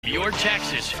Your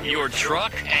Texas, your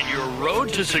truck, and your road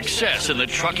to success in the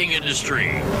trucking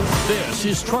industry. This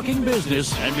is Trucking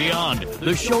Business and Beyond,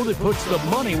 the show that puts the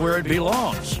money where it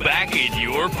belongs, back in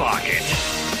your pocket.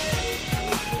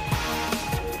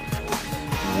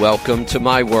 Welcome to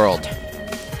my world.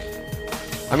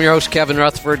 I'm your host, Kevin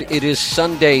Rutherford. It is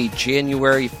Sunday,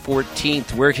 January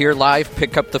 14th. We're here live.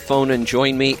 Pick up the phone and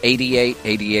join me,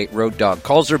 8888 Road Dog.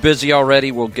 Calls are busy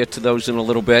already. We'll get to those in a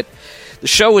little bit. The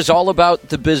show is all about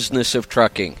the business of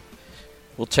trucking.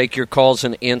 We'll take your calls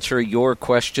and answer your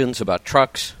questions about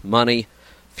trucks, money,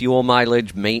 fuel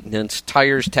mileage, maintenance,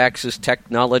 tires, taxes,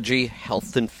 technology,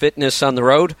 health and fitness on the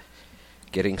road,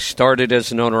 getting started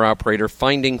as an owner-operator,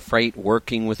 finding freight,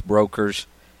 working with brokers,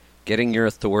 getting your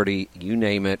authority, you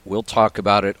name it. We'll talk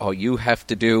about it. All you have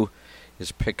to do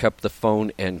is pick up the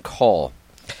phone and call.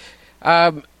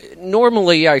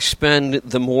 Normally, I spend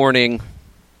the morning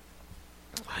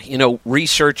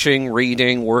researching,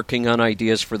 reading, working on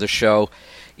ideas for the show.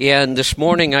 And this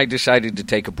morning I decided to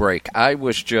take a break. I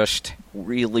was just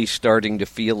really starting to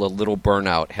feel a little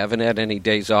burnout. Haven't had any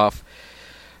days off.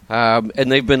 And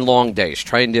they've been long days,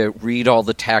 trying to read all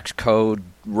the tax code,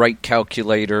 write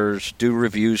calculators, do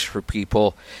reviews for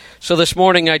people. So this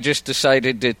morning I just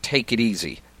decided to take it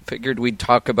easy. Figured we'd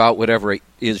talk about whatever it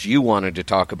is you wanted to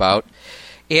talk about.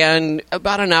 And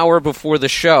about an hour before the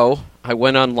show, I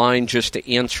went online just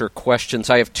to answer questions.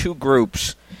 I have two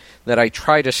groups that I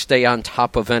try to stay on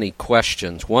top of any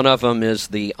questions. One of them is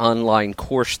the online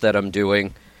course that I'm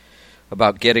doing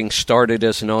about getting started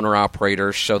as an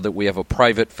owner-operator, so that we have a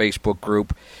private Facebook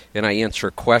group, and I answer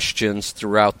questions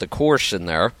throughout the course in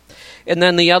there. And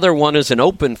then the other one is an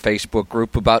open Facebook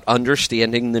group about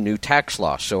understanding the new tax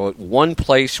law. So one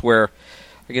place where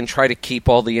I can try to keep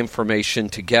all the information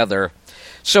together.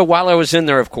 So while I was in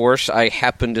there, of course, I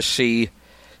happened to see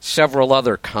several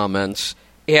other comments,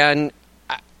 and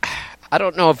I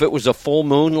don't know if it was a full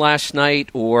moon last night,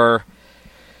 or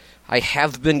I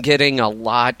have been getting a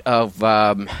lot of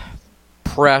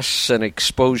press and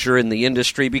exposure in the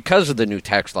industry because of the new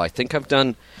tax law. I think I've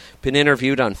been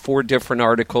interviewed on 4 different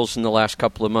articles in the last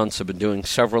couple of months. I've been doing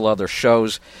several other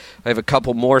shows. I have a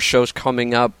couple more shows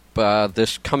coming up.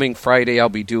 This coming Friday, I'll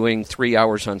be doing 3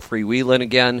 hours on freewheeling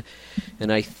again.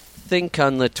 And I think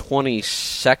on the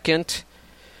 22nd,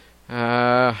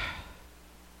 that's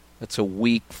a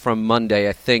week from Monday,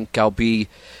 I think I'll be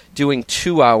doing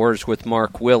 2 hours with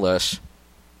Mark Willis.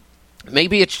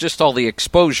 Maybe it's just all the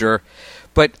exposure,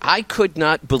 but I could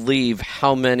not believe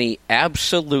how many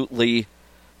absolutely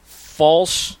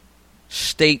false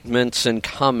statements and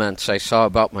comments I saw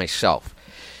about myself.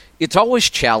 It's always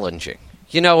challenging.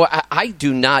 I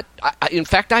do not, in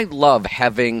fact, I love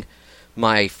having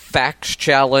my facts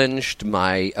challenged,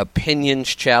 my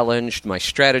opinions challenged, my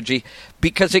strategy,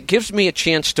 because it gives me a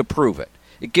chance to prove it.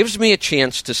 It gives me a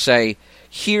chance to say,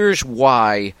 here's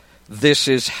why this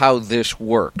is how this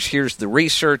works. Here's the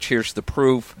research, here's the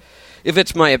proof. If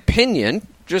it's my opinion,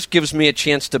 just gives me a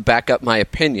chance to back up my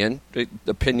opinion.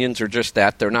 Opinions are just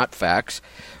that, they're not facts.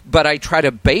 But I try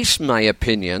to base my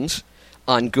opinions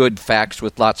on good facts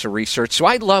with lots of research. So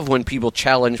I love when people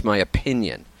challenge my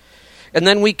opinion. And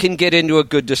then we can get into a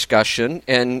good discussion,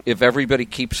 and if everybody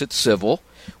keeps it civil,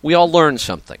 we all learn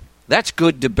something. That's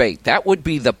good debate. That would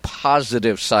be the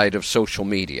positive side of social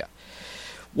media.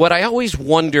 What I always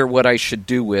wonder what I should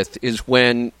do with is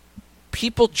when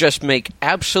people just make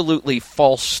absolutely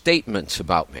false statements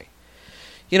about me.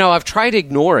 I've tried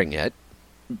ignoring it,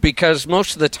 because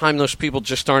most of the time those people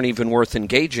just aren't even worth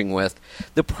engaging with.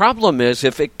 The problem is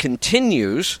if it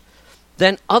continues,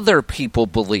 then other people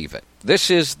believe it.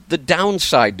 This is the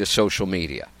downside to social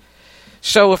media.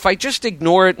 So if I just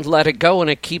ignore it and let it go and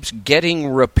it keeps getting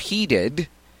repeated,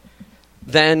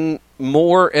 then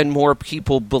more and more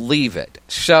people believe it.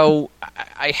 So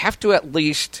I have to at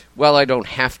least, well, I don't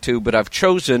have to, but I've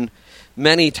chosen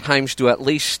many times to at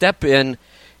least step in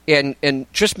and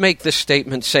just make this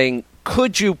statement saying,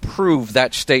 could you prove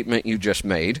that statement you just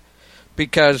made?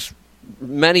 Because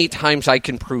many times I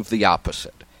can prove the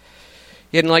opposite.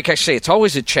 And like I say, it's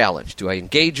always a challenge. Do I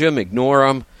engage them, ignore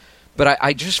them? But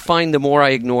I just find the more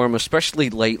I ignore them, especially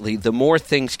lately, the more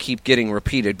things keep getting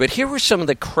repeated. But here were some of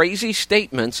the crazy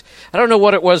statements. I don't know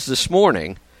what it was this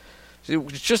morning. It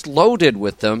was just loaded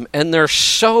with them, and they're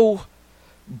so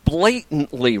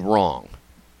blatantly wrong.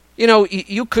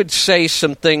 You could say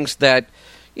some things that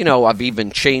I've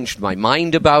even changed my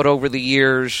mind about over the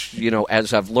years,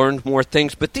 as I've learned more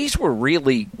things. But these were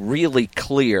really, really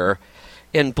clear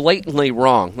and blatantly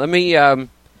wrong. Let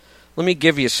me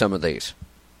give you some of these.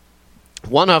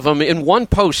 One of them, in one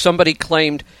post, somebody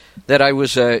claimed that I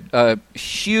was a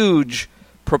huge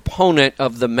proponent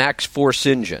of the Max Force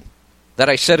engine, that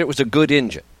I said it was a good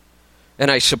engine,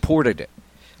 and I supported it.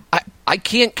 I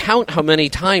can't count how many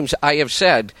times I have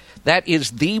said that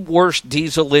is the worst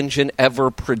diesel engine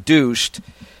ever produced,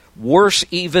 worse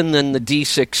even than the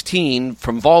D16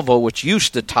 from Volvo, which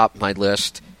used to top my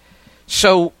list.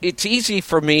 So it's easy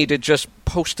for me to just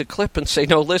post a clip and say,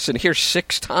 no, listen, here's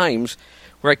 6 times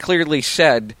where I clearly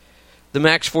said the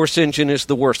Max Force engine is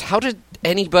the worst. How did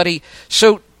anybody...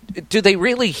 So do they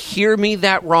really hear me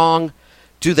that wrong?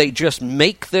 Do they just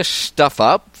make this stuff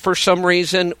up for some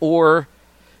reason? Or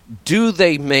do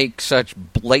they make such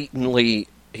blatantly,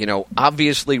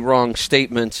 obviously wrong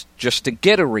statements just to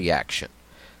get a reaction?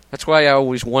 That's why I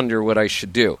always wonder what I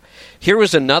should do. Here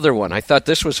was another one. I thought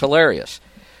this was hilarious.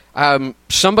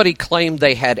 Somebody claimed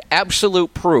they had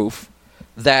absolute proof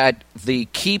that the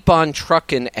Keep On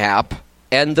Truckin' app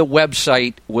and the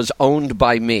website was owned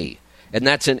by me. And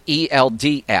that's an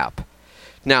ELD app.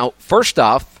 Now, first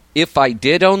off, if I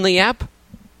did own the app,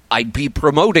 I'd be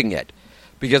promoting it.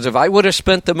 Because if I would have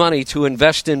spent the money to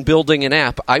invest in building an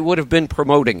app, I would have been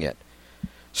promoting it.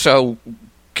 So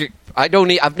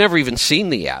I've never even seen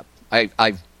the app.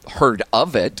 I've heard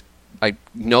of it. I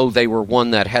know they were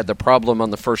one that had the problem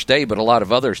on the first day, but a lot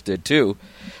of others did too.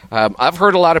 I've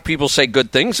heard a lot of people say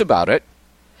good things about it.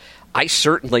 I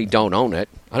certainly don't own it.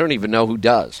 I don't even know who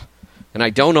does. And I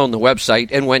don't own the website.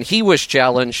 And when he was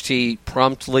challenged, he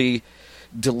promptly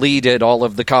deleted all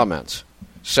of the comments.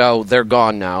 So they're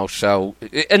gone now.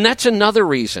 And that's another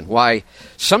reason why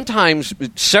sometimes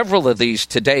several of these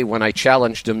today, when I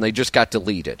challenged them, they just got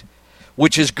deleted,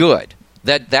 which is good.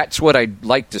 That's what I'd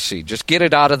like to see. Just get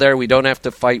it out of there. We don't have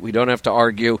to fight. We don't have to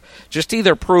argue. Just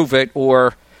either prove it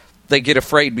or they get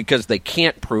afraid because they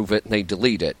can't prove it and they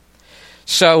delete it.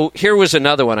 So here was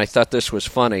another one. I thought this was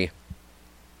funny.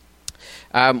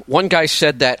 One guy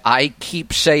said that I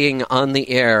keep saying on the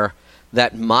air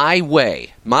that my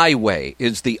way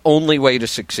is the only way to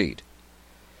succeed.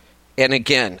 And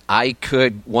again,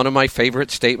 one of my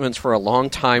favorite statements for a long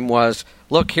time was,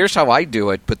 look, here's how I do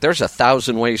it, but there's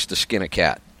 1,000 ways to skin a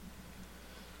cat.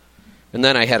 And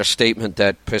then I had a statement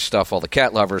that pissed off all the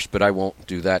cat lovers, but I won't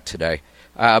do that today.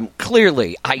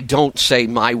 Clearly, I don't say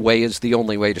my way is the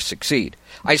only way to succeed.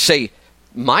 I say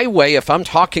my way, if I'm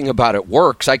talking about it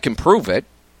works, I can prove it.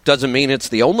 Doesn't mean it's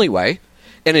the only way.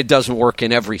 And it doesn't work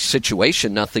in every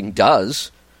situation. Nothing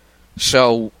does.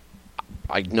 So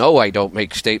I know I don't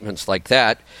make statements like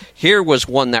that. Here was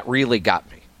one that really got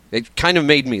me. It kind of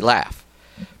made me laugh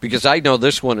because I know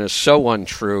this one is so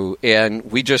untrue,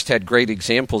 and we just had great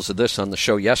examples of this on the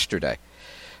show yesterday.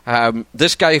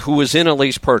 This guy who was in a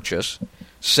lease purchase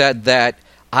said that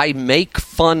I make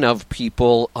fun of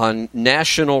people on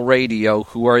national radio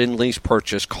who are in lease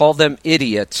purchase, call them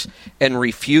idiots, and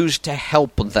refuse to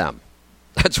help them.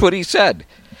 That's what he said.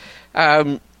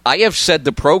 I have said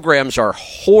the programs are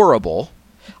horrible.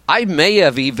 I may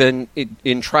have even,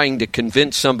 in trying to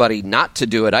convince somebody not to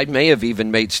do it, I may have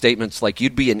even made statements like,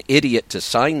 you'd be an idiot to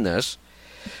sign this.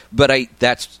 But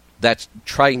that's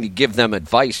trying to give them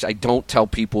advice. I don't tell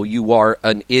people you are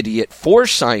an idiot for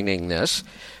signing this.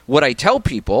 What I tell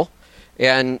people,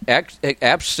 and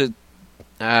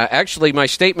actually my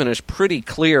statement is pretty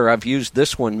clear. I've used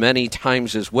this one many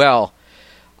times as well.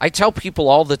 I tell people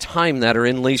all the time that are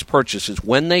in lease purchases,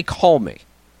 when they call me,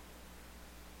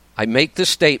 I make the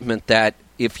statement that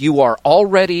if you are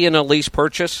already in a lease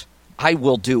purchase, I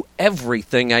will do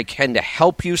everything I can to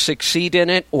help you succeed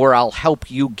in it, or I'll help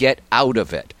you get out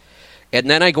of it. And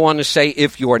then I go on to say,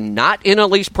 if you're not in a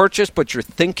lease purchase, but you're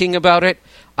thinking about it,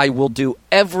 I will do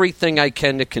everything I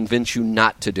can to convince you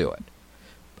not to do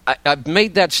it. I've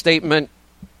made that statement,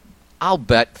 I'll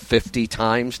bet 50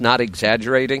 times, not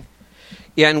exaggerating.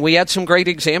 And we had some great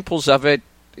examples of it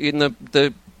in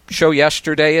the show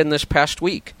yesterday and this past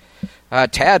week.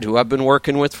 Tad, who I've been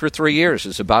working with for 3 years,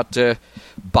 is about to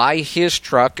buy his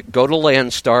truck, go to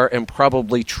Landstar, and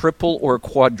probably triple or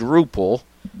quadruple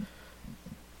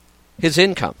his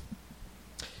income.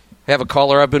 I have a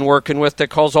caller I've been working with that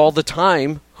calls all the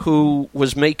time who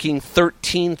was making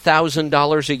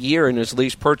 $13,000 a year in his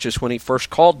lease purchase when he first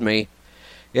called me.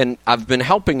 And I've been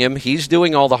helping him. He's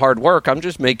doing all the hard work. I'm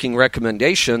just making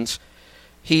recommendations.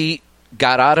 He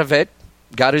got out of it,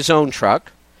 got his own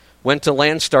truck, went to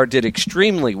Landstar, did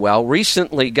extremely well,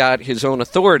 recently got his own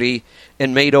authority,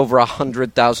 and made over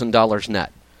 $100,000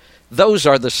 net. Those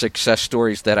are the success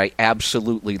stories that I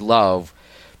absolutely love.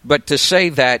 But to say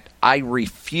that I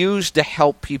refuse to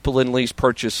help people in lease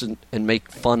purchase and make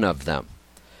fun of them,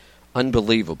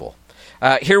 unbelievable.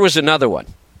 Here was another one.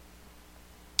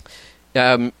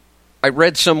 I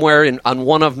read somewhere on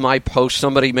one of my posts,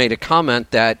 somebody made a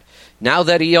comment that Now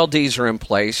that ELDs are in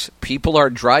place, people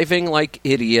are driving like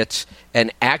idiots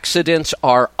and accidents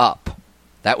are up.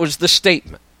 That was the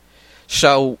statement.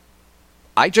 So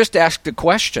I just asked a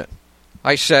question.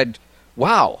 I said,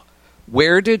 wow,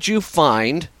 where did you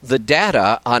find the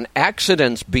data on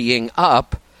accidents being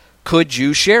up? Could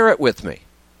you share it with me?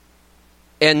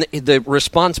 And the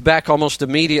response back almost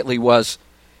immediately was,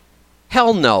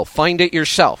 hell no, find it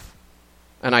yourself.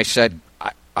 And I said,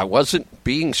 I wasn't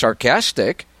being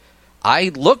sarcastic. I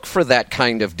look for that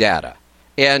kind of data.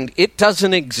 And it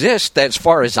doesn't exist as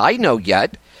far as I know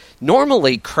yet.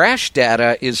 Normally, crash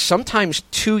data is sometimes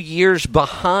 2 years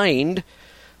behind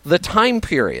the time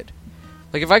period.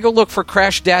 Like if I go look for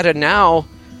crash data now,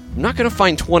 I'm not going to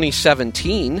find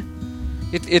 2017.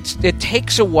 It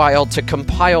takes a while to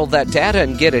compile that data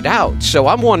and get it out. So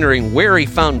I'm wondering where he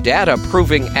found data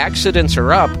proving accidents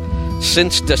are up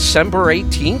since December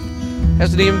 18th.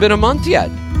 Hasn't even been a month yet.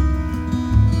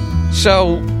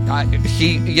 So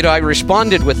I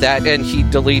responded with that, and he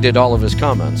deleted all of his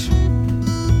comments.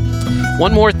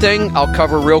 One more thing I'll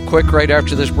cover real quick right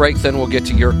after this break, then we'll get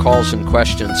to your calls and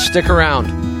questions. Stick around.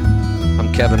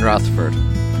 I'm Kevin Rutherford.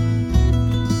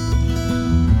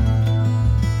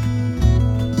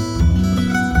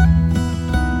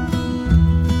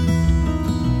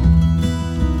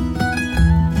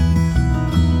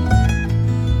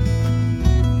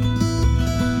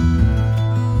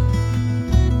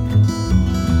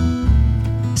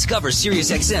 Discover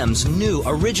SiriusXM's new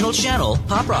original channel,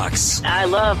 Pop Rocks. I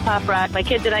love Pop Rock. My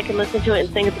kids and I can listen to it and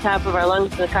sing at the top of our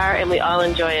lungs in the car, and we all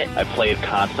enjoy it. I play it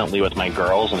constantly with my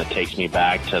girls, and it takes me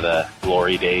back to the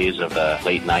glory days of the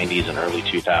late 90s and early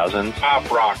 2000s. Pop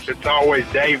Rocks. It's always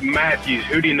Dave Matthews,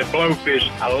 Hootie and the Blowfish.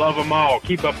 I love them all.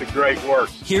 Keep up the great work.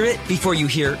 Hear it before you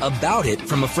hear about it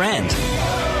from a friend.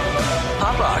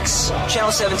 Pop Rocks,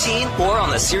 Channel 17, or on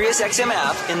the SiriusXM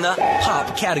app in the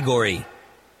Pop category.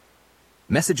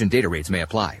 Message and data rates may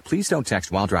apply. Please don't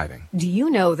text while driving. Do you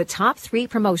know the top 3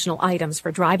 promotional items for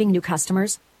driving new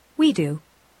customers? We do.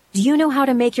 Do you know how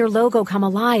to make your logo come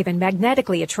alive and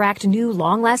magnetically attract new,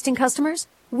 long-lasting customers?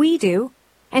 We do.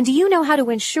 And do you know how to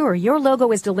ensure your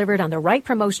logo is delivered on the right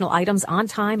promotional items on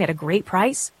time at a great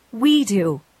price? We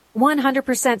do.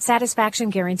 100% satisfaction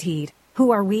guaranteed.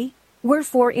 Who are we? We're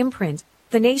 4imprint,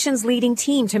 the nation's leading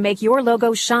team to make your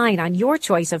logo shine on your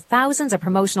choice of thousands of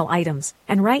promotional items.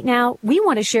 And right now, we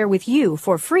want to share with you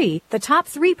for free the top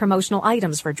 3 promotional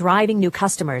items for driving new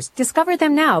customers. Discover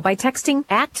them now by texting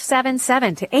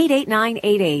ACT77 to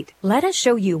 88988. Let us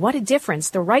show you what a difference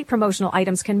the right promotional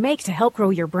items can make to help grow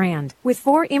your brand. With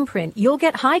 4imprint, you'll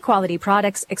get high-quality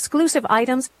products, exclusive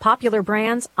items, popular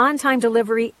brands, on-time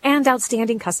delivery, and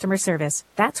outstanding customer service.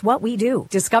 That's what we do.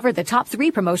 Discover the top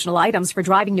 3 promotional items for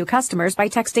driving new customers by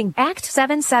texting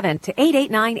ACT77 to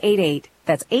 88988.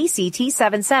 That's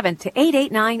ACT77 to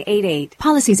 88988.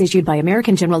 Policies issued by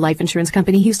American General Life Insurance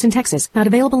Company, Houston, Texas. Not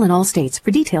available in all states. For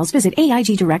details, visit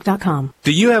AIGdirect.com.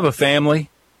 Do you have a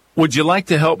family? Would you like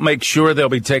to help make sure they'll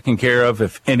be taken care of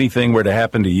if anything were to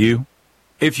happen to you?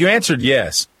 If you answered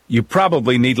yes, you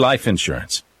probably need life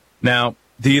insurance. Now,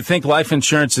 do you think life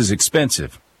insurance is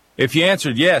expensive? If you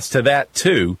answered yes to that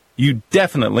too, you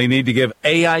definitely need to give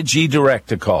AIG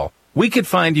Direct a call. We could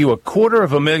find you a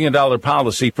 $250,000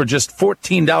 policy for just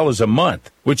 $14 a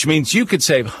month, which means you could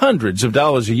save hundreds of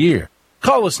dollars a year.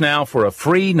 Call us now for a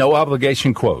free,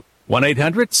 no-obligation quote.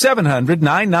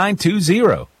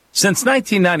 1-800-700-9920. Since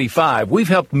 1995, we've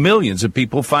helped millions of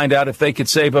people find out if they could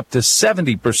save up to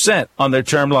 70% on their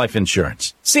term life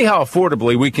insurance. See how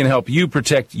affordably we can help you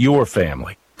protect your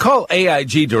family. Call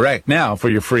AIG Direct now for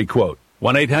your free quote.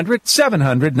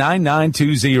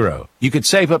 1-800-700-9920. You could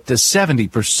save up to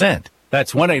 70%.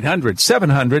 That's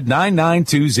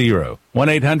 1-800-700-9920.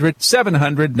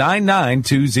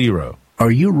 1-800-700-9920.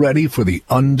 Are you ready for the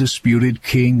undisputed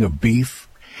king of beef?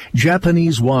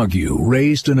 Japanese Wagyu,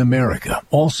 raised in America,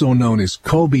 also known as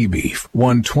Kobe beef,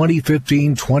 won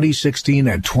 2015, 2016,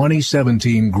 and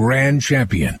 2017 Grand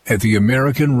Champion at the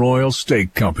American Royal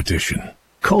Steak Competition.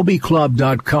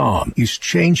 KobeClub.com is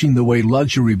changing the way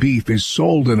luxury beef is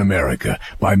sold in America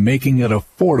by making it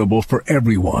affordable for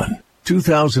everyone.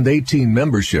 2018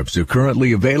 memberships are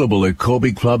currently available at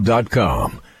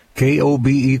KobeClub.com.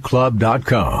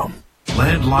 KOBEClub.com.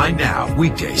 Landline Now,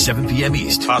 weekday, 7 p.m.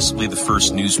 East. Possibly the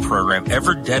first news program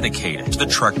ever dedicated to the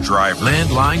truck driver.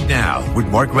 Landline Now with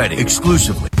Mark Reddy,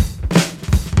 exclusively.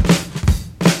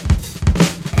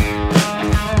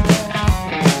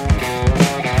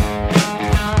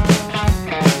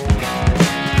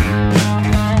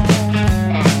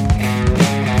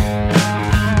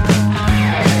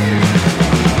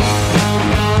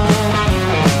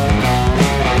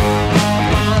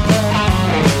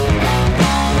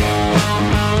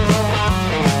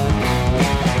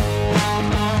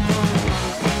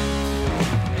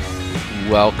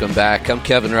 Welcome back. I'm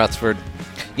Kevin Rutherford.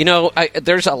 You know,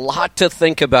 there's a lot to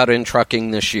think about in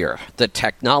trucking this year. The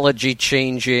technology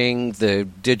changing, the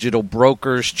digital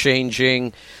brokers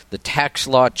changing, the tax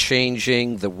law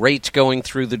changing, the rates going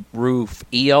through the roof,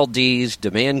 ELDs,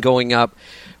 demand going up.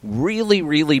 Really,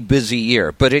 really busy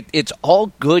year. But it's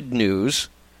all good news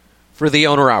for the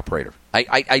owner-operator.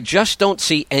 I just don't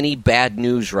see any bad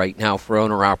news right now for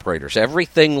owner-operators.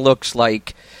 Everything looks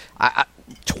like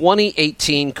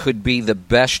 2018 could be the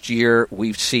best year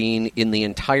we've seen in the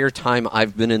entire time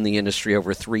I've been in the industry,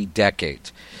 over 3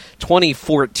 decades.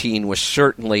 2014 was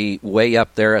certainly way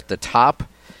up there at the top,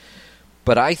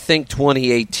 but I think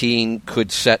 2018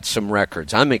 could set some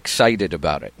records. I'm excited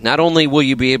about it. Not only will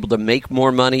you be able to make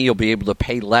more money, you'll be able to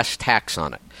pay less tax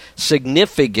on it.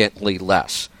 Significantly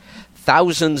less.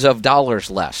 Thousands of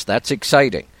dollars less. That's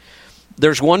exciting.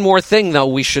 There's one more thing, though,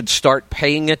 we should start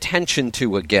paying attention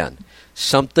to again.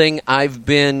 Something I've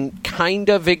been kind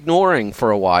of ignoring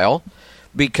for a while,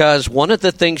 because one of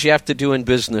the things you have to do in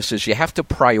business is you have to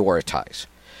prioritize.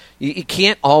 You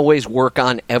can't always work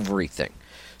on everything.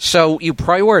 So you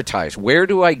prioritize. Where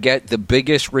do I get the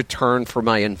biggest return for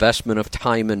my investment of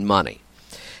time and money?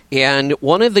 And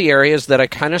one of the areas that I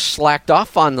kind of slacked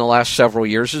off on the last several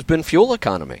years has been fuel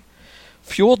economy.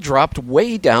 Fuel dropped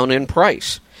way down in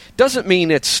price. Doesn't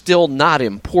mean it's still not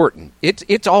important.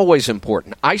 It's always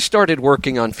important. I started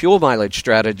working on fuel mileage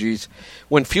strategies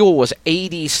when fuel was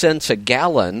 80 cents a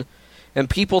gallon, and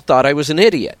people thought I was an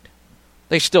idiot.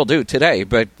 They still do today,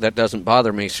 but that doesn't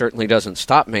bother me, certainly doesn't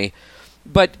stop me.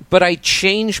 But I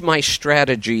change my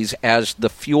strategies as the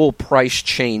fuel price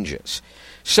changes.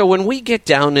 So when we get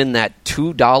down in that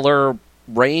 $2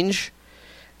 range,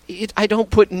 I don't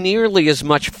put nearly as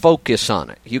much focus on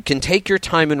it. You can take your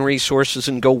time and resources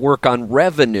and go work on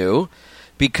revenue,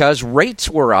 because rates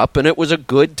were up and it was a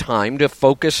good time to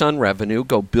focus on revenue,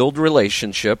 go build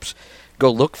relationships, go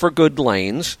look for good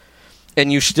lanes,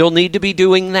 and you still need to be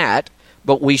doing that,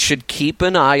 but we should keep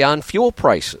an eye on fuel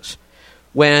prices.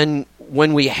 When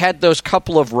we had those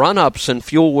couple of run-ups and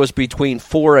fuel was between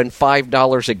 $4 and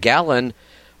 $5 a gallon,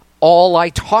 all I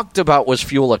talked about was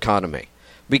fuel economy,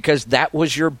 because that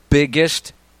was your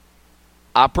biggest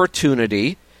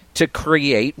opportunity to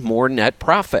create more net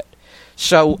profit.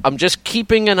 So I'm just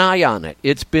keeping an eye on it.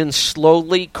 It's been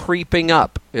slowly creeping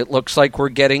up. It looks like we're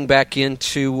getting back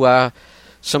into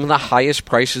some of the highest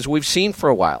prices we've seen for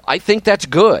a while. I think that's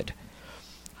good.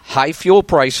 High fuel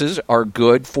prices are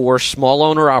good for small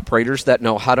owner-operators that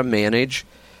know how to manage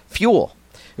fuel.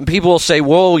 And people will say,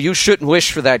 whoa, you shouldn't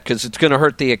wish for that because it's going to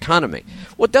hurt the economy.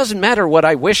 Well, it doesn't matter what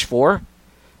I wish for.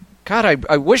 God,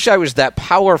 I wish I was that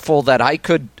powerful that I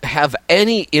could have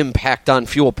any impact on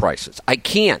fuel prices. I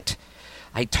can't.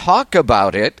 I talk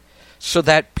about it so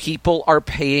that people are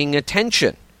paying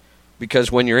attention.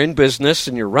 Because when you're in business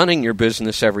and you're running your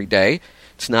business every day,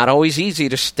 it's not always easy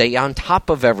to stay on top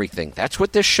of everything. That's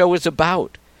what this show is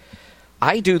about.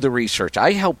 I do the research.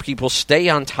 I help people stay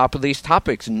on top of these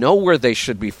topics, know where they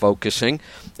should be focusing,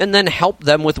 and then help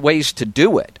them with ways to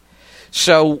do it.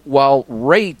 So while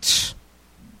rates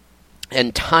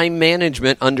and time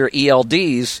management under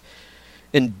ELDs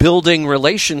and building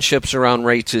relationships around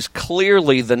rates is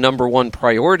clearly the number one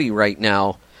priority right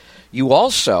now, you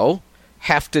also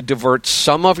have to divert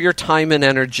some of your time and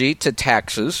energy to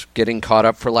taxes, getting caught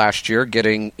up for last year,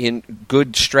 getting in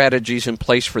good strategies in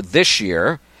place for this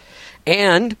year,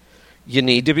 and you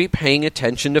need to be paying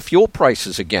attention to fuel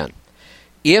prices again.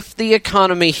 If the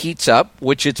economy heats up,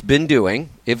 which it's been doing,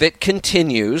 if it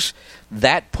continues,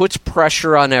 that puts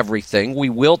pressure on everything. We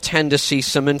will tend to see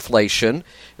some inflation,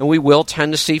 and we will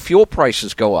tend to see fuel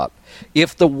prices go up.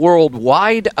 If the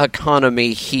worldwide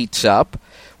economy heats up,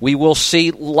 we will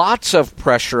see lots of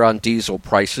pressure on diesel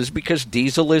prices, because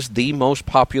diesel is the most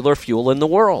popular fuel in the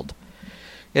world.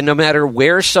 And no matter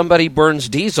where somebody burns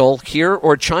diesel, here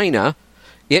or China,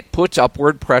 it puts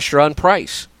upward pressure on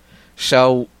price.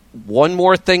 So one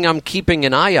more thing I'm keeping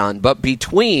an eye on, but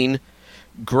between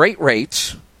great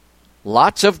rates,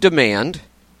 lots of demand,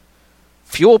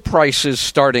 fuel prices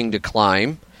starting to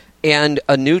climb, and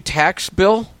a new tax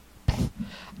bill,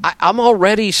 I'm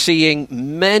already seeing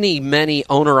many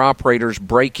owner-operators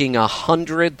breaking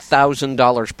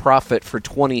 $100,000 profit for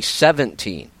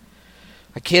 2017.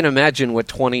 I can't imagine what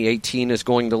 2018 is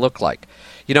going to look like.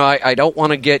 You know, I don't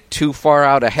want to get too far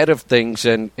out ahead of things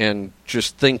and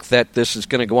just think that this is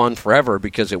going to go on forever,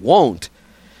 because it won't.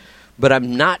 But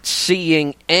I'm not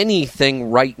seeing anything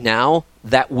right now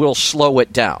that will slow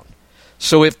it down.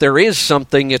 So if there is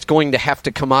something, it's going to have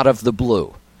to come out of the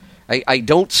blue. I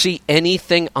don't see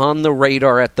anything on the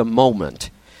radar at the moment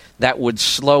that would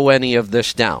slow any of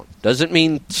this down. Doesn't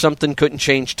mean something couldn't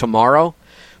change tomorrow.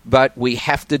 but we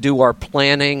have to do our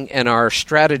planning and our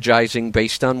strategizing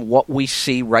based on what we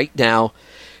see right now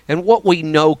and what we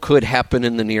know could happen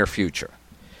in the near future.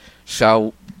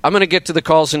 So I'm going to get to the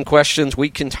calls and questions. We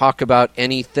can talk about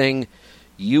anything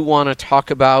you want to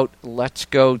talk about. Let's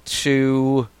go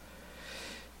to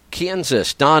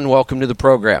Kansas. Don, welcome to the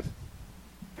program.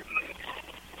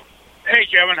 Hey,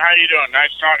 Kevin, how you doing? Nice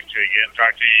talking to you again.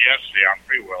 Talked to you yesterday on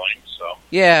freewheeling. So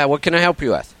Yeah, what can I help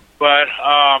you with? But,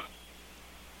 I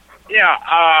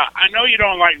know you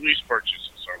don't like lease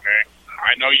purchases, okay?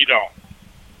 I know you don't.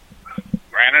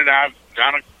 Granted, I've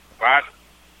done about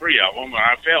 3 of them, and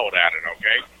I failed at it,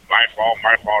 okay? My fault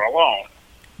alone.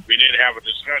 We did have a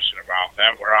discussion about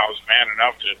that where I was man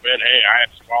enough to admit, hey, I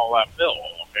had to swallow that bill,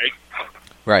 okay?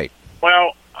 Right.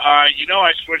 Well,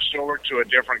 I switched over to a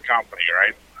different company,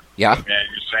 right? Yeah. And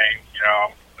you're saying,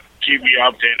 keep me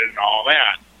updated and all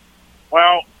that.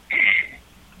 Well,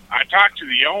 I talked to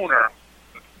the owner.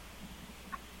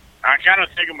 I kind of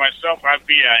think of myself, I'd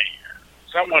be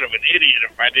somewhat of an idiot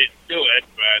if I didn't do it,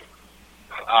 but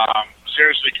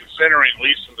seriously considering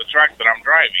leasing the truck that I'm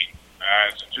driving.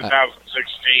 It's a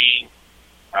 2016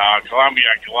 Columbia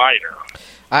Glider.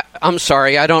 I'm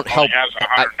sorry, I don't help. It has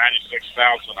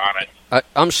 196,000 on it.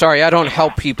 I'm sorry, I don't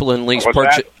help people in lease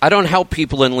purchase. I don't help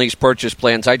people in lease purchase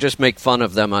plans. I just make fun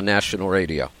of them on national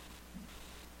radio.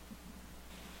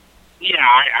 Yeah,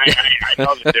 I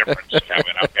know the difference,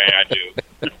 Kevin. Okay, I do.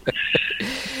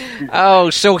 Oh,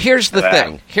 so here's the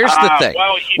thing. Here's the thing.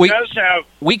 Well,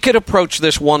 we could approach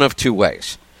this one of two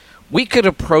ways. We could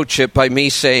approach it by me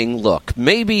saying, look,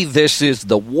 maybe this is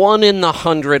the 1 in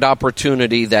 100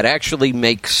 opportunity that actually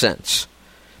makes sense.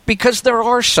 Because there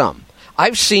are some.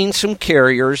 I've seen some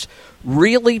carriers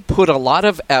really put a lot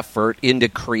of effort into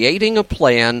creating a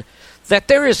plan that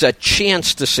there is a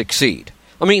chance to succeed.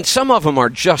 I mean, some of them are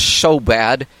just so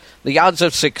bad. The odds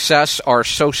of success are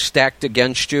so stacked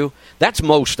against you. That's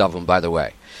most of them, by the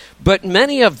way. But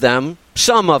many of them,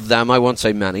 some of them, I won't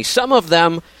say many, some of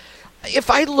them,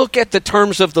 if I look at the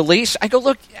terms of the lease, I go,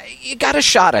 look, you got a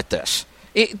shot at this.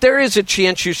 There is a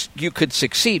chance you could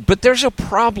succeed. But there's a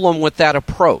problem with that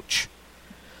approach.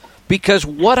 Because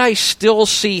what I still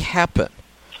see happen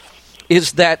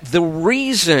is that the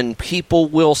reason people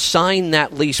will sign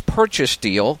that lease purchase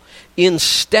deal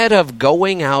instead of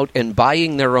going out and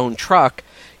buying their own truck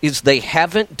is they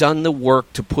haven't done the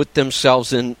work to put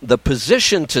themselves in the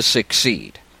position to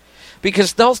succeed.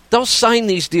 Because they'll sign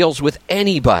these deals with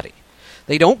anybody.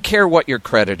 They don't care what your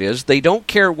credit is. They don't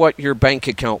care what your bank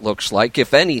account looks like,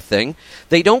 if anything.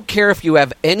 They don't care if you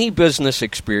have any business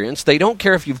experience. They don't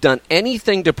care if you've done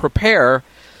anything to prepare.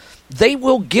 They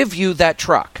will give you that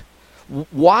truck.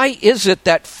 Why is it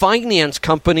that finance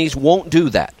companies won't do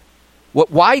that?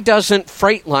 Why doesn't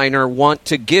Freightliner want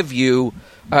to give you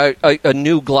a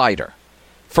new glider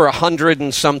for $100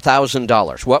 and some thousand?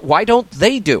 Why don't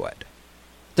they do it?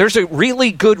 There's a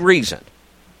really good reason.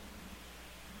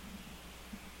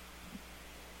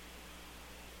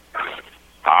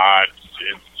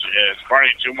 It's probably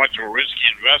too much of a risky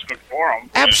investment for them.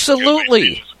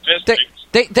 Absolutely.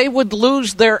 They would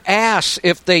lose their ass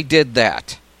if they did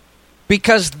that.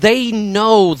 Because they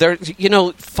know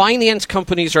finance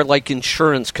companies are like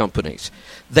insurance companies.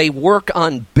 They work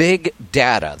on big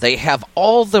data. They have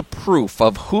all the proof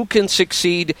of who can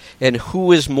succeed and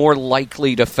who is more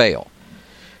likely to fail.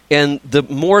 And the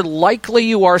more likely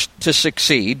you are to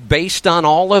succeed based on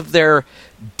all of their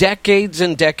decades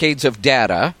and decades of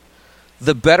data,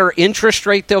 the better interest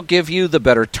rate they'll give you, the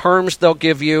better terms they'll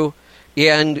give you,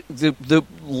 and the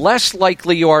less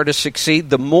likely you are to succeed,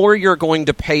 the more you're going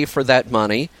to pay for that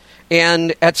money.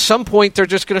 And at some point, they're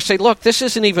just going to say, look, this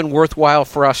isn't even worthwhile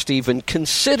for us to even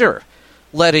consider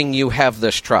letting you have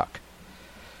this truck.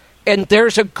 And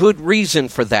there's a good reason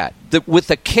for that. With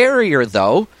a carrier,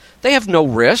 though, they have no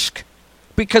risk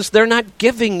because they're not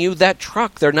giving you that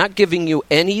truck. They're not giving you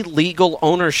any legal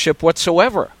ownership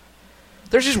whatsoever.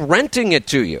 They're just renting it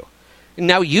to you.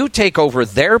 Now you take over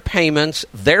their payments,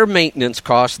 their maintenance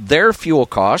costs, their fuel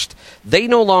cost. They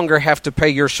no longer have to pay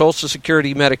your Social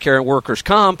Security, Medicare, and workers'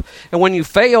 comp. And when you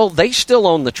fail, they still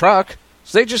own the truck.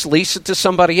 So they just lease it to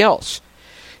somebody else.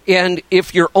 And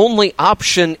if your only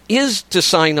option is to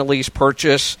sign a lease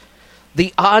purchase,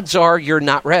 the odds are you're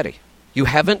not ready. You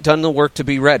haven't done the work to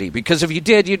be ready. Because if you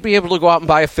did, you'd be able to go out and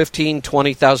buy a $15,000,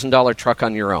 $20,000 truck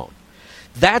on your own.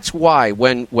 That's why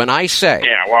when I say,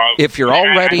 if you're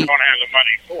already... I don't have the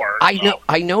money for it.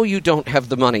 I know you don't have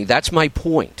the money. That's my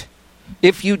point.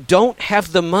 If you don't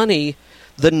have the money,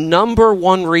 the number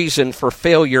one reason for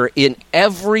failure in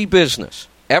every business,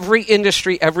 every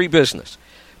industry, every business,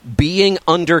 being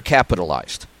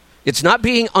undercapitalized. It's not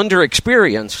being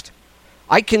underexperienced.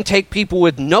 I can take people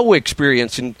with no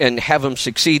experience and have them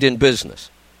succeed in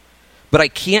business. But I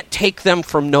can't take them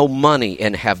from no money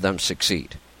and have them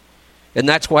succeed. And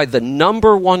that's why the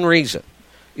number one reason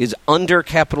is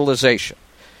undercapitalization.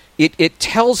 It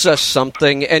tells us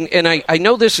something, and I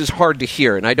know this is hard to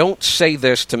hear, and I don't say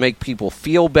this to make people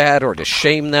feel bad or to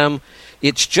shame them.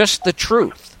 It's just the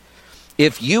truth.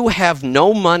 If you have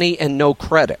no money and no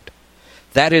credit,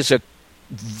 that is a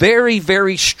very,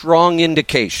 very strong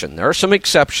indication. There are some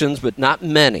exceptions, but not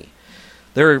many.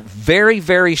 They're very,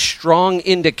 very strong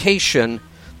indication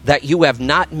that you have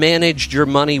not managed your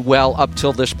money well up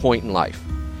till this point in life.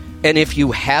 And if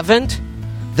you haven't,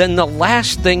 then the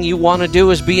last thing you want to do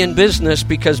is be in business,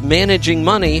 because managing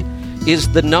money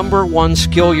is the number one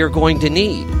skill you're going to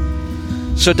need.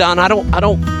 So, Don, I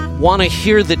don't want to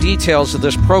hear the details of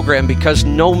this program, because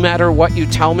no matter what you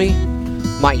tell me,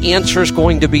 my answer is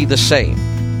going to be the same.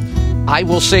 I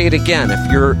will say it again.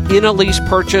 If you're in a lease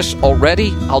purchase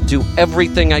already, I'll do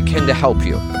everything I can to help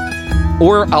you.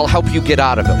 Or I'll help you get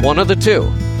out of it. One of the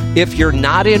two. If you're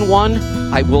not in one,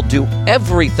 I will do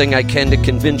everything I can to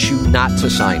convince you not to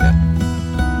sign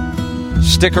it.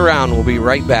 Stick around. We'll be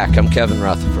right back. I'm Kevin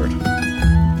Rutherford.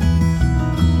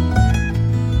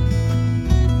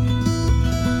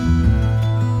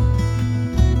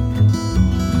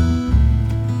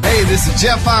 Hey, this is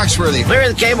Jeff Foxworthy. Larry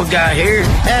the Cable Guy here.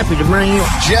 Happy to bring you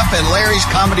Jeff and Larry's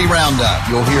Comedy Roundup.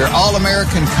 You'll hear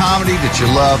all-American comedy that you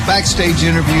love, backstage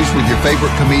interviews with your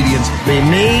favorite comedians. Be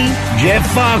me, Jeff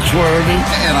Foxworthy,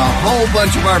 and a whole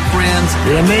bunch of our friends.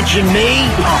 Did I mention me?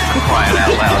 Oh, quiet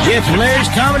out loud. Jeff and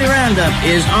Larry's Comedy Roundup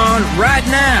is on right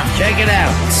now. Check it out.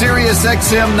 Sirius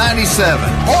XM 97.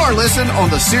 Or listen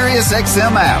on the Sirius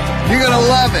XM app. You're going to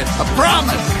love it. I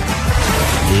promise.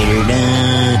 Get her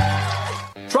done.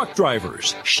 Truck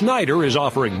drivers, Schneider is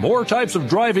offering more types of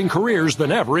driving careers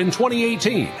than ever in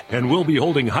 2018, and will be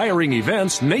holding hiring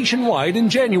events nationwide in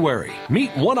January.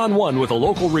 Meet one-on-one with a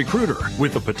local recruiter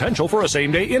with the potential for a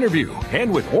same-day interview.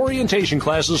 And with orientation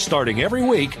classes starting every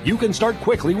week, you can start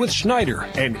quickly with Schneider,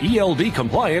 an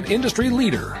ELD-compliant industry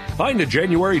leader. Find a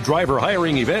January driver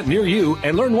hiring event near you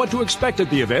and learn what to expect at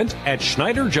the event at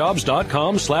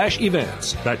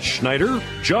SchneiderJobs.com/events. That's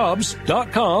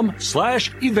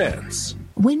SchneiderJobs.com/events.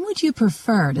 When would you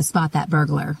prefer to spot that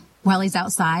burglar? While he's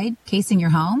outside, casing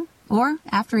your home? Or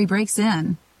after he breaks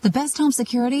in? The best home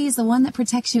security is the one that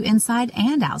protects you inside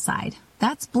and outside.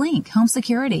 That's Blink Home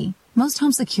Security. Most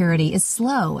home security is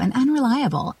slow and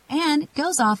unreliable and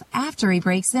goes off after he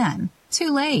breaks in.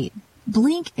 Too late.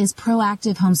 Blink is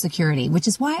proactive home security, which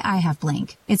is why I have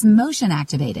Blink. It's motion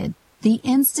activated. The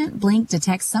instant Blink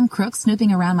detects some crook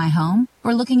snooping around my home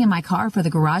or looking in my car for the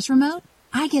garage remote,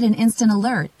 I get an instant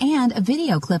alert and a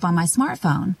video clip on my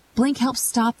smartphone. Blink helps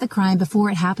stop the crime before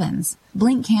it happens.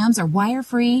 Blink cams are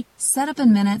wire-free, set up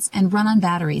in minutes, and run on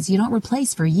batteries you don't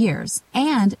replace for years.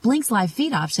 And Blink's live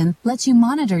feed option lets you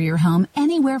monitor your home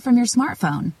anywhere from your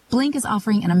smartphone. Blink is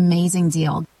offering an amazing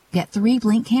deal. Get 3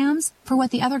 Blink cams for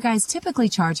what the other guys typically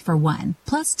charge for 1,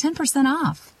 plus 10%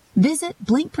 off. Visit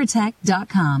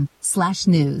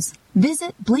blinkprotect.com/news.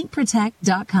 Visit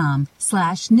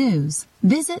blinkprotect.com/news.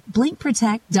 Visit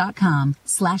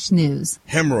blinkprotect.com/news.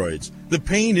 Hemorrhoids. The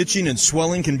pain, itching, and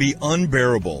swelling can be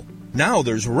unbearable. Now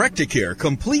there's Recticare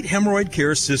Complete Hemorrhoid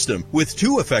Care System with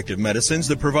 2 effective medicines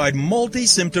that provide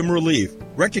multi-symptom relief.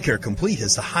 Recticare Complete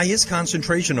has the highest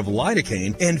concentration of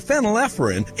lidocaine and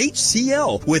phenylephrine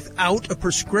HCl without a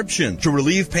prescription to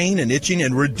relieve pain and itching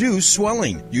and reduce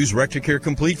swelling. Use Recticare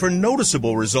Complete for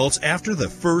noticeable results after the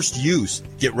first use.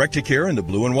 Get Recticare in the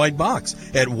blue and white box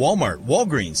at Walmart,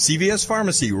 Walgreens, CVS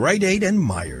Pharmacy, Rite Aid, and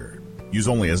Meijer. Use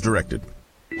only as directed.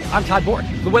 I'm Todd Bork,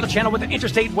 the Weather Channel with an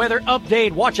interstate weather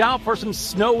update. Watch out for some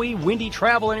snowy, windy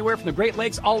travel anywhere from the Great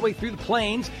Lakes all the way through the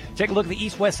plains. Take a look at the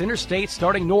east-west interstate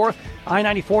starting north,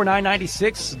 I-94 and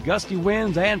I-96, gusty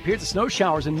winds and periods of snow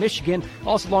showers in Michigan.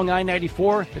 Also along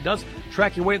I-94, it does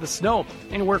track your way to the snow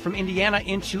anywhere from Indiana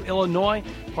into Illinois,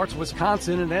 parts of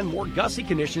Wisconsin, and then more gusty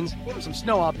conditions. Some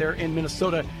snow out there in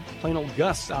Minnesota, plain old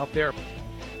gusts out there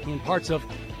in parts of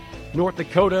North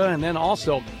Dakota, and then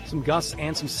also some gusts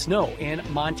and some snow in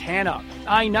Montana.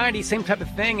 I-90, same type of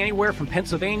thing, anywhere from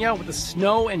Pennsylvania with the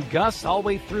snow and gusts all the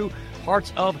way through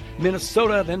parts of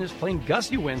Minnesota. Then there's plain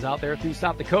gusty winds out there through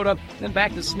South Dakota, then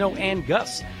back to snow and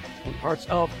gusts in parts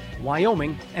of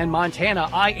Wyoming and Montana.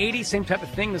 I-80, same type of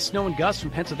thing, the snow and gusts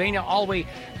from Pennsylvania all the way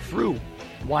through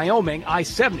Wyoming.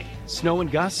 I-70, snow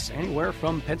and gusts anywhere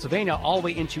from Pennsylvania all the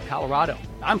way into Colorado.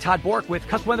 I'm Todd Bork with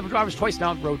Custom Weather for Drivers Choice now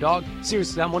on Road Dog.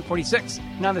 Sirius is on 146.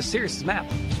 Now the Sirius map.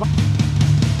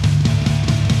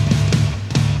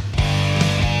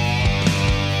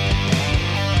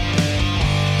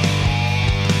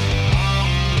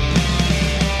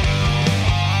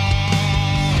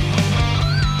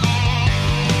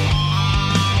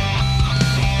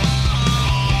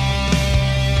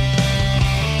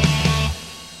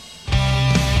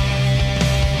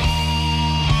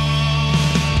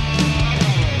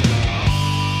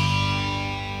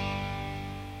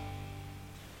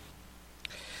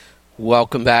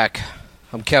 welcome back.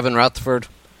 I'm Kevin Rutherford.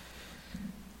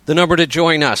 The number to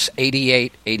join us,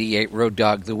 8888 Road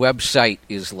Dog. The website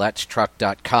is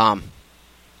letstruck.com.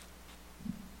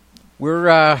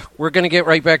 We're going to get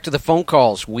right back to the phone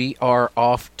calls. We are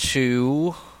off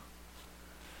to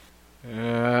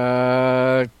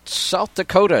South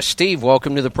Dakota. Steve,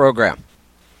 welcome to the program.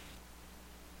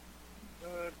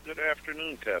 Good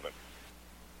afternoon, Kevin.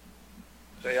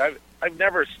 Say, I've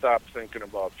never stopped thinking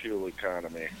about fuel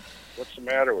economy. What's the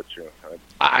matter with you?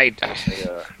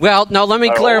 Well, no, let me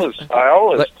clarify. I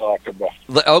always talk about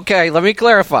it. Okay, let me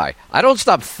clarify. I don't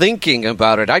stop thinking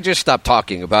about it. I just stop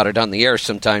talking about it on the air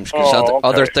sometimes because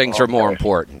other things are more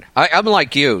important. I'm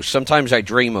like you. Sometimes I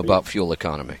dream about fuel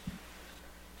economy.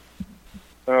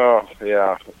 Oh,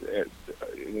 yeah.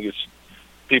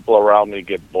 People around me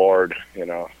get bored,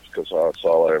 because that's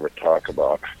all I ever talk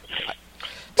about.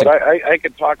 But I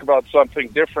could talk about something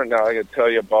different now. I could tell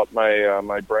you about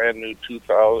my brand new 2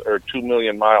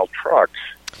 million mile truck.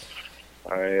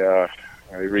 I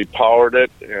repowered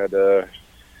it and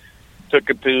took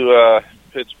it to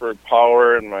Pittsburgh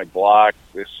Power and my block.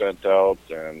 They sent out,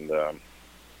 and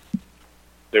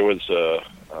there was a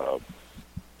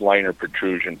liner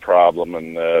protrusion problem,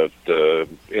 and the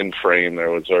in-frame there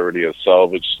was already a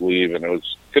salvage sleeve, and it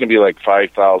was going to be like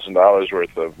 $5,000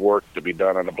 worth of work to be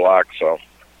done on the block. So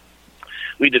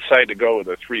we decided to go with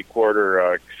a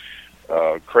 3/4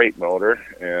 crate motor,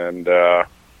 and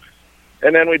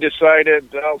then we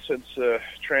decided, well, since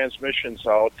transmission's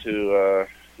out, to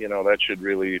that should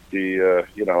really be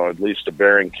at least a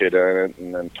bearing kit in it.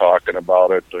 And then talking about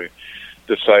it, we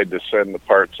decided to send the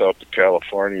parts out to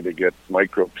California to get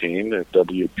micropene, a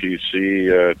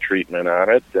WPC treatment on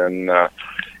it, and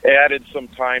added some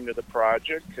time to the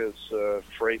project because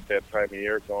freight that time of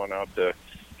year going out to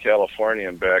California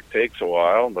and back takes a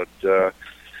while, but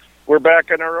we're back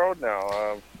on the road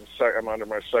now. I'm under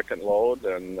my second load,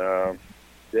 and I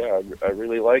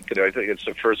really like it. I think it's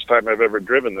the first time I've ever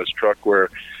driven this truck where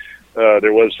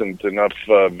there wasn't enough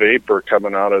vapor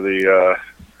coming out of the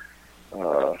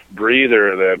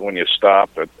breather that when you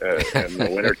stop it in the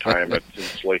wintertime,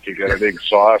 it's like you got an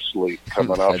exhaust leak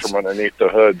coming out from underneath the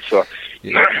hood. So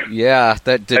yeah,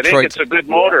 that Detroit. I think it's a good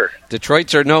motor.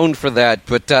 Detroits are known for that,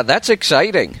 but that's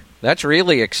exciting. That's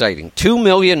really exciting. 2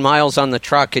 million miles on the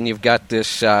truck, and you've got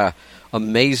this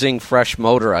amazing fresh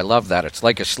motor. I love that. It's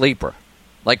like a sleeper,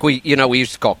 like we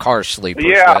used to call cars sleepers.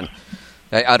 Yeah.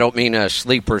 Then. I don't mean a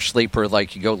sleeper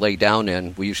like you go lay down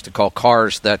in. We used to call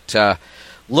cars that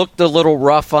looked a little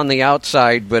rough on the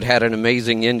outside, but had an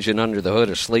amazing engine under the hood,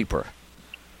 a sleeper.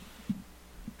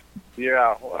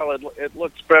 Yeah, well, it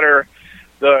looks better.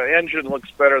 The engine looks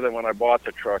better than when I bought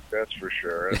the truck, that's for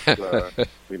sure. It's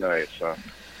be nice.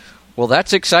 Well,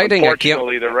 that's exciting.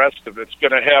 Unfortunately, the rest of it's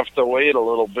going to have to wait a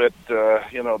little bit.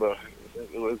 It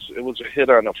was a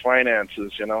hit on the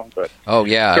finances, But oh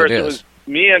yeah, of course, it is. It was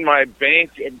me and my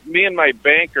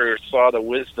banker saw the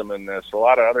wisdom in this. A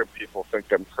lot of other people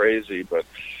think I'm crazy, but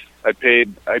I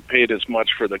paid as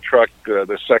much for the truck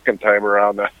the second time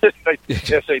around as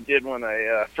I did when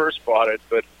I first bought it.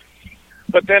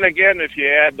 But then again, if you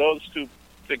add those two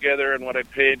together and what I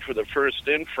paid for the first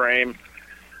in-frame,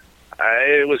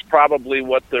 it was probably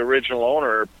what the original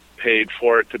owner paid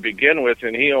for it to begin with,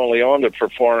 and he only owned it for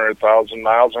 400,000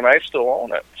 miles, and I still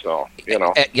own it. So,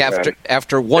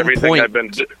 after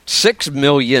 1.6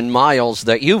 million miles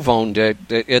that you've owned it,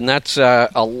 and that's a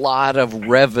lot of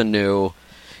revenue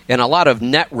and a lot of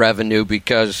net revenue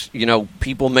because,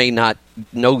 people may not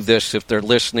know this if they're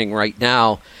listening right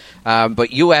now,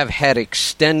 but you have had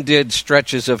extended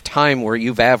stretches of time where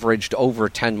you've averaged over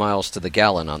 10 miles to the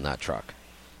gallon on that truck.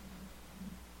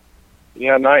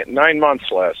 Yeah, 9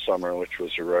 months last summer, which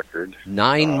was a record.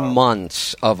 9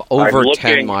 months of over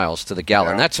 10 miles to the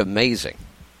gallon. Yeah. That's amazing.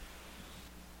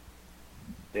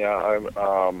 Yeah,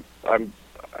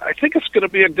 I think it's going to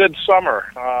be a good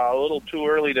summer. A little too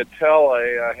early to tell.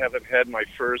 I haven't had my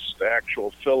first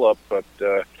actual fill-up, but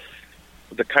the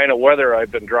kind of weather I've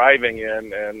been driving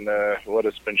in and what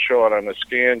it's been showing on the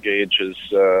scan gauge has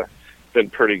been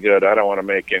pretty good. I don't want to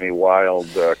make any wild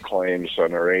claims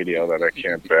on the radio that I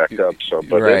can't back up. So,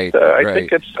 but I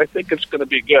think it's going to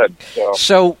be good.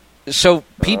 So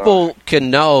people can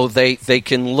know they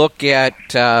can look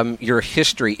at your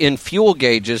history in fuel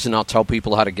gauges, and I'll tell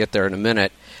people how to get there in a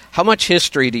minute. How much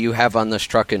history do you have on this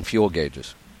truck in fuel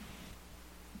gauges?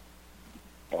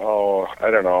 Oh,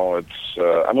 I don't know. It's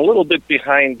I'm a little bit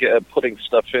behind putting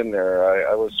stuff in there.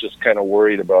 I was just kind of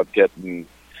worried about getting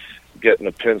getting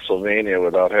to Pennsylvania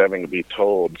without having to be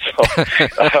told. So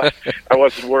I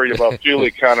wasn't worried about fuel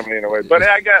economy in a way. But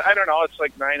I don't know, it's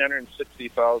like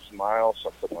 960,000 miles,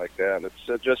 something like that.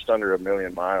 It's just under 1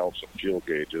 million miles of fuel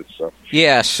gauges. So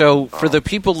yeah, so for the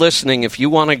people listening, if you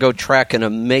want to go track an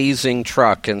amazing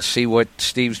truck and see what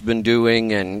Steve's been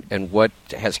doing and what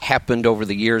has happened over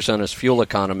the years on his fuel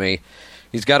economy,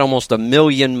 he's got almost 1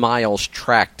 million miles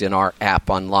tracked in our app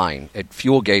online at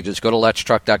Fuel Gauges. Go to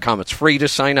letstruck.com. It's free to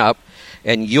sign up,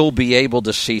 and you'll be able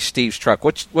to see Steve's truck.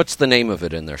 What's the name of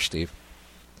it in there, Steve?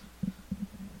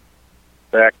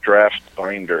 Backdraft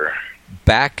Binder.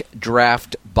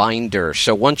 Backdraft Binder.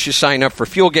 So once you sign up for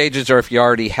Fuel Gauges, or if you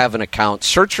already have an account,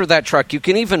 search for that truck. You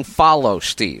can even follow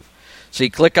Steve. So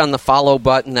you click on the follow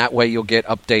button. That way you'll get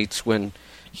updates when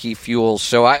he fuels.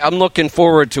 So I'm looking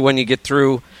forward to when you get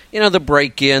through, the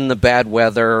break-in, the bad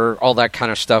weather, all that kind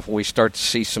of stuff, when we start to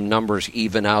see some numbers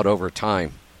even out over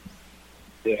time.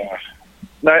 Yeah.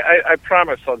 No, I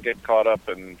promise I'll get caught up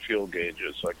in fuel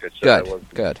gauges. Like I said,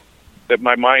 Good. That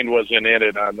my mind wasn't in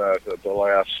it on the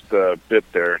last bit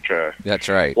there. That's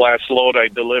right. Last load I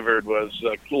delivered was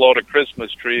a load of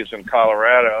Christmas trees in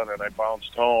Colorado, and then I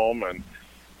bounced home and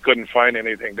couldn't find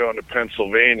anything going to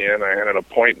Pennsylvania, and I had an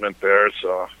appointment there.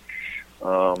 So,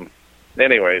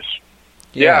 anyways,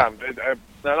 yeah,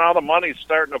 now the money's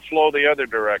starting to flow the other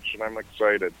direction. I'm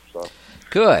excited. So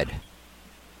good.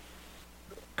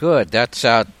 That's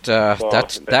out.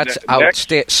 That's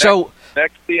outstanding. So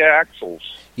next the axles.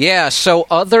 Yeah. So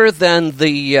other than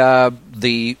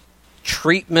the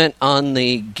treatment on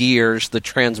the gears, the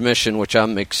transmission, which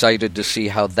I'm excited to see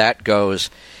how that goes.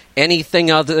 Any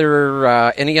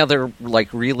other like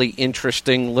really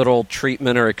interesting little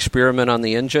treatment or experiment on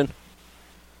the engine?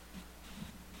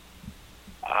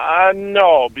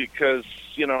 No, because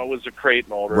it was a crate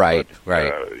motor. Right.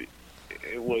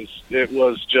 It was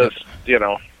just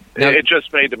now, it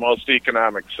just made the most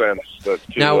economic sense to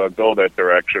go that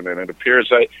direction, and it appears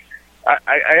I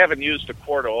haven't used a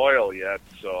quart of oil yet.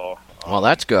 So well,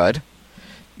 that's good.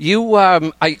 You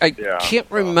I can't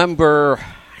remember.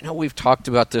 I know we've talked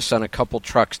about this on a couple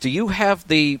trucks. Do you have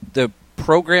the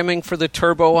programming for the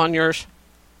turbo on yours?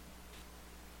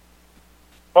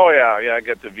 Oh, yeah, I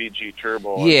got the VG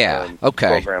turbo. Okay.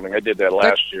 Programming. I did that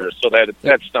last year, so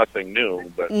that's nothing new.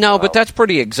 But no, but that's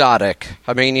pretty exotic.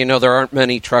 I mean, there aren't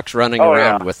many trucks running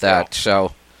around with that,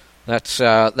 so that's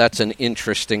an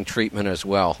interesting treatment as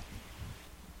well.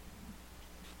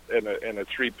 In a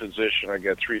 3-position, I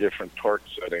got 3 different torque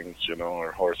settings,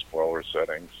 or horsepower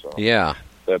settings. So yeah,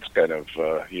 that's kind of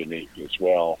unique as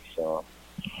well. So,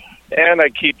 and I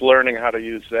keep learning how to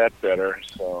use that better.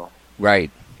 So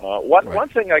right. One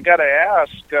thing I got to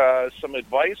ask some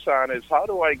advice on is how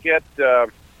do I get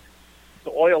the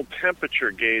oil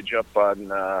temperature gauge up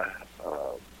on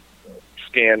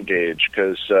scan gauge,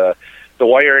 because the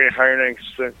wiring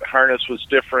harness was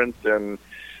different, and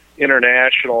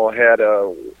International had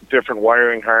a different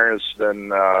wiring harness than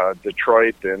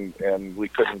Detroit, and we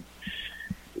couldn't.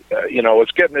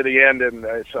 It's getting to the end,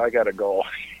 and so I got to go.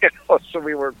 So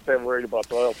we weren't that worried about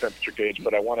the oil temperature gauge,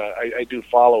 but I do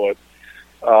follow it.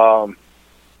 And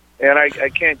I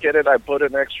can't get it. I put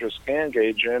an extra scan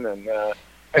gauge in, and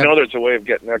I know there's a way of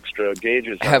getting extra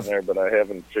gauges on there, but I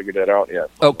haven't figured that out yet.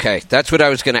 Okay, that's what I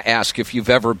was going to ask, if you've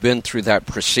ever been through that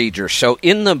procedure. So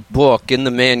in the book, in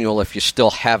the manual, if you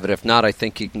still have it, if not, I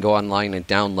think you can go online and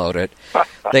download it.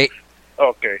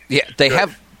 Okay. Yeah, they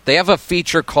have a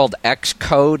feature called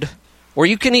Xcode, or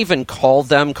you can even call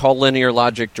Linear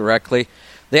Logic directly.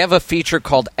 They have a feature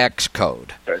called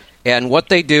Xcode. Okay. And what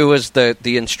they do is the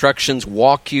instructions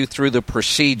walk you through the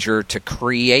procedure to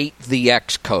create the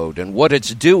Xcode. And what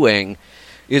it's doing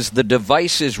is the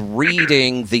device is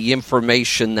reading the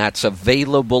information that's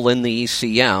available in the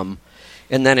ECM,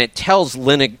 and then it tells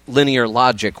Linear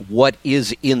Logic what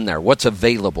is in there, what's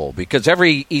available, because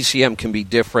every ECM can be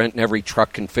different and every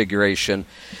truck configuration.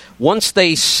 Once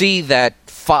they see that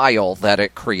file that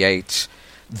it creates,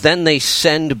 then they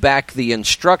send back the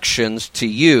instructions to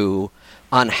you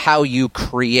on how you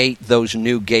create those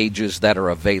new gauges that are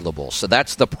available. So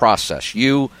that's the process.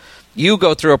 You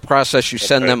go through a process, you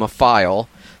send them a file,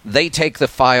 they take the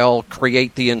file,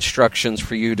 create the instructions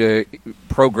for you to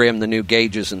program the new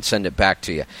gauges and send it back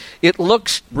to you. It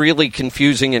looks really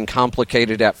confusing and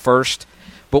complicated at first,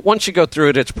 but once you go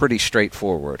through it, it's pretty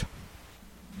straightforward.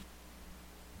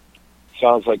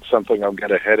 Sounds like something I'll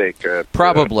get a headache at.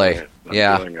 Probably,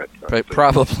 yeah.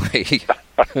 Probably.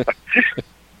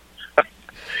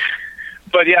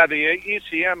 But yeah, the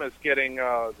ECM is getting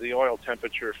the oil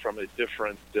temperature from a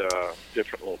different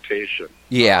location.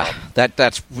 Yeah,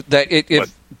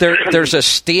 There's a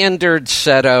standard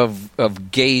set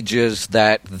of gauges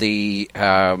that the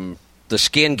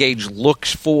scan gauge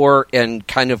looks for and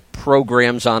kind of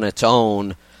programs on its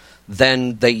own.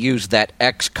 Then they use that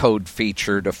Xcode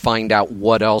feature to find out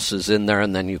what else is in there,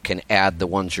 and then you can add the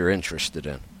ones you're interested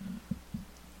in.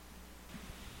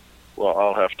 Well,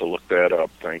 I'll have to look that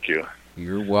up. Thank you.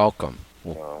 You're welcome.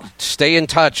 Well, stay in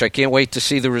touch. I can't wait to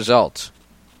see the results.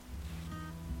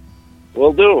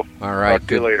 Will do. All right. Talk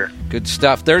to you later. Good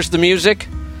stuff. There's the music.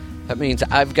 That means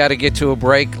I've got to get to a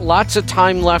break. Lots of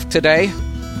time left today.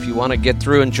 If you want to get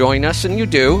through and join us, and you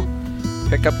do,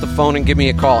 pick up the phone and give me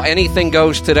a call. Anything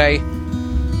goes today.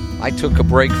 I took a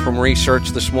break from research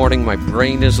this morning. My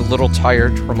brain is a little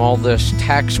tired from all this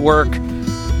tax work.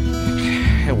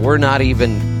 And we're not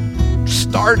even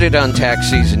started on tax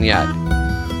season yet.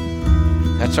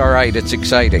 That's all right. It's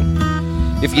exciting.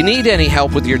 If you need any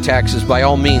help with your taxes, by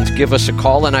all means, give us a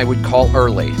call, and I would call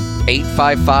early.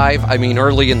 855,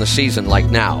 early in the season, like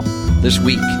now, this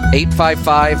week.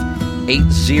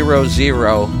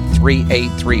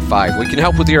 855-800-3835. We can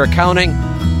help with your accounting,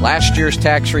 last year's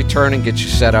tax return, and get you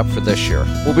set up for this year.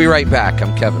 We'll be right back.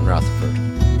 I'm Kevin Rutherford.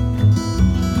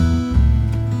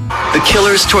 The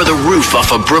Killers tore the roof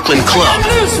off a Brooklyn club,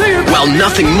 while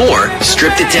Nothing More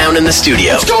stripped it down in the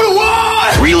studio. Let's go to war!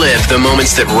 Relive the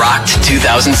moments that rocked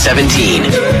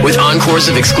 2017 with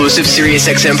encores of exclusive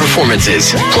SiriusXM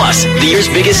performances, plus the year's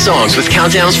biggest songs with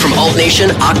countdowns from Alt Nation,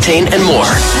 Octane, and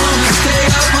more.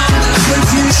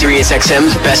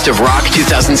 SiriusXM's Best of Rock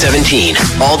 2017,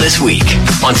 all this week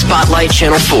on Spotlight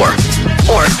Channel 4,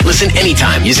 or listen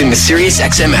anytime using the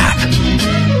SiriusXM app.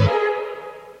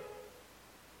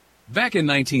 Back in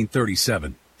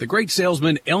 1937, the great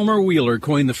salesman Elmer Wheeler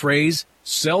coined the phrase,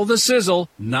 "Sell the sizzle,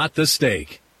 not the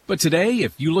steak." But today,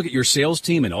 if you look at your sales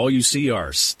team and all you see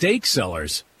are steak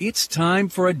sellers, it's time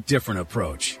for a different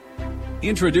approach.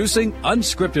 Introducing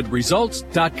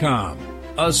UnscriptedResults.com,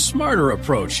 a smarter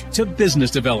approach to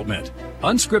business development.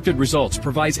 Unscripted Results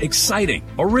provides exciting,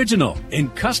 original,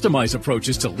 and customized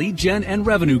approaches to lead gen and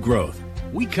revenue growth.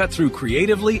 We cut through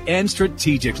creatively and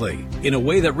strategically in a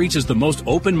way that reaches the most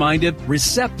open-minded,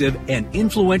 receptive, and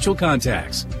influential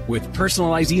contacts with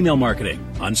personalized email marketing,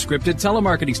 unscripted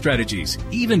telemarketing strategies,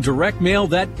 even direct mail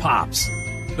that pops.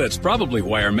 That's probably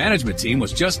why our management team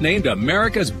was just named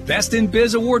America's Best in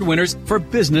Biz award winners for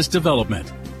business development.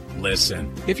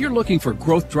 Listen, if you're looking for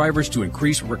growth drivers to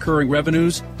increase recurring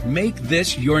revenues, make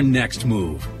this your next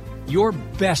move, your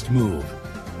best move.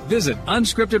 Visit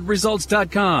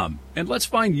unscriptedresults.com and let's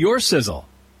find your sizzle.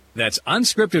 That's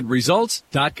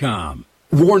unscriptedresults.com.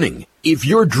 Warning, if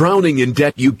you're drowning in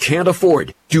debt you can't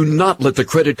afford, do not let the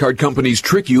credit card companies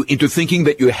trick you into thinking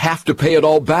that you have to pay it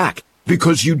all back,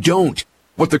 because you don't.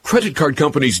 What the credit card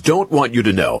companies don't want you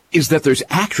to know is that there's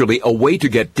actually a way to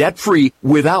get debt-free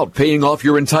without paying off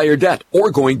your entire debt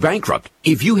or going bankrupt.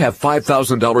 If you have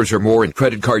 $5,000 or more in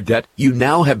credit card debt, you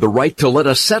now have the right to let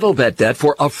us settle that debt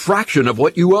for a fraction of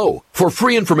what you owe. For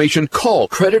free information, call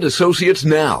Credit Associates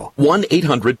now.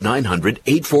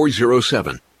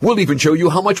 1-800-900-8407. We'll even show you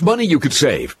how much money you could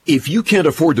save. If you can't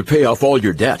afford to pay off all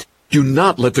your debt, do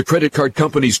not let the credit card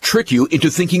companies trick you into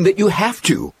thinking that you have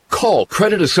to. Call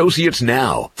Credit Associates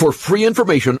now for free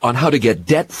information on how to get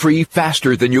debt-free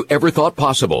faster than you ever thought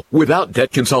possible without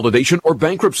debt consolidation or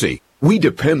bankruptcy. We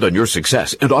depend on your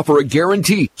success and offer a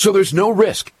guarantee, so there's no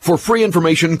risk. For free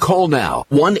information, call now.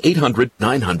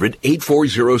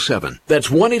 1-800-900-8407. That's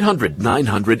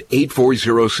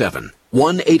 1-800-900-8407.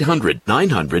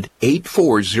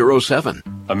 1-800-900-8407.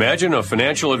 Imagine a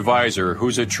financial advisor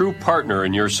who's a true partner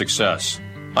in your success.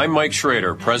 I'm Mike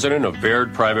Schrader, president of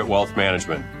Baird Private Wealth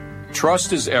Management.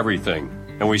 Trust is everything,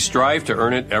 and we strive to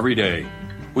earn it every day.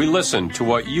 We listen to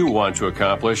what you want to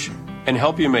accomplish and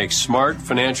help you make smart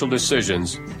financial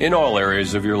decisions in all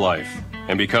areas of your life.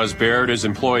 And because Baird is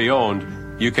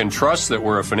employee-owned, you can trust that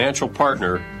we're a financial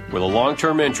partner with a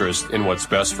long-term interest in what's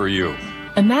best for you.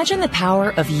 Imagine the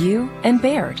power of you and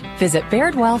Baird. Visit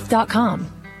BairdWealth.com.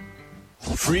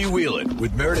 Freewheel It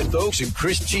with Meredith Oaks and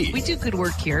Chris G. We do good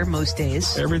work here most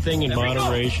days. Everything in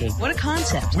moderation. What a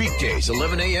concept. Weekdays,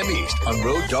 11 a.m. East on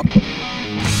Road Dog.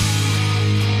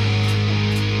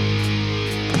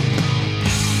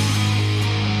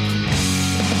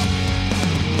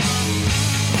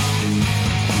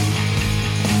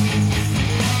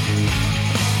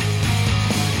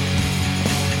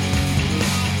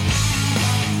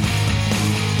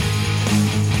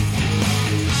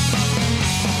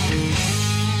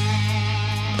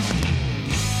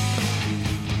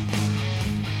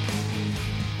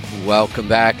 Welcome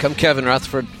back. I'm Kevin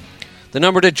Rutherford. The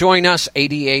number to join us,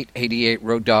 8888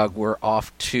 Road Dog. We're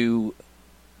off to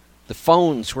the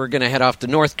phones. We're going to head off to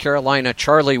North Carolina.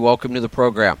 Charlie, welcome to the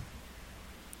program.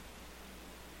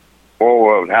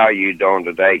 Well, how are you doing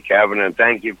today, Kevin? And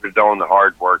thank you for doing the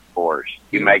hard work for us.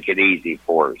 You make it easy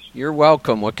for us. You're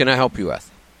welcome. What can I help you with?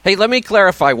 Hey, let me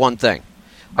clarify one thing.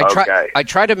 I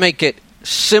try to make it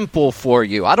simple for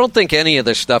you. I don't think any of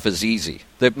this stuff is easy.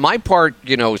 My part,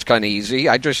 is kind of easy.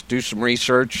 I just do some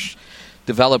research,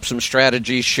 develop some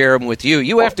strategies, share them with you.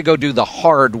 You have to go do the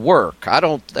hard work. I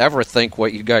don't ever think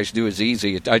what you guys do is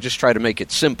easy. I just try to make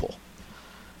it simple.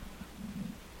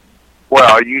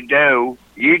 Well, you do.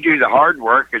 You do the hard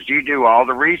work because you do all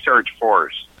the research for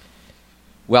us.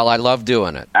 Well, I love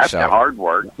doing it. That's the hard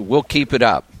work. We'll keep it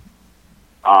up.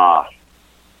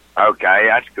 Okay,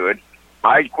 that's good.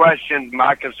 My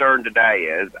concern today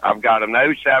is I've got an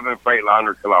 07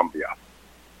 Freightliner Columbia.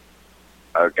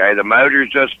 Okay, the motor's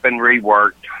just been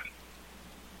reworked.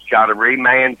 It's got a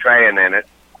reman tran in it.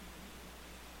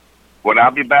 Would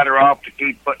I be better off to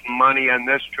keep putting money in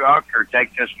this truck or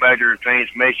take this motor and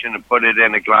transmission and put it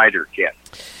in a glider kit?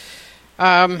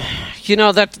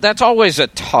 That's always a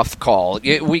tough call.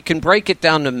 We can break it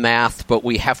down to math, but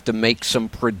we have to make some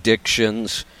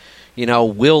predictions.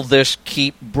 Will this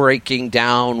keep breaking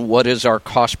down? What is our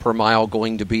cost per mile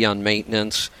going to be on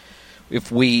maintenance?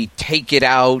 If we take it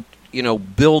out,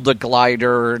 build a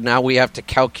glider, now we have to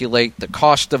calculate the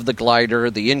cost of the glider,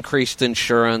 the increased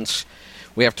insurance.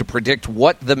 We have to predict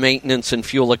what the maintenance and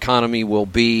fuel economy will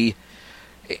be.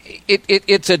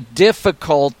 It's a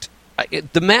difficult...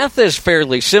 the math is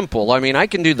fairly simple. I mean, I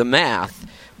can do the math,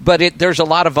 but there's a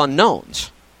lot of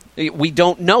unknowns. We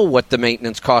don't know what the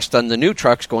maintenance cost on the new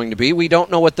truck's going to be. We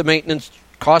don't know what the maintenance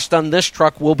cost on this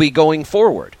truck will be going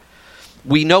forward.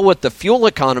 We know what the fuel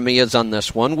economy is on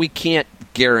this one. We can't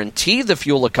guarantee the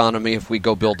fuel economy if we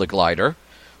go build a glider.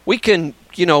 We can,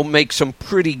 make some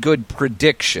pretty good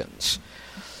predictions.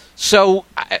 So,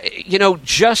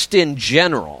 just in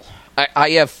general,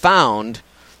 I have found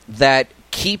that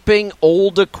keeping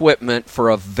old equipment for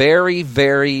a very,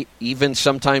 very, even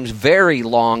sometimes very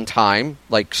long time,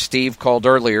 like Steve called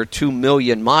earlier, 2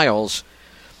 million miles,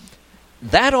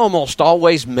 that almost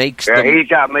always makes he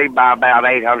got me by about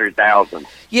 800,000.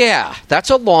 Yeah, that's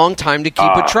a long time to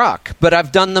keep a truck, but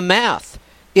I've done the math.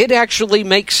 It actually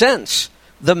makes sense.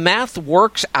 The math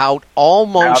works out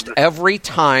almost every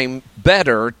time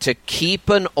better to keep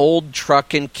an old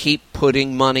truck and keep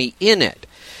putting money in it.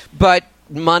 But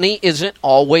money isn't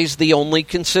always the only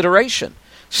consideration.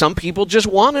 Some people just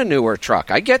want a newer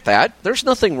truck. I get that. There's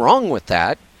nothing wrong with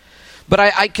that. But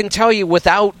I can tell you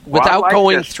without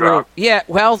going through... Truck. Yeah,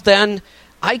 well, then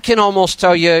I can almost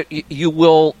tell you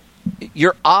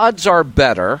your odds are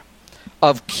better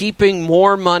of keeping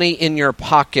more money in your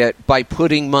pocket by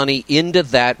putting money into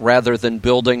that rather than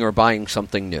building or buying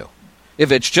something new.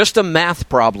 If it's just a math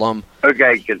problem,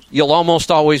 you'll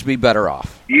almost always be better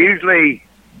off. Usually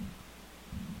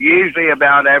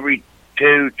about every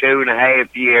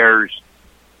 2.5 years,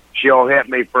 she'll hit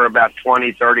me for about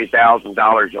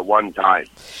 $20,000-$30,000 at one time,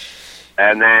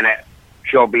 and then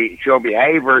she'll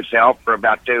behave herself for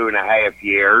about 2.5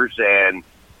 years, and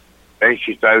then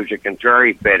she throws a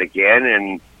contrary fit again,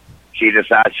 and she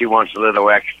decides she wants a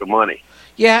little extra money.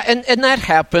 Yeah, and that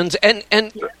happens.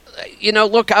 And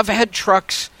look, I've had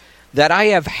trucks that I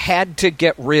have had to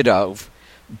get rid of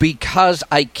because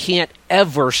I can't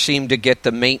ever seem to get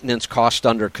the maintenance cost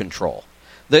under control.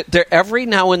 Every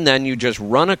now and then you just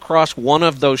run across one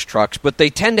of those trucks, but they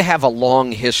tend to have a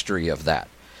long history of that.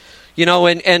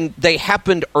 And they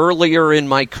happened earlier in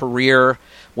my career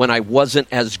when I wasn't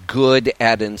as good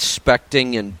at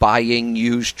inspecting and buying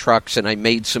used trucks, and I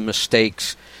made some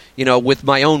mistakes, with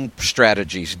my own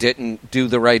strategies, didn't do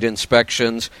the right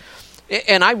inspections.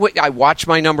 And I watched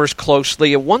my numbers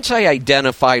closely, and once I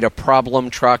identified a problem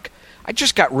truck, I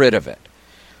just got rid of it.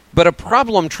 But a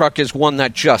problem truck is one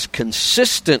that just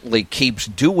consistently keeps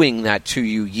doing that to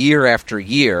you year after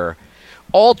year.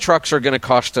 All trucks are going to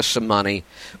cost us some money,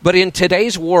 but in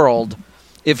today's world,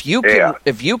 if you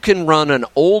can run an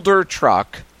older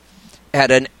truck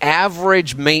at an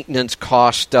average maintenance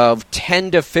cost of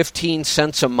 10 to 15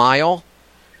 cents a mile,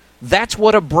 that's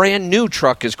what a brand new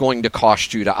truck is going to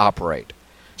cost you to operate.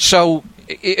 So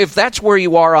if that's where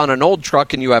you are on an old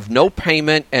truck and you have no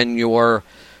payment and your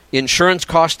insurance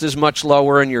cost is much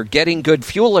lower and you're getting good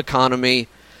fuel economy,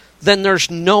 then there's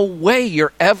no way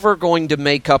you're ever going to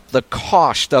make up the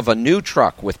cost of a new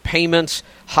truck with payments,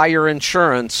 higher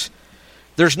insurance.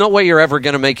 There's no way you're ever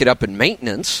going to make it up in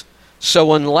maintenance.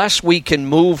 So unless we can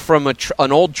move from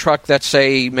an old truck that,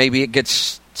 say, maybe it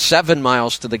gets 7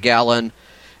 miles to the gallon,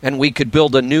 and we could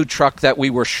build a new truck that we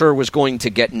were sure was going to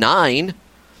get 9,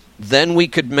 Then we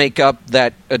could make up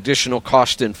that additional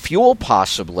cost in fuel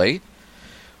possibly.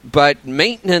 But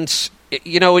maintenance,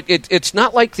 it's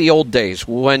not like the old days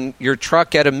when your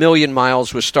truck at 1 million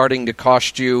miles was starting to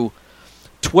cost you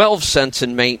 12 cents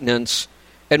in maintenance,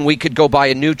 and we could go buy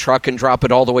a new truck and drop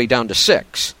it all the way down to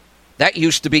 6. That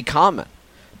used to be common.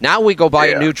 Now we go buy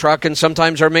a new truck, and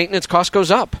sometimes our maintenance cost goes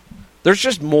up. There's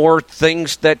just more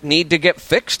things that need to get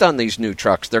fixed on these new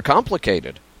trucks. They're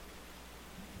complicated.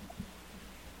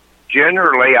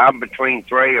 Generally, I'm between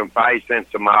 3 and 5 cents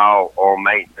a mile on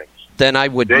maintenance. Then I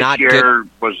would not This year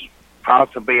was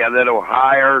possibly a little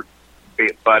higher,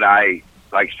 but I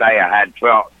had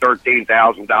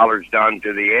 $13,000 done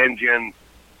to the engine.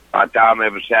 By the time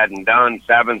it was said and done,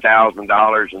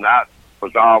 $7,000, and that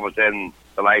was all within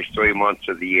the last 3 months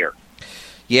of the year.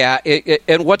 Yeah,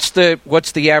 and what's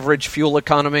the average fuel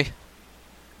economy?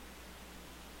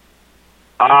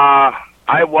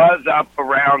 I was up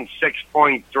around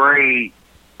 6.3,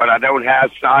 but I don't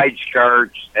have side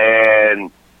skirts,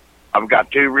 and I've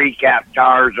got 2 recap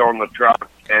tires on the truck,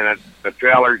 and the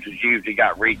trailers has usually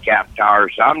got recap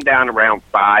tires, so I'm down around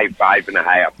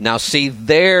 5.5. Now, see,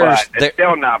 but it's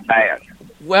still not bad.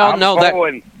 Well,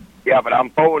 but I'm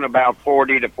pulling about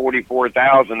 40 to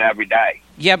 44,000 every day.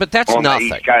 Yeah, but that's on nothing.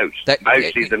 the East Coast,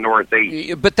 mostly the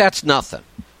Northeast. But that's nothing.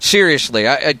 Seriously,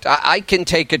 I can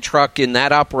take a truck in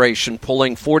that operation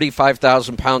pulling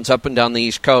 45,000 pounds up and down the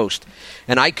East Coast,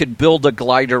 and I could build a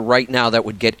glider right now that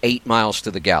would get 8 miles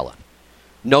to the gallon.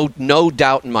 No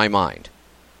doubt in my mind.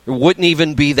 It wouldn't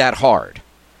even be that hard.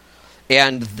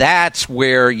 And that's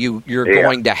where you're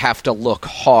going to have to look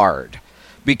hard.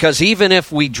 Because even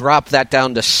if we drop that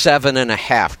down to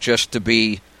 7.5 just to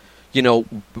be,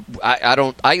 I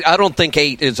don't think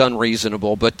 8 is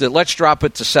unreasonable, but let's drop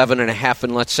it to 7.5,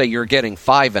 and let's say you're getting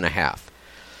 5.5.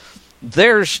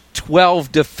 There's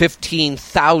 $12,000 to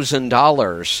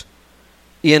 $15,000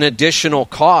 in additional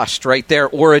cost right there,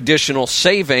 or additional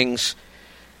savings.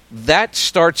 That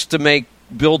starts to make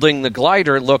building the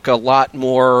glider look a lot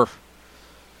more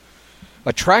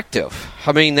attractive.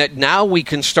 I mean, that now we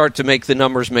can start to make the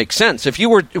numbers make sense. If you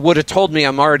would have told me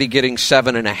I'm already getting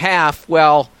 7.5,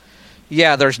 well,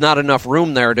 yeah, there's not enough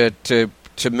room there to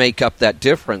make up that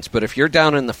difference. But if you're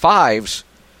down in the 5s,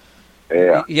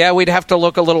 yeah, we'd have to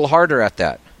look a little harder at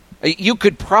that. You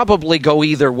could probably go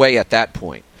either way at that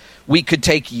point. We could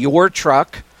take your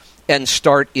truck and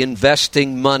start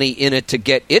investing money in it to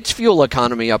get its fuel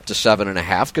economy up to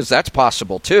 7.5, because that's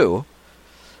possible too.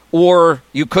 Or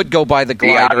you could go by the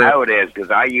glider. Yeah, I know it is, because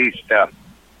I used to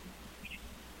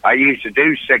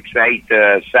do 6.8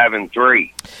 to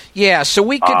 7.3. Yeah, so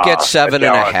we could get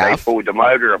 7.5. They pulled the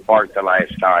motor apart the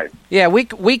last time. Yeah, we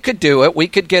could do it. We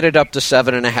could get it up to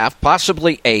 7.5,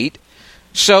 possibly 8.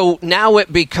 So now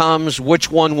it becomes, which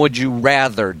one would you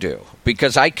rather do?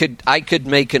 Because I could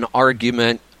make an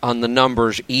argument on the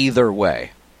numbers either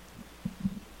way.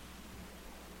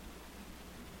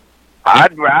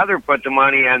 I'd rather put the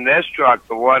money in this truck,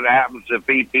 but what happens if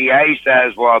EPA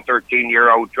says, well, a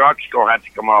 13-year-old truck's going to have to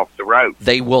come off the road?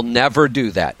 They will never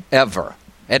do that, ever.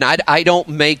 And I don't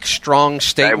make strong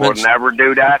statements. They will never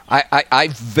do that? I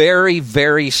very,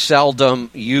 very seldom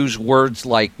use words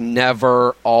like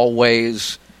never,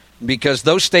 always, because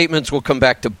those statements will come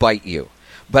back to bite you.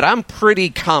 But I'm pretty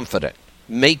confident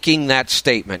making that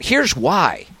statement. Here's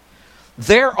why.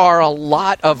 There are a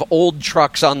lot of old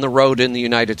trucks on the road in the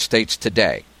United States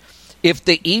today. If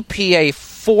the EPA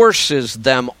forces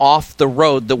them off the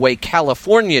road the way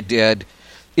California did,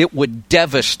 it would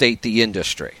devastate the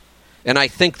industry. And I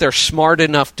think they're smart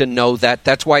enough to know that.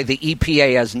 That's why the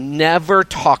EPA has never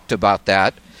talked about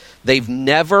that. They've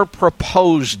never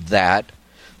proposed that.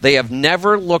 They have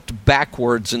never looked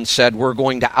backwards and said, we're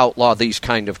going to outlaw these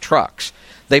kind of trucks.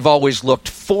 They've always looked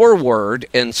forward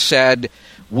and said,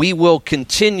 we will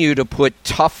continue to put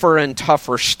tougher and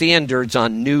tougher standards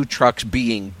on new trucks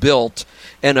being built,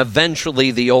 and eventually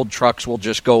the old trucks will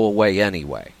just go away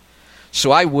anyway.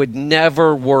 So I would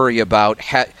never worry about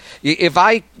if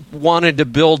I wanted to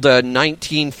build a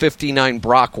 1959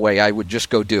 Brockway, I would just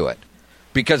go do it,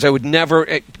 because I would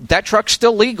never. That truck's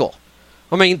still legal.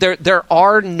 I mean, there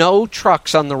are no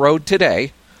trucks on the road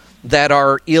today that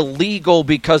are illegal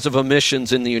because of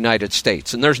emissions in the United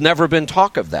States, and there's never been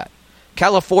talk of that.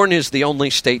 California is the only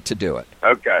state to do it.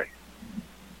 Okay,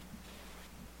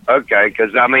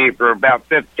 because, I mean, for about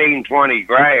 $15-20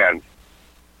 grand,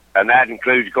 and that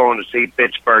includes going to see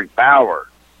Pittsburgh Power,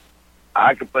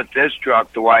 I could put this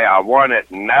truck the way I want it,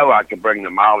 and know I can bring the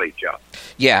mileage up.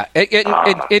 Yeah,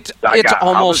 it's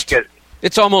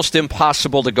almost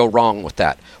impossible to go wrong with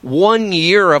that. 1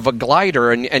 year of a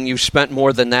glider, and you spent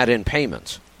more than that in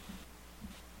payments.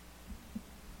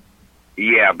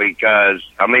 Yeah, because,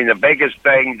 I mean, the biggest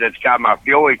thing that's got my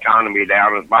fuel economy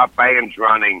down is my fan's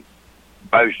running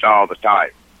most all the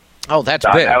time. Oh, that's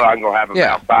so big. I know I'm going to have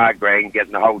about $5,000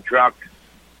 getting the whole truck.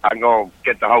 I'm going to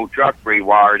get the whole truck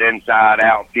rewired inside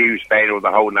out, fuse panel,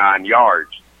 the whole 9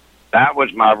 yards. That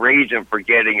was my reason for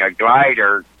getting a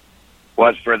glider,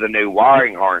 was for the new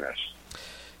wiring harness.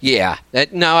 Yeah. But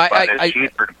it's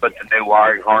cheaper to put the new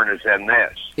wiring harness in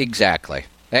this. Exactly.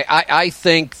 I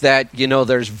think that,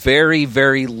 there's very,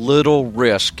 very little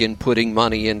risk in putting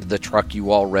money into the truck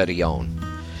you already own.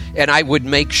 And I would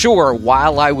make sure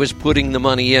while I was putting the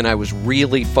money in, I was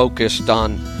really focused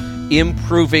on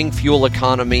improving fuel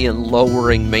economy and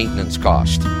lowering maintenance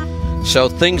cost. So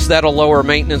things that'll lower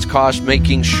maintenance cost,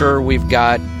 making sure we've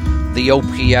got the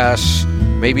OPS,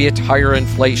 maybe a tire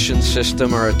inflation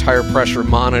system or a tire pressure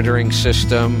monitoring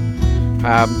system.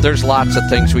 There's lots of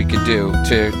things we could do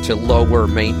to lower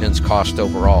maintenance cost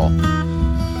overall.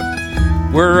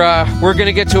 We're going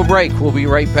to get to a break. We'll be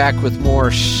right back with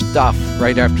more stuff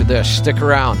right after this. Stick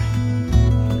around.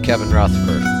 Kevin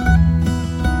Rutherford.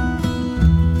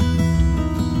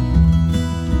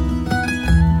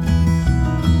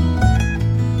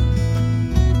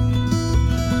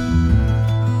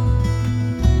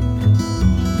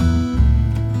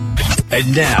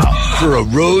 And now for a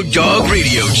Road Dog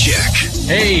Radio Check.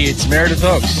 Hey, it's Meredith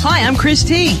Oaks. Hi, I'm Chris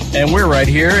T. And we're right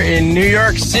here in New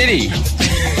York City.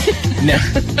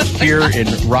 Here in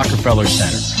Rockefeller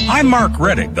Center. I'm Mark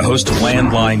Reddick, the host of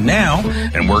Landline Now,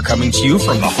 and we're coming to you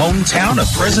from the hometown of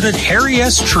President Harry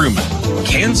S. Truman,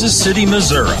 Kansas City,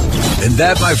 Missouri. And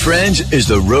that, my friends, is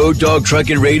the Road Dog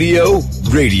Trucking Radio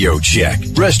Check.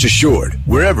 Rest assured,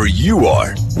 wherever you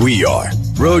are, we are.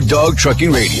 Road Dog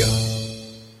Trucking Radio.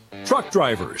 Truck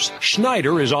drivers,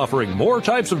 Schneider is offering more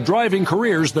types of driving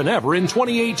careers than ever in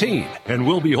 2018, and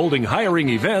will be holding hiring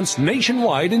events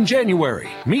nationwide in January.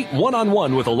 Meet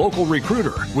one-on-one with a local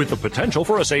recruiter with the potential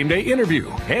for a same-day interview.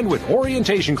 And with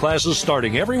orientation classes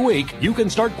starting every week, you can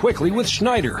start quickly with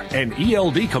Schneider, an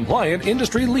ELD-compliant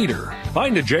industry leader.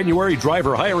 Find a January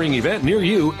driver hiring event near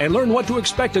you and learn what to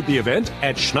expect at the event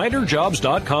at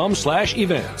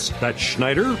schneiderjobs.com/events. That's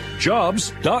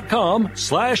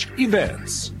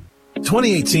schneiderjobs.com/events.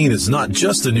 2018 is not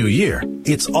just a new year.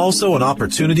 It's also an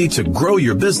opportunity to grow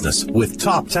your business with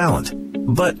top talent.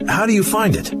 But how do you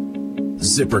find it?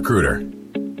 ZipRecruiter.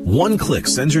 One click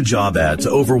sends your job ad to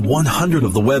over 100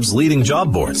 of the web's leading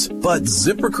job boards. But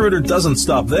ZipRecruiter doesn't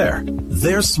stop there.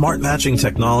 Their smart matching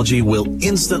technology will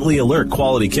instantly alert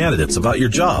quality candidates about your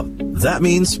job. That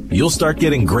means you'll start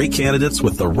getting great candidates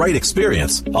with the right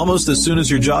experience almost as soon as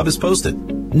your job is posted.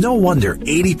 No wonder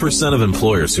 80% of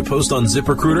employers who post on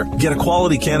ZipRecruiter get a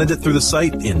quality candidate through the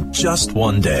site in just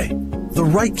one day. The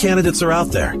right candidates are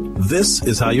out there. This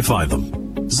is how you find them.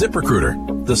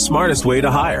 ZipRecruiter, the smartest way to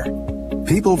hire.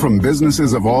 People from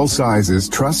businesses of all sizes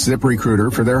trust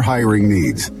ZipRecruiter for their hiring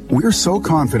needs. We're so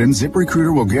confident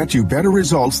ZipRecruiter will get you better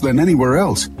results than anywhere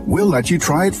else. We'll let you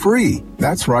try it free.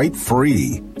 That's right,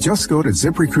 free. Just go to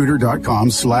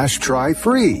ZipRecruiter.com/try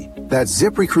free. That's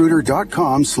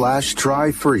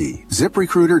ZipRecruiter.com/try free.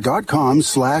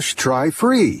 ZipRecruiter.com/try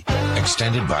free.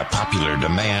 Extended by popular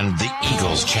demand, the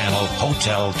Eagles Channel,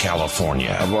 Hotel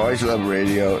California. I've always loved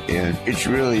radio, and it's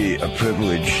really a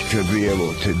privilege to be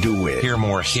able to do it. Hear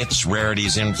more hits,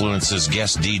 rarities, influences,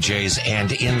 guest DJs,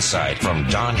 and insight from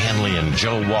Don Henley and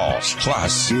Joe Walsh.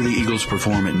 Plus, hear the Eagles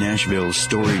perform at Nashville's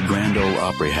storied Grand Ole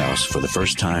Opry House for the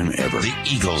first time ever. The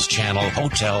Eagles Channel,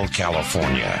 Hotel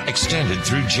California. Extended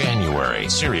through January.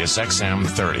 Sirius XM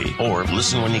 30. Or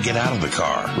listen when you get out of the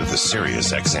car with the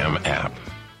Sirius XM app.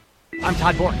 I'm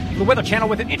Todd Bork, the Weather Channel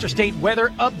with an interstate weather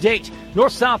update.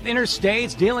 North-south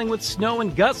interstates dealing with snow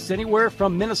and gusts anywhere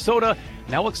from Minnesota.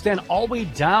 Now will extend all the way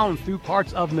down through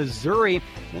parts of Missouri.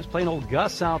 There's plain old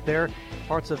gusts out there,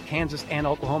 parts of Kansas and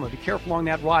Oklahoma. Be careful along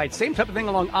that ride. Same type of thing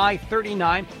along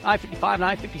I-39, I-55, and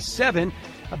I-57.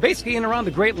 Basically in and around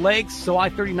the Great Lakes, so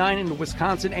I-39 into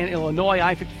Wisconsin and Illinois,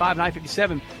 I-55 and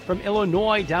I-57 from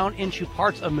Illinois down into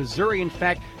parts of Missouri. In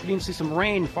fact, you can even see some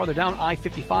rain farther down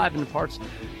I-55 in parts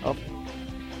of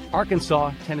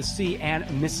Arkansas, Tennessee, and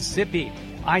Mississippi.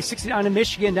 I-69 in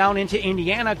Michigan down into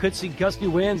Indiana could see gusty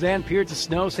winds and periods of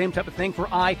snow. Same type of thing for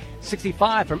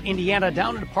I-65 from Indiana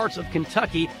down into parts of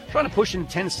Kentucky, trying to push into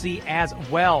Tennessee as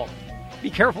well. Be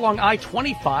careful along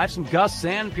I-25, some gusts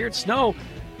and periods of snow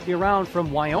be around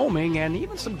from Wyoming, and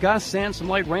even some gusts and some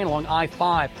light rain along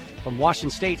I-5 from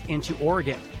Washington State into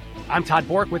Oregon. I'm Todd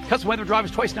Bork with Custom Weather Drivers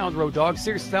twice now on the road, dog.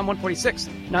 Sirius XM 146.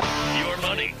 Now,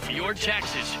 money, your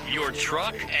taxes, your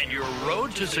truck, and your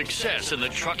road to success in the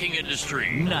trucking industry.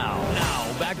 Now,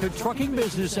 back to Trucking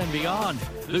Business and Beyond,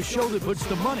 the show that puts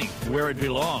the money where it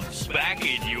belongs. Back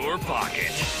in your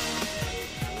pocket.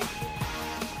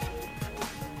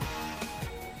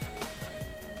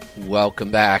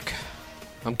 Welcome back.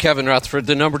 I'm Kevin Rutherford.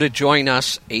 The number to join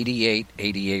us,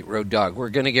 8888 Road Dog.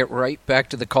 We're going to get right back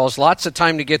to the calls. Lots of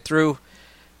time to get through.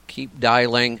 Keep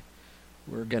dialing.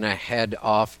 We're going to head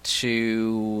off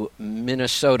to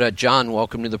Minnesota. John,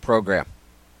 welcome to the program.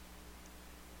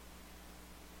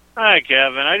 Hi,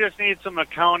 Kevin. I just need some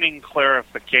accounting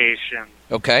clarification.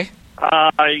 Okay.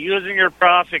 Using your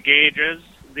profit gauges,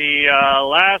 the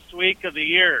last week of the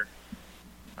year,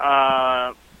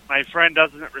 my friend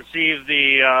doesn't receive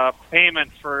the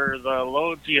payment for the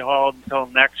loads he hauled until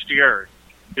next year.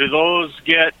 Do those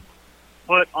get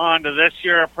put onto this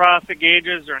year of profit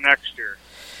gauges or next year?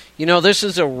 You know, this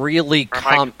is a really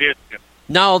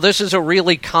this is a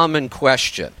really common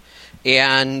question.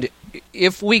 And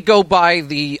if we go by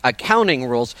the accounting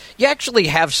rules, you actually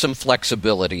have some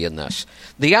flexibility in this.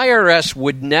 The IRS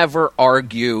would never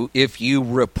argue if you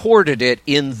reported it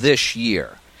in this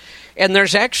year. And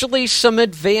there's actually some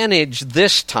advantage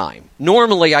this time.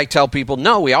 Normally, I tell people,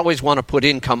 no, we always want to put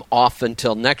income off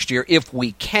until next year if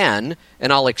we can,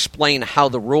 and I'll explain how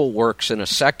the rule works in a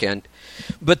second.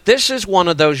 But this is one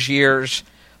of those years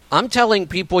I'm telling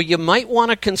people you might want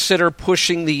to consider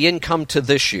pushing the income to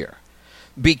this year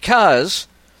because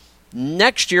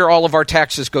next year all of our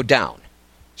taxes go down.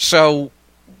 So,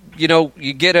 you know,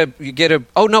 you get a,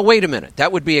 oh, no, wait a minute.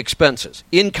 That would be expenses.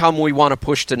 Income we want to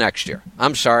push to next year.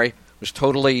 I'm sorry. Was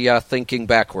totally thinking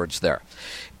backwards there.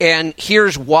 And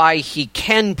here's why he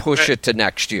can push it to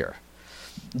next year.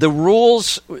 The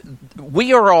rules,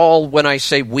 we are all, when I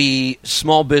say we,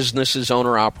 small businesses,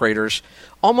 owner-operators,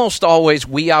 almost always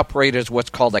we operate as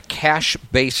what's called a cash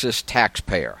basis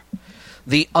taxpayer.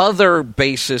 The other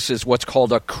basis is what's called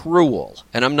accrual.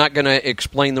 And I'm not going to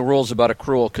explain the rules about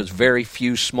accrual because very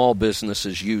few small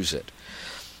businesses use it.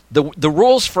 The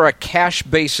rules for a cash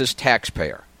basis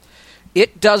taxpayer.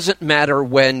 It doesn't matter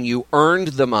when you earned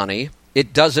the money.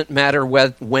 It doesn't matter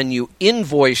when you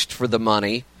invoiced for the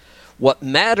money. What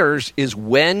matters is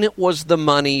when was the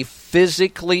money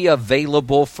physically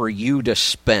available for you to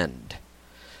spend.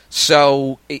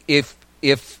 So if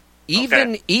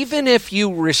even if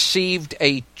you received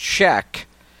a check,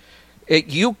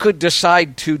 you could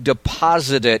decide to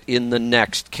deposit it in the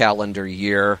next calendar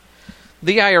year.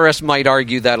 The IRS might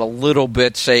argue that a little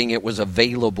bit, saying it was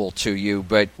available to you,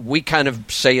 but we kind of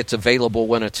say it's available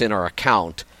when it's in our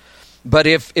account. But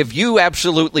if you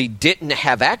absolutely didn't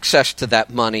have access to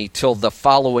that money till the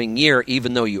following year,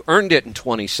 even though you earned it in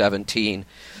 2017,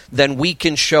 then we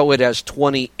can show it as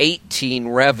 2018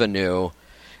 revenue.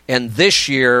 And this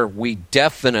year, we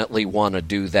definitely want to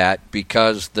do that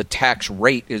because the tax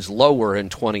rate is lower in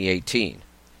 2018.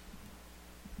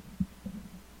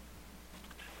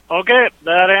 Okay,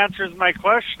 that answers my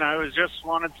question. I was just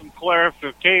wanted some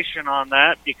clarification on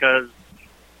that because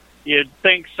you'd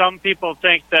think some people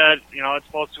think that, you know, it's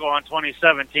supposed to go on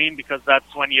 2017 because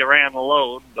that's when you ran the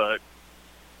load, but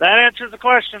that answers the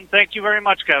question. Thank you very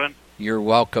much, Kevin. You're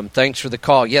welcome. Thanks for the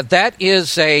call. Yeah, that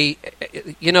is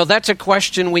that's a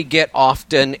question we get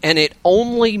often, and it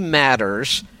only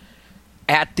matters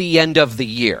at the end of the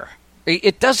year.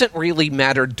 It doesn't really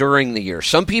matter during the year.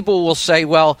 Some people will say,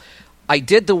 well, I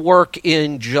did the work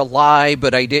in July,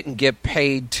 but I didn't get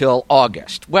paid till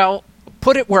August. Well,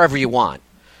 put it wherever you want,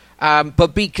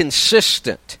 but be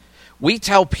consistent. We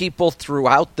tell people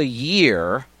throughout the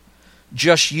year,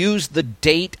 just use the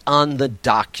date on the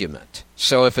document.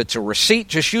 So if it's a receipt,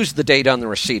 just use the date on the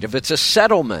receipt. If it's a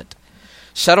settlement,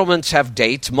 settlements have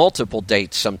dates, multiple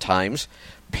dates sometimes.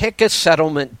 Pick a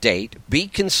settlement date, be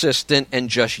consistent, and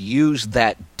just use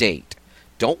that date.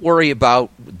 Don't worry about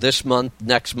this month,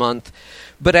 next month.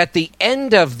 But at the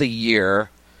end of the year,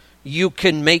 you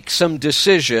can make some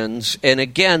decisions. And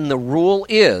again, the rule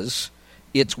is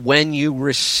it's when you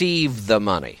receive the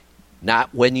money,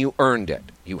 not when you earned it.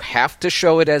 You have to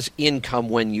show it as income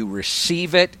when you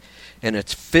receive it, and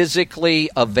it's physically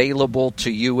available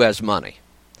to you as money.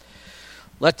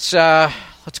 Let's go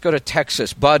to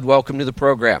Texas. Bud, welcome to the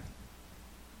program.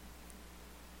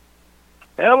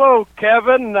 Hello,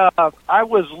 Kevin. I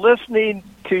was listening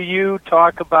to you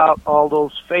talk about all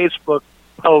those Facebook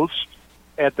posts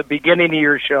at the beginning of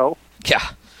your show. Yeah.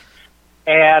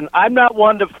 And I'm not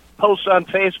one to post on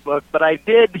Facebook, but I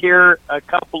did hear a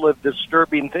couple of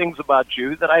disturbing things about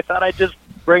you that I thought I'd just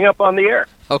bring up on the air.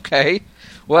 Okay.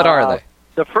 What are they?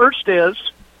 The first is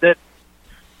that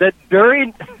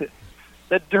during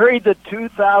that during the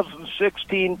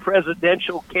 2016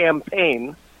 presidential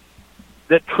campaign,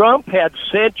 that Trump had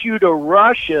sent you to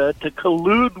Russia to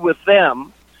collude with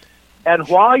them, and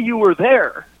while you were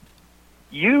there,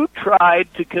 you tried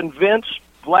to convince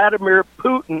Vladimir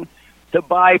Putin to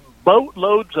buy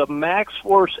boatloads of Max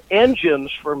Force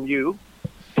engines from you,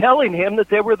 telling him that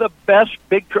they were the best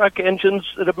big truck engines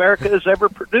that America has ever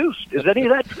produced. Is any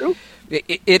of that true?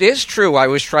 It is true. I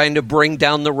was trying to bring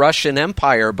down the Russian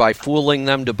Empire by fooling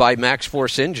them to buy Max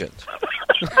Force engines.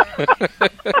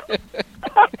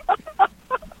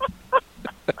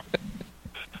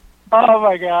 Oh,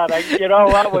 my God. You know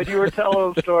what? When you were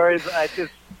telling those stories, I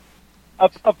just...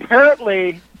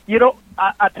 apparently,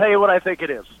 I tell you what I think it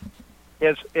is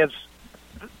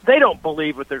they don't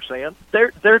believe what they're saying.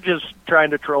 They're just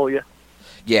trying to troll you.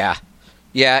 Yeah.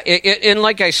 And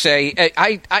like I say,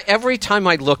 I every time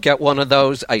I look at one of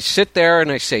those, I sit there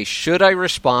and I say, should I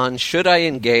respond? Should I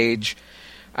engage?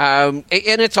 And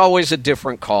it's always a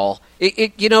different call.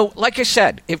 Like I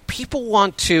said, if people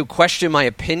want to question my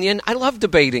opinion, I love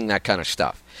debating that kind of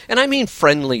stuff. And I mean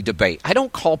friendly debate. I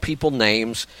don't call people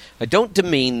names. I don't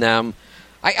demean them.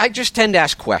 I just tend to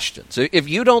ask questions. If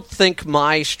you don't think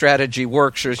my strategy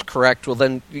works or is correct, well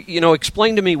then,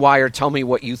 explain to me why or tell me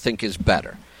what you think is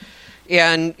better.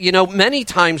 And, many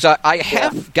times I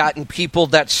have gotten people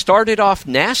that started off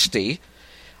nasty.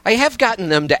 I have gotten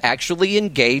them to actually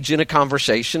engage in a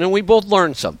conversation and we both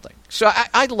learn something. So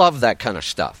I love that kind of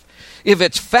stuff. If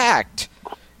it's fact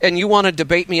and you want to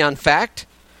debate me on fact,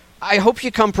 I hope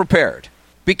you come prepared.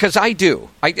 Because I do.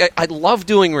 I love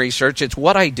doing research. It's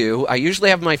what I do. I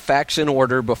usually have my facts in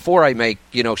order before I make,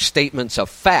 statements of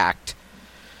fact.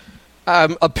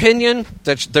 Opinion,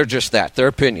 they're just that. They're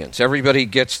opinions. Everybody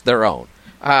gets their own.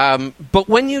 But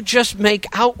when you just make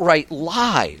outright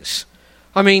lies,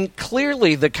 I mean,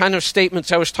 clearly the kind of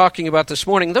statements I was talking about this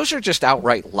morning, those are just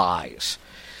outright lies.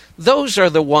 Those are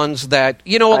the ones that,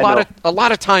 a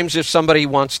lot of times if somebody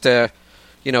wants to,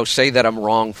 say that I'm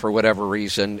wrong for whatever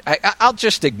reason, I'll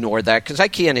just ignore that because I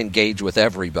can't engage with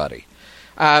everybody.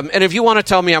 And if you want to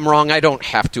tell me I'm wrong, I don't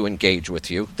have to engage with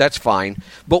you. That's fine.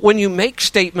 But when you make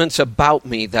statements about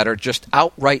me that are just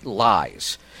outright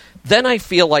lies, then I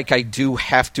feel like I do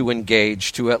have to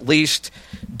engage to at least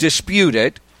dispute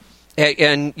it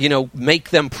and make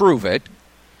them prove it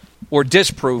or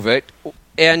disprove it.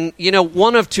 And,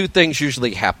 one of two things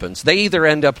usually happens. They either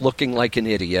end up looking like an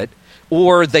idiot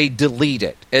or they delete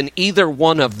it. And either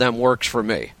one of them works for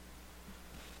me.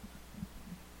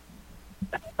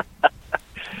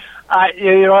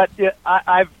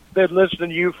 I've been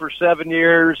listening to you for 7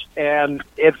 years, and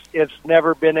it's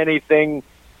never been anything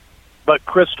but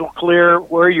crystal clear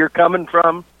where you're coming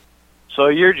from. So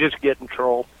you're just getting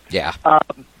trolled. Yeah.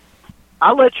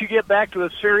 I'll let you get back to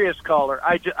a serious caller.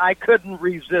 I couldn't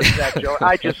resist that, Joe.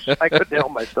 I couldn't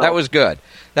help myself. That was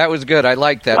good. I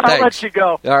like that. I'll Thanks. let you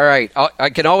go. All right.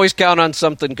 I can always count on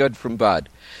something good from Bud.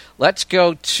 Let's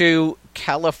go to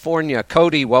California.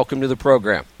 Cody, welcome to the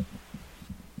program.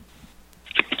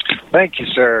 Thank you,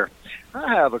 sir.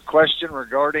 I have a question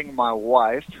regarding my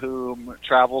wife, who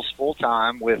travels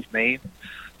full-time with me.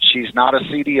 She's not a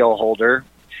CDL holder.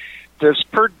 Does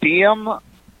per diem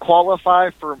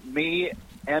qualify for me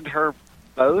and her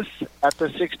both at the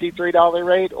 $63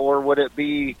 rate, or would it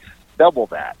be double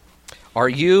that? Are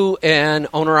you an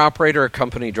owner-operator or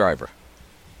company driver?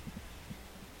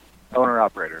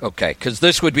 Owner-operator. Okay, because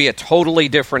this would be a totally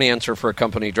different answer for a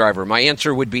company driver. My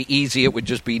answer would be easy. It would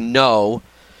just be no.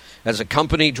 As a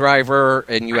company driver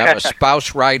and you have a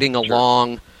spouse riding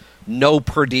along, no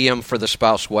per diem for the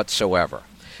spouse whatsoever.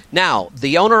 Now,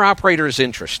 the owner-operator is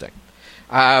interesting.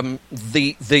 What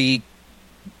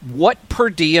per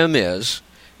diem is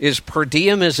per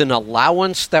diem is an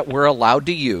allowance that we're allowed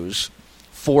to use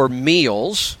for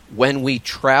meals when we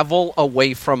travel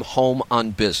away from home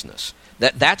on business.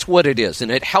 That's what it is,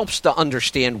 and it helps to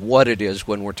understand what it is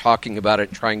when we're talking about it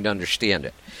and trying to understand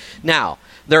it. Now,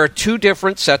 there are two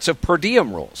different sets of per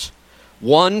diem rules.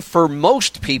 One for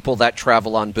most people that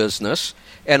travel on business,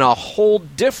 and a whole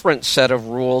different set of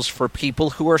rules for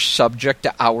people who are subject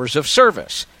to hours of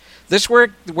service. This is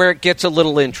where it gets a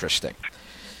little interesting.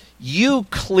 You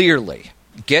clearly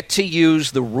get to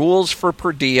use the rules for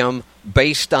per diem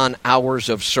based on hours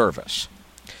of service.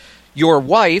 Your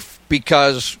wife,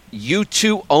 because you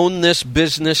two own this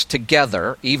business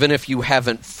together, even if you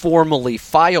haven't formally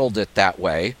filed it that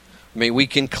way, I mean, we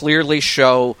can clearly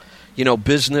show,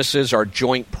 businesses are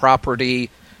joint property,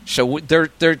 so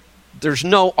there's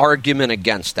no argument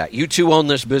against that. You two own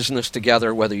this business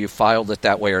together, whether you filed it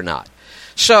that way or not.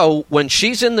 So when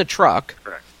she's in the truck,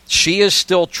 she is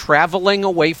still traveling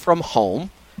away from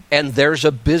home and there's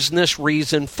a business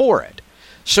reason for it.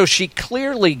 So she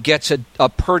clearly gets a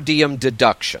per diem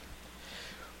deduction.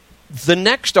 The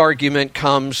next argument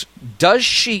comes, does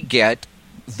she get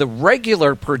the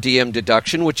regular per diem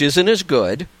deduction, which isn't as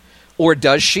good, or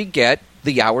does she get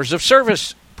the hours of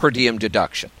service per diem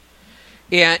deduction?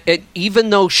 And even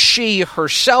though she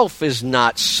herself is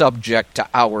not subject to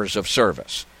hours of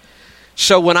service.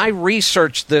 So when I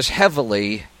researched this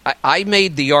heavily, I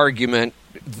made the argument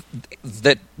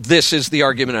that this is the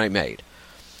argument I made.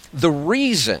 The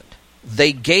reason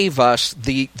they gave us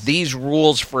these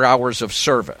rules for hours of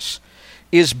service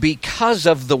is because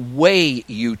of the way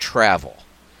you travel.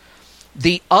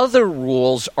 The other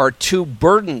rules are too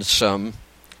burdensome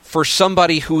for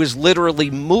somebody who is literally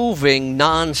moving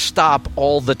nonstop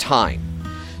all the time.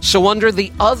 So under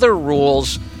the other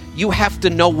rules, you have to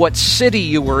know what city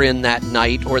you were in that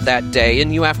night or that day,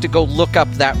 and you have to go look up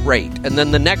that rate. And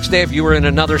then the next day, if you were in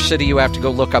another city, you have to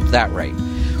go look up that rate.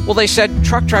 Well, they said,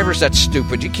 truck drivers, that's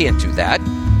stupid. You can't do that.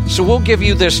 So we'll give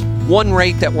you this one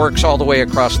rate that works all the way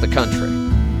across the country.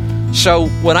 So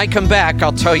when I come back,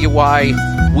 I'll tell you why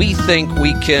we think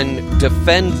we can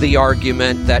defend the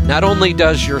argument that not only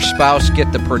does your spouse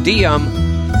get the per diem,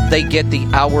 they get the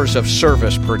hours of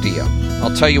service per diem.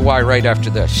 I'll tell you why right after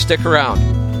this. Stick around.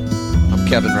 I'm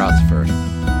Kevin Rutherford.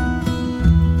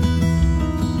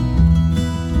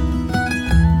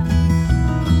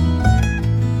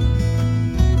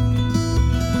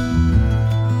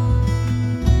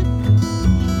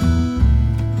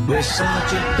 We're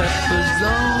Sgt. Pepper's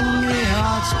Lonely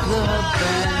Hearts Club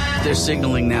Band. They're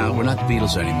signaling now. We're not the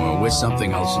Beatles anymore. We're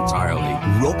something else entirely.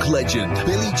 Rock legend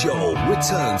Billy Joel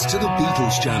returns to the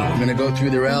Beatles channel. I'm going to go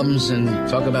through their albums and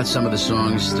talk about some of the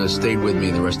songs that stayed with me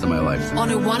the rest of my life.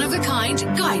 On a one-of-a-kind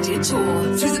guided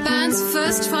tour through the band's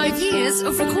first 5 years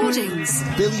of recordings.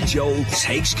 Billy Joel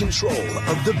takes control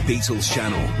of the Beatles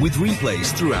channel with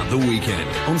replays throughout the weekend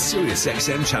on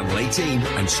SiriusXM Channel 18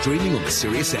 and streaming on the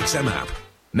SiriusXM app.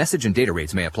 Message and data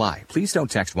rates may apply. Please don't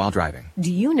text while driving.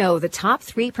 Do you know the top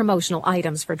 3 promotional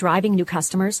items for driving new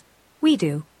customers? We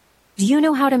do. Do you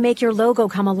know how to make your logo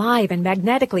come alive and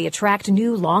magnetically attract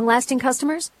new, long-lasting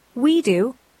customers? We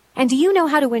do. And do you know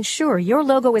how to ensure your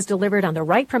logo is delivered on the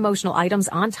right promotional items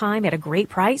on time at a great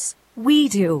price? We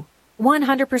do.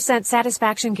 100%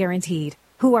 satisfaction guaranteed.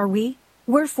 Who are we?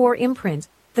 We're 4imprint,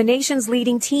 the nation's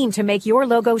leading team to make your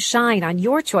logo shine on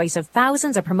your choice of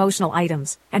thousands of promotional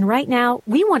items. And right now,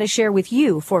 we want to share with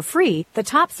you for free the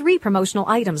top 3 promotional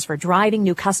items for driving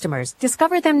new customers.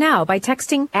 Discover them now by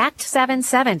texting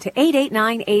ACT77 to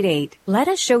 88988. Let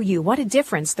us show you what a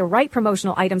difference the right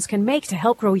promotional items can make to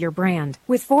help grow your brand.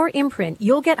 With 4imprint,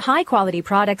 you'll get high-quality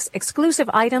products, exclusive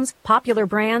items, popular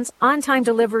brands, on-time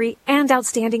delivery, and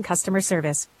outstanding customer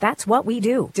service. That's what we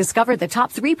do. Discover the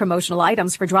top 3 promotional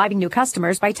items for driving new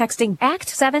customers by texting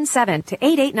ACT77 to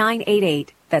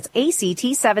 88988. That's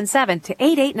ACT77 to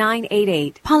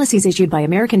 88988. Policies issued by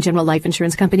American General Life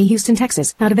Insurance Company, Houston,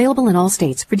 Texas. Not available in all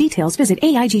states. For details, visit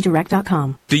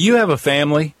AIGdirect.com. Do you have a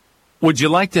family? Would you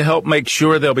like to help make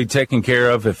sure they'll be taken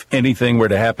care of if anything were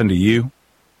to happen to you?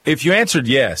 If you answered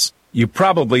yes, you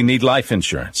probably need life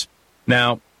insurance.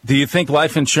 Now, do you think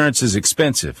life insurance is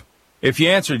expensive? If you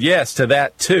answered yes to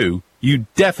that too, you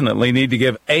definitely need to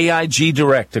give AIG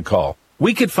Direct a call.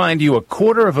 We could find you a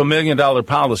 $250,000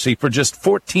 policy for just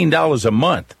 $14 a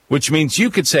month, which means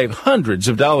you could save hundreds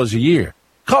of dollars a year.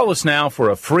 Call us now for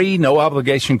a free,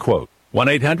 no-obligation quote.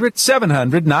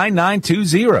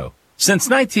 1-800-700-9920. Since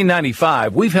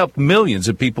 1995, we've helped millions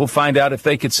of people find out if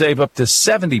they could save up to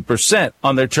 70%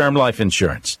 on their term life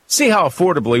insurance. See how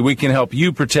affordably we can help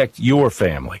you protect your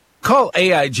family. Call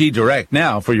AIG Direct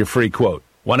now for your free quote.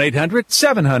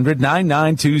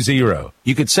 1-800-700-9920.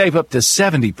 You could save up to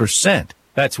 70%.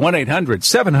 That's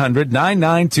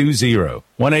 1-800-700-9920.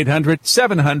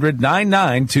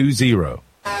 1-800-700-9920.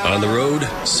 On the road,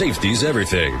 safety's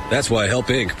everything. That's why Help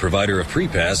Inc., provider of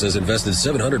PrePass, has invested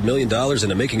 $700 million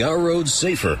into making our roads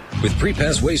safer. With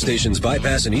PrePass way stations,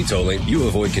 bypass, and e-tolling, you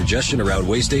avoid congestion around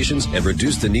way stations and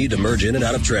reduce the need to merge in and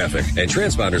out of traffic. And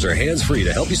transponders are hands-free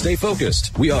to help you stay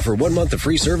focused. We offer 1 month of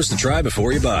free service to try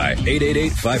before you buy.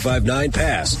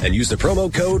 888-559-PASS and use the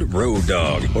promo code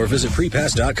ROADDOG or visit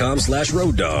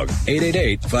prepass.com/RoadDog.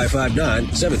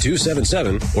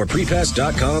 888-559-7277 or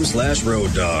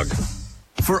prepass.com/RoadDog.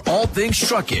 For all things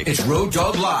trucking, it's Road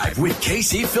Dog Live with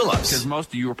Casey Phillips. Because most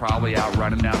of you are probably out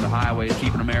running down the highway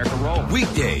keeping America rolling.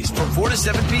 Weekdays from 4 to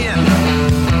 7 p.m.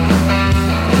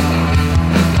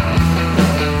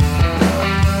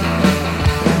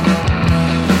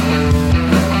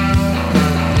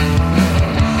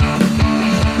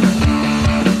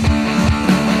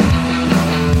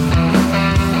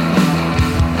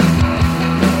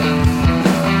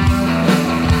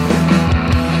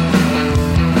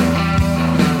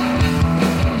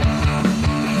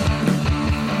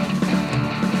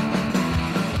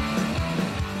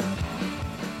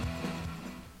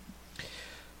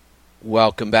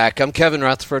 Welcome back. I'm Kevin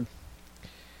Rutherford.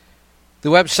 The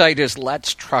website is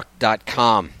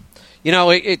letstruck.com. You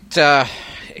know,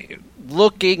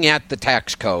 looking at the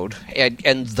tax code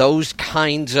and those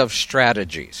kinds of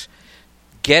strategies,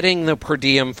 getting the per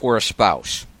diem for a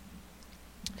spouse,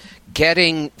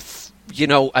 getting,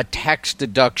 a tax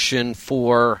deduction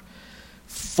for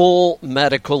full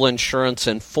medical insurance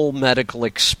and full medical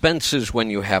expenses when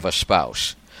you have a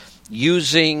spouse,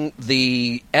 using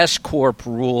the S-Corp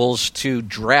rules to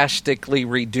drastically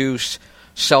reduce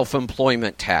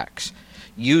self-employment tax,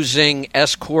 using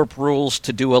S-Corp rules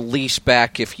to do a lease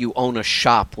back if you own a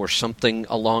shop or something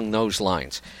along those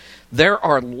lines. There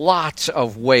are lots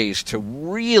of ways to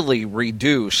really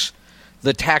reduce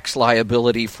the tax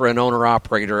liability for an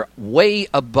owner-operator way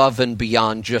above and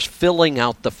beyond just filling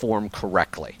out the form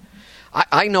correctly.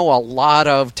 I know a lot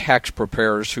of tax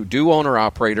preparers who do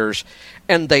owner-operators,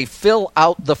 and they fill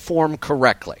out the form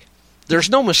correctly. There's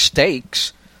no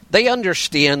mistakes. They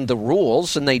understand the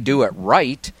rules, and they do it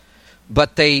right,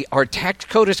 but our tax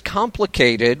code is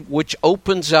complicated, which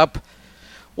opens up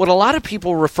what a lot of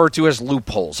people refer to as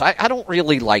loopholes. I don't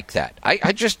really like that.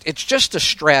 It's just a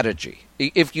strategy.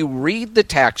 If you read the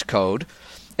tax code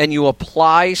and you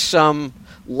apply some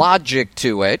logic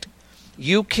to it,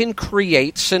 you can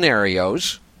create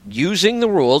scenarios using the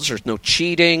rules. There's no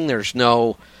cheating. There's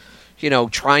no,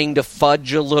 trying to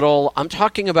fudge a little. I'm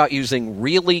talking about using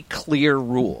really clear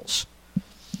rules.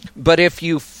 But if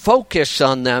you focus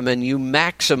on them and you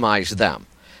maximize them,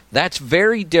 that's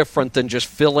very different than just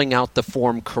filling out the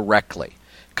form correctly.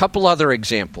 A couple other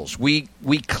examples. We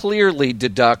clearly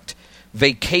deduct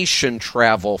vacation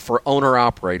travel for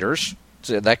owner-operators.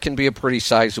 So that can be a pretty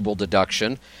sizable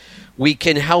deduction. We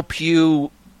can help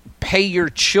you pay your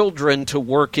children to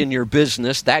work in your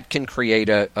business. That can create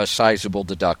a sizable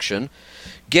deduction.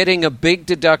 Getting a big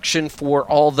deduction for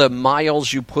all the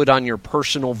miles you put on your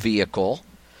personal vehicle.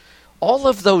 All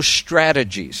of those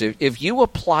strategies, if you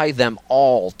apply them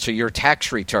all to your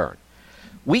tax return,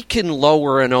 we can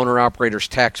lower an owner-operator's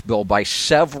tax bill by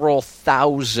several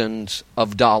thousands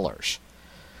of dollars.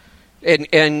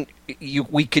 And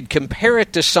we could compare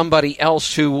it to somebody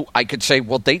else who I could say,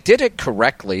 well, they did it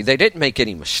correctly. They didn't make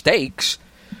any mistakes.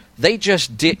 They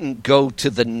just didn't go to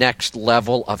the next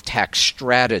level of tax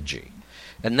strategy.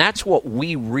 And that's what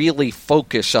we really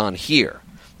focus on here.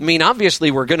 I mean,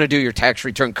 obviously, we're going to do your tax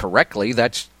return correctly.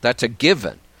 That's a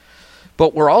given.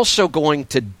 But we're also going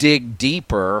to dig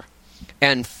deeper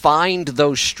and find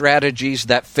those strategies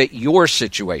that fit your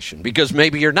situation. Because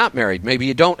maybe you're not married. Maybe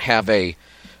you don't have a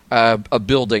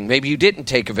building. Maybe you didn't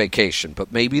take a vacation.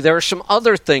 But maybe there are some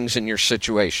other things in your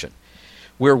situation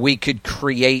where we could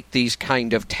create these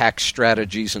kind of tax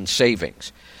strategies and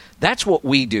savings. That's what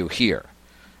we do here.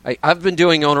 I've been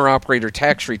doing owner-operator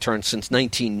tax returns since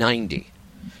 1990.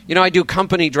 I do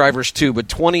company drivers too, but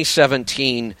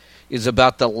 2017 is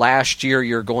about the last year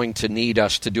you're going to need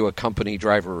us to do a company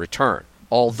driver return.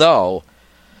 Although,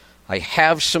 I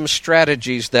have some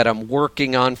strategies that I'm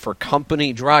working on for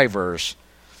company drivers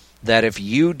that if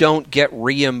you don't get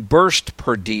reimbursed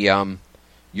per diem,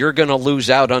 you're going to lose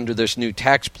out under this new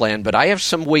tax plan. But I have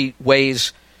some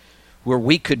ways where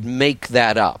we could make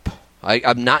that up.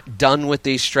 I'm not done with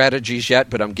these strategies yet,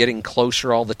 but I'm getting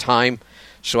closer all the time.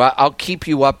 So I'll keep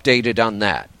you updated on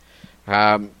that.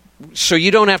 So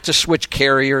you don't have to switch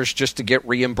carriers just to get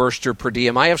reimbursed your per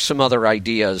diem. I have some other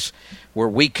ideas where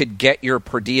we could get your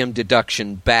per diem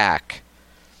deduction back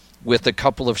with a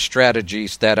couple of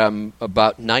strategies that I'm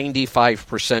about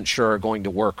 95% sure are going to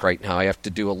work right now. I have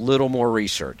to do a little more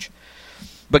research.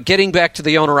 But getting back to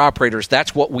the owner-operators,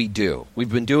 that's what we do.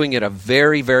 We've been doing it a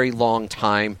very, very long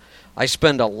time. I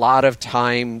spend a lot of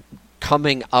time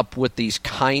coming up with these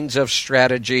kinds of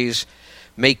strategies,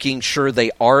 making sure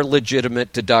they are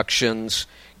legitimate deductions,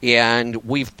 and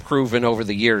we've proven over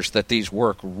the years that these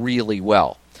work really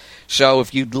well. So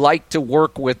if you'd like to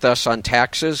work with us on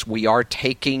taxes, we are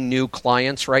taking new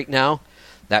clients right now.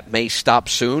 That may stop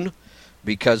soon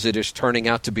because it is turning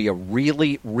out to be a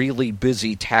really, really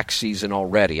busy tax season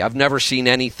already. I've never seen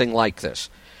anything like this.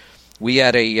 We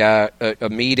had a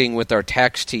meeting with our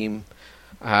tax team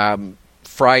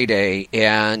Friday,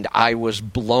 and I was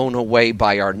blown away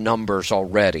by our numbers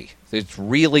already. It's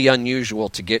really unusual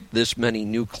to get this many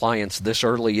new clients this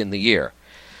early in the year.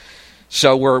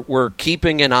 So we're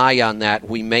keeping an eye on that.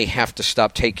 We may have to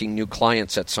stop taking new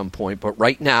clients at some point, but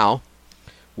right now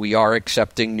we are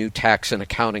accepting new tax and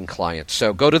accounting clients.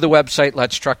 So go to the website,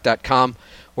 letstruck.com,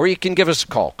 or you can give us a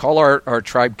call. Call our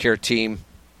Tribe Care team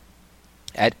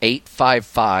at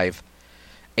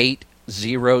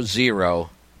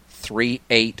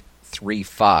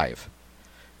 855-800-3835.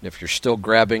 And if you're still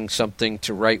grabbing something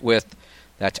to write with,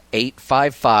 That's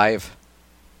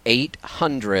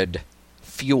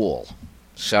 855-800-FUEL.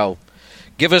 So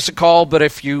give us a call, but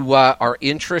if you are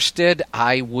interested,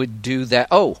 I would do that.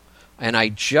 Oh, and I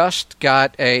just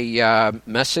got a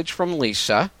message from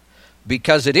Lisa.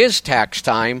 Because it is tax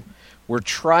time, we're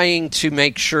trying to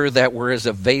make sure that we're as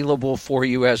available for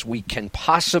you as we can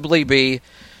possibly be.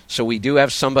 So we do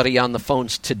have somebody on the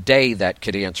phones today that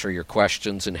could answer your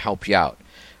questions and help you out.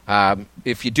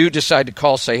 If you do decide to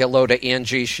call, say hello to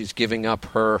Angie. She's giving up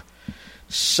her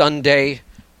Sunday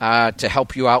to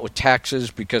help you out with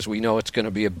taxes because we know it's going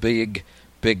to be a big,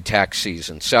 big tax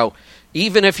season. So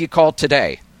even if you call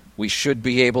today, we should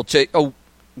be able to. Oh,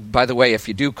 by the way, if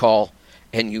you do call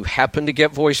and you happen to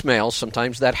get voicemail,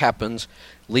 sometimes that happens,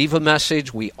 leave a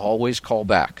message. We always call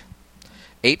back.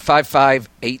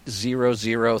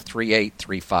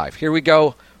 855-800-3835. Here we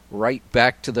go. Right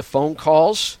back to the phone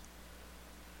calls.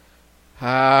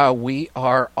 We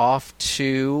are off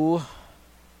to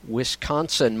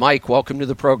Wisconsin. Mike, welcome to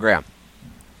the program.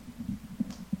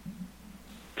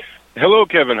 Hello,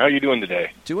 Kevin. How are you doing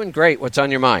today? Doing great. What's on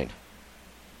your mind?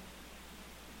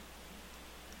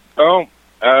 Oh,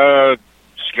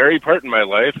 scary part in my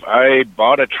life. I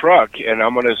bought a truck, and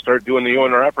I'm going to start doing the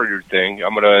owner-operator thing.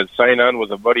 I'm going to sign on with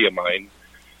a buddy of mine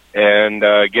and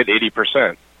get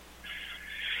 80%.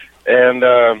 And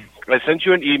I sent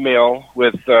you an email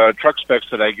with truck specs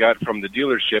that I got from the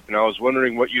dealership, and I was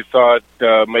wondering what you thought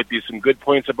might be some good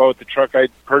points about the truck I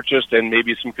purchased and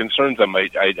maybe some concerns I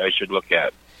should look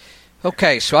at.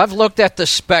 Okay, so I've looked at the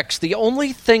specs. The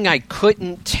only thing I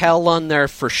couldn't tell on there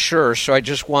for sure, so I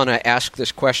just want to ask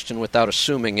this question without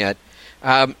assuming it,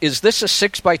 is this a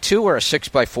 6x2 or a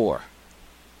 6x4?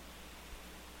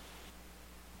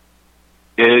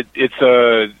 It's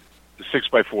a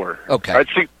 6x4. Okay.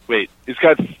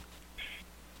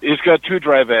 It's got two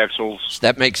drive axles. So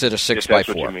that makes it a 6x4. If that's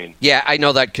what you mean. Yeah, I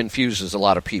know that confuses a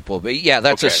lot of people, but yeah,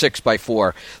 that's okay. A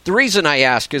 6x4. The reason I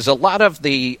ask is a lot of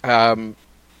the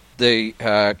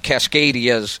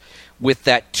Cascadias with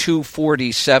that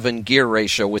 247 gear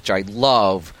ratio, which I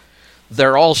love,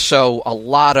 they're also, a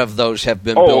lot of those have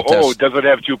been built as... does it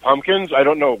have two pumpkins? I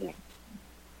don't know.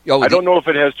 I don't know if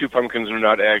it has two pumpkins or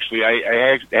not, actually.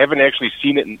 I haven't actually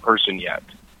seen it in person yet.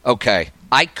 Okay.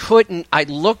 I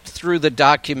looked through the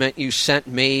document you sent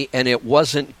me, and it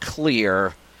wasn't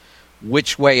clear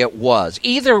which way it was.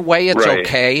 Either way, it's right.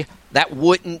 Okay. That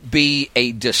wouldn't be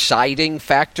a deciding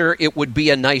factor. It would be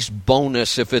a nice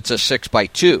bonus if it's a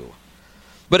 6x2.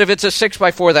 But if it's a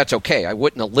 6x4, that's okay. I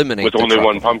wouldn't eliminate with only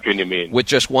one pumpkin, you mean? With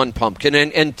just one pumpkin.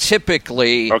 And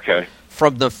typically,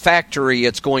 from the factory,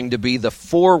 it's going to be the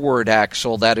forward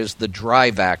axle. That is the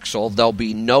drive axle. There'll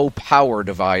be no power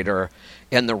divider.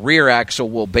 And the rear axle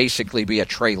will basically be a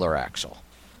trailer axle.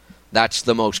 That's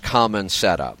the most common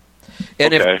setup.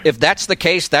 And if that's the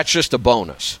case, that's just a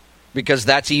bonus, because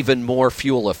that's even more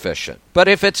fuel efficient. But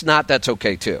if it's not, that's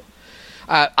okay too.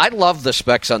 I love the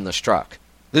specs on this truck.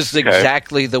 This is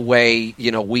exactly the way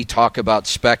we talk about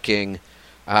speccing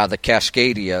the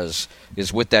Cascadias,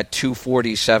 is with that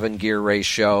 247 gear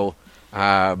ratio.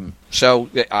 So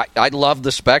I love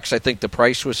the specs. I think the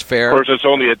price was fair. Of course, it's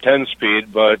only a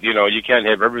 10-speed, but you can't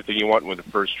have everything you want with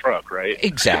the first truck, right?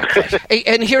 Exactly.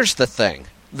 And here's the thing.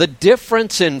 The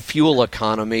difference in fuel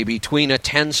economy between a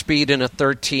 10-speed and a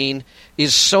 13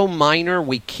 is so minor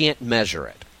we can't measure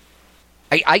it.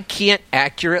 I can't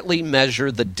accurately measure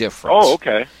the difference. Oh,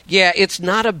 okay. Yeah, it's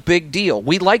not a big deal.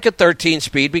 We like a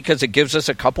 13-speed because it gives us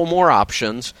a couple more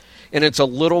options, and it's a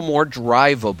little more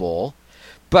drivable.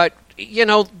 But,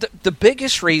 the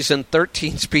biggest reason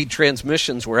 13-speed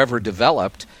transmissions were ever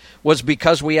developed was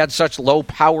because we had such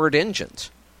low-powered engines.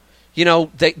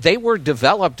 They were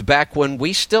developed back when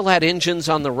we still had engines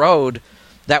on the road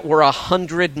that were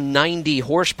 190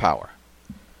 horsepower.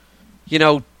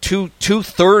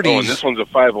 230s. Oh, and this one's a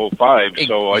 505,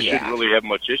 so I shouldn't really have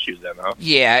much issues then, huh?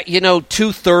 Yeah,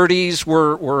 230s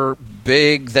were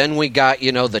big. Then we got, the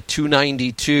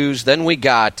 292s. Then we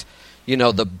got,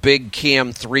 the big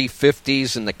cam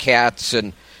 350s and the Cats.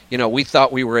 And, we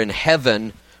thought we were in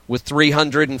heaven with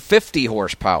 350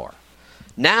 horsepower.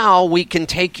 Now we can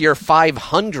take your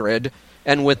 500,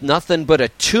 and with nothing but a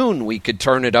tune, we could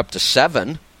turn it up to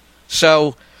 7.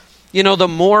 So, the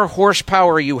more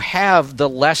horsepower you have, the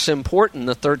less important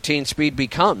the 13-speed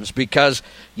becomes, because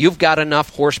you've got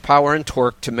enough horsepower and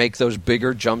torque to make those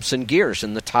bigger jumps in gears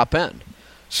in the top end.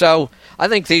 So I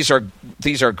think these are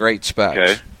great specs.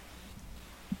 Okay.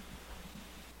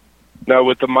 Now,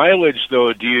 with the mileage,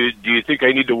 though, do you think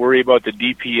I need to worry about the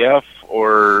DPF,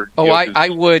 or I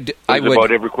would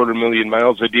about every 250,000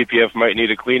 miles the DPF might need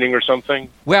a cleaning or something?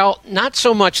 Well, not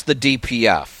so much the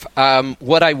DPF.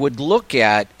 What I would look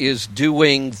at is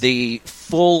doing the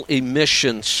full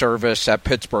emission service at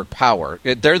Pittsburgh Power.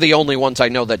 They're the only ones I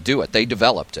know that do it. They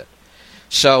developed it.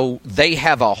 So they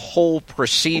have a whole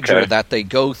procedure that they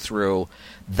go through.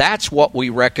 That's what we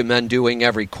recommend doing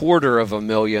every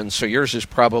 250,000. So yours is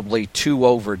probably too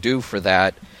overdue for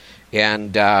that.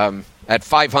 And at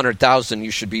 500,000,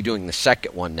 you should be doing the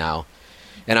second one now.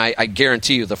 And I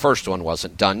guarantee you the first one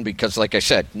wasn't done because, like I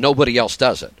said, nobody else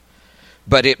does it.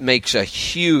 But it makes a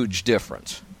huge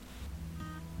difference.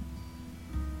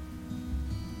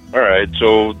 All right,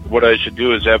 so what I should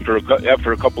do is after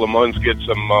a couple of months get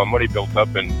some money built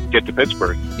up and get to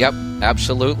Pittsburgh. Yep,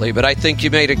 absolutely. But I think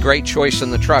you made a great choice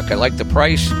in the truck. I like the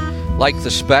price, like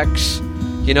the specs.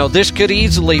 You know, this could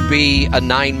easily be a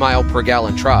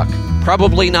 9-mile-per-gallon truck.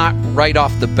 Probably not right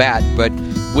off the bat, but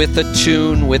with a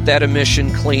tune, with that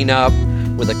emission cleanup,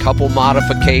 with a couple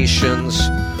modifications,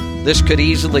 this could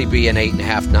easily be an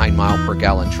 8.5,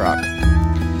 9-mile-per-gallon truck.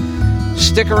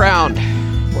 Stick around.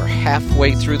 We're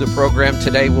halfway through the program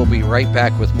today. We'll be right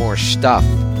back with more stuff.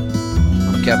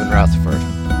 I'm Kevin Rutherford.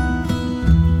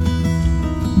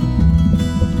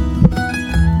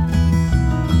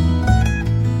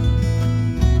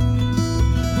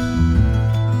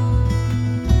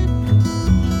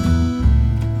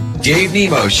 Dave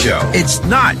Nemo Show. It's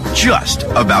not just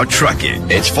about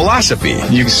trucking. It's philosophy.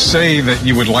 You say that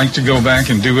you would like to go back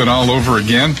and do it all over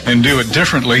again and do it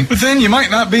differently, but then you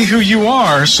might not be who you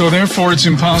are, so therefore it's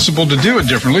impossible to do it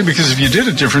differently, because if you did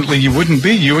it differently, you wouldn't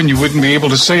be you and you wouldn't be able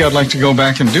to say, I'd like to go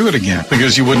back and do it again,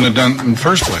 because you wouldn't have done it in the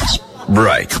first place.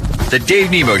 Right. The Dave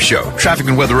Nemo Show. Traffic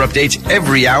and weather updates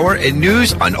every hour and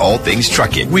news on all things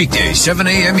trucking. Weekdays, 7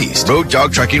 a.m. East. Road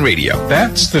Dog Trucking Radio.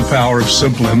 That's the power of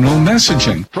subliminal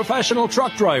messaging. Professional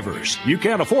truck drivers, you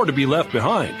can't afford to be left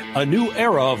behind. A new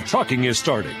era of trucking is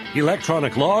starting.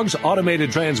 Electronic logs,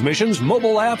 automated transmissions,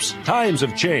 mobile apps, times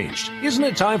have changed. Isn't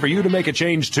it time for you to make a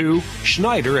change too?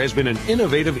 Schneider has been an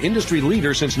innovative industry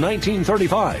leader since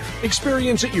 1935.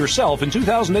 Experience it yourself in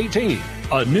 2018.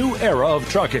 A new era of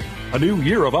trucking. A new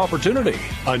year of opportunity.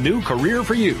 A new career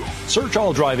for you. Search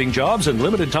all driving jobs and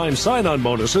limited time sign-on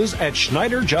bonuses at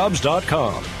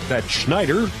SchneiderJobs.com. That's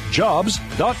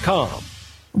SchneiderJobs.com.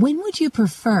 When would you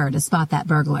prefer to spot that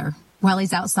burglar? While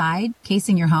he's outside,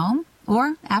 casing your home?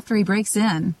 Or after he breaks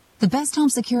in? The best home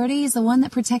security is the one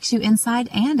that protects you inside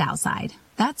and outside.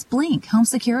 That's Blink Home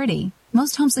Security.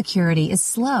 Most home security is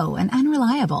slow and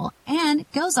unreliable and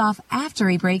goes off after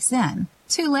he breaks in.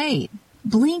 Too late.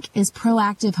 Blink is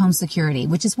proactive home security,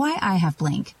 which is why I have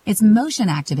Blink. It's motion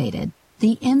activated.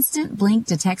 The instant Blink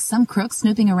detects some crook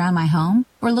snooping around my home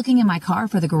or looking in my car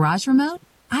for the garage remote,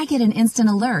 I get an instant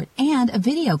alert and a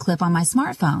video clip on my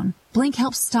smartphone. Blink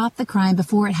helps stop the crime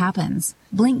before it happens.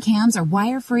 Blink cams are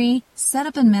wire-free, set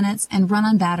up in minutes, and run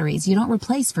on batteries you don't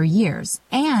replace for years.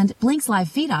 And Blink's live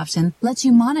feed option lets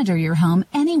you monitor your home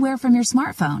anywhere from your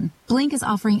smartphone. Blink is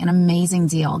offering an amazing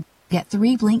deal. Get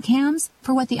 3 Blink cams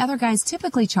for what the other guys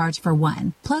typically charge for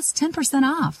 1, plus 10%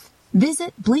 off.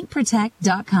 Visit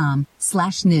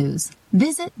blinkprotect.com/news.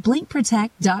 Visit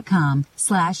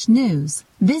blinkprotect.com/news.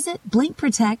 Visit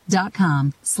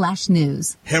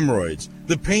blinkprotect.com/news. Hemorrhoids.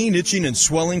 The pain, itching, and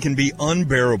swelling can be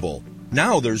unbearable.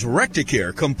 Now there's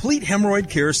Recticare Complete Hemorrhoid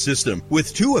Care System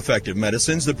with 2 effective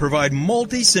medicines that provide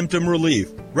multi-symptom relief.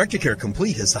 Recticare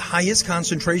Complete has the highest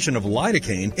concentration of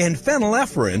lidocaine and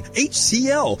phenylephrine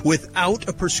HCl without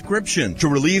a prescription to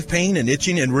relieve pain and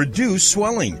itching and reduce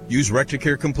swelling. Use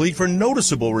Recticare Complete for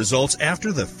noticeable results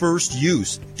after the first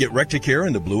use. Get Recticare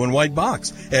in the blue and white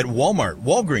box at Walmart,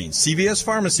 Walgreens, CVS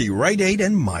Pharmacy, Rite Aid,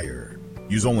 and Meijer.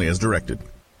 Use only as directed.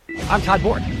 I'm Todd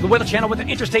Bork, the Weather Channel with an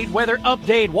interstate weather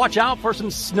update. Watch out for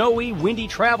some snowy, windy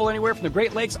travel anywhere from the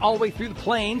Great Lakes all the way through the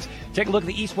plains. Take a look at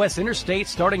the east-west interstate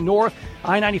starting north,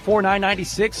 I-94 and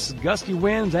I-96, gusty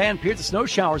winds and periods of snow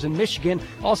showers in Michigan.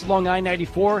 Also along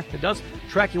I-94, it does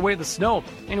track your way to the snow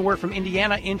anywhere from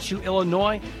Indiana into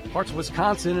Illinois, parts of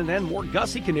Wisconsin, and then more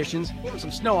gusty conditions. Even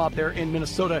some snow out there in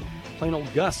Minnesota, plain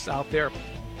old gusts out there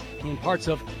in parts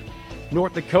of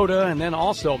North Dakota, and then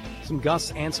also some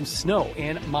gusts and some snow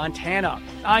in Montana.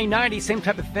 I-90, same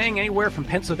type of thing, anywhere from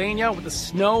Pennsylvania with the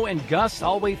snow and gusts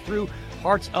all the way through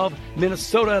parts of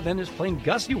Minnesota. Then there's plain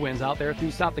gusty winds out there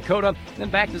through South Dakota, then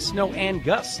back to snow and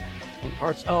gusts in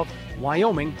parts of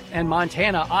Wyoming and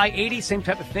Montana. I-80, same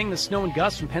type of thing, the snow and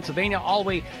gusts from Pennsylvania all the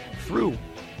way through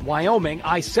Wyoming.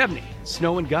 I-70,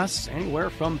 snow and gusts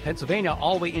anywhere from Pennsylvania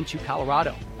all the way into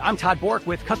Colorado. I'm Todd Bork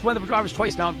with Custom Weather for Driver's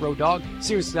Choice now on Road Dog,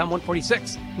 Sirius XM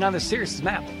 146, and on the Sirius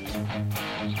map.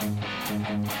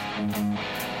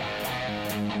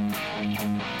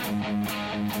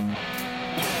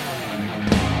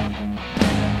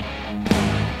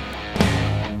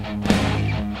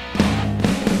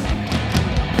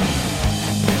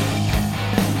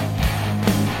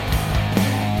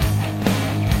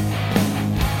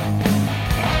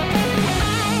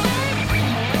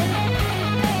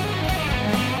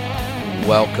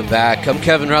 Welcome back. I'm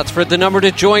Kevin Rutherford. The number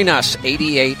to join us,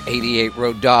 8888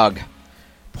 Road Dog.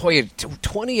 Boy,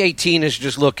 2018 is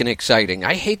just looking exciting.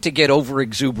 I hate to get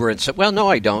over-exuberant. Well, no,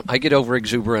 I don't. I get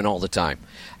over-exuberant all the time.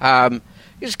 You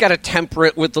just got to temper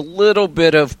it with a little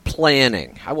bit of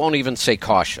planning. I won't even say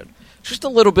caution. Just a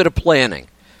little bit of planning.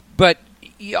 But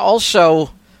you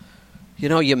also,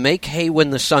 you make hay when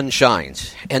the sun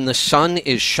shines. And the sun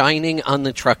is shining on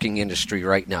the trucking industry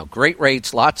right now. Great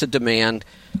rates, lots of demand,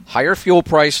 higher fuel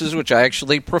prices, which I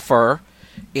actually prefer,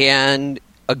 and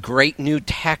a great new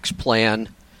tax plan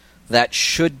that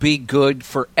should be good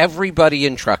for everybody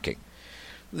in trucking.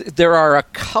 There are a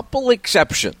couple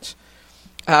exceptions.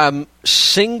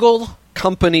 Single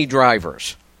company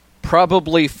drivers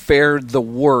probably fared the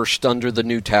worst under the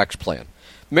new tax plan.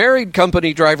 Married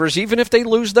company drivers, even if they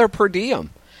lose their per diem,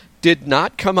 did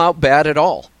not come out bad at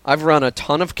all. I've run a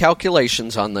ton of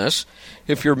calculations on this.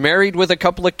 If you're married with a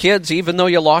couple of kids, even though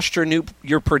you lost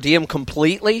your per diem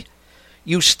completely,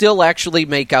 you still actually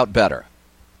make out better.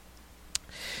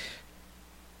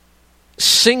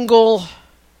 Single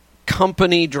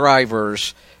company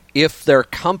drivers, if their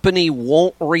company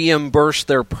won't reimburse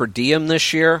their per diem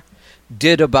this year,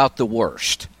 did about the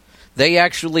worst. They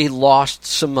actually lost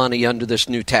some money under this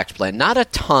new tax plan. Not a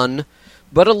ton,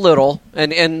 but a little,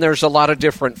 and there's a lot of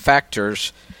different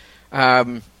factors.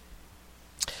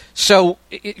 So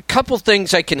a couple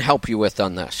things I can help you with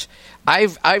on this.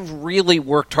 I've really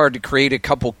worked hard to create a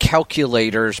couple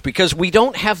calculators because we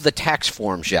don't have the tax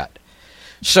forms yet.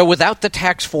 So without the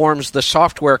tax forms, the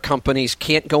software companies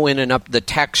can't go in and the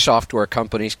tax software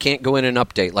companies can't go in and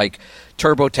update, like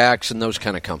TurboTax and those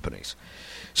kind of companies.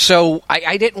 So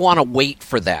I didn't want to wait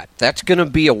for that. That's going to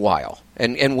be a while.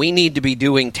 And we need to be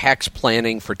doing tax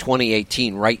planning for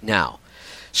 2018 right now.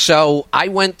 So I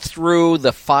went through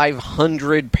the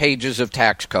 500 pages of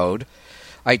tax code.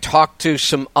 I talked to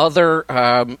some other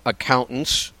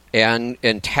accountants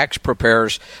and tax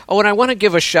preparers. Oh, and I want to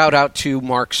give a shout out to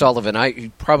Mark Sullivan.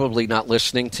 You're probably not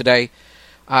listening today.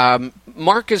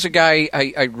 Mark is a guy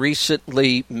I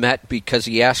recently met because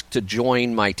he asked to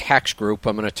join my tax group.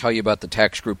 I'm going to tell you about the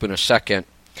tax group in a second.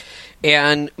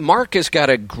 And Mark has got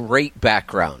a great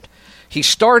background. He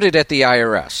started at the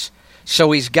IRS.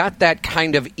 So he's got that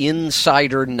kind of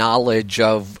insider knowledge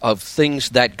of things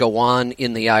that go on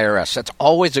in the IRS. That's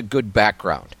always a good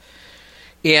background.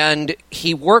 And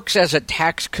he works as a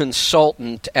tax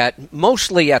consultant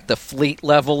mostly at the fleet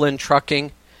level in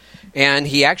trucking. And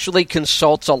he actually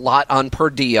consults a lot on per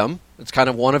diem. It's kind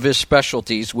of one of his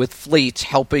specialties with fleets,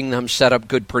 helping them set up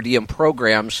good per diem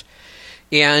programs.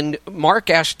 And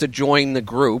Mark asked to join the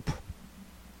group.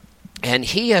 And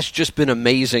he has just been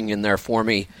amazing in there for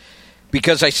me.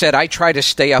 Because I said I try to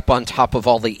stay up on top of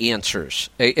all the answers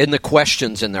and the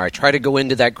questions in there. I try to go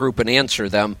into that group and answer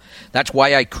them. That's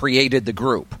why I created the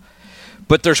group.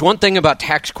 But there's one thing about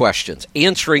tax questions.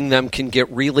 Answering them can get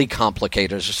really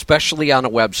complicated, especially on a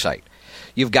website.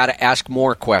 You've got to ask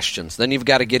more questions. Then you've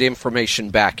got to get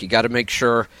information back. You've got to make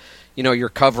sure you're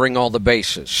covering all the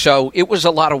bases. So it was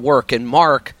a lot of work, and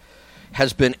Mark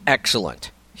has been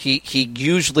excellent. He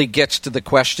usually gets to the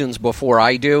questions before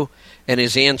I do, and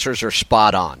his answers are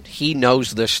spot on. He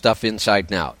knows this stuff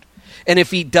inside and out. And if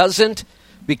he doesn't,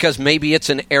 because maybe it's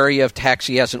an area of tax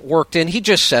he hasn't worked in, he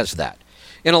just says that.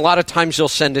 And a lot of times he'll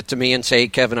send it to me and say, hey,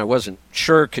 Kevin, I wasn't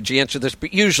sure. Could you answer this?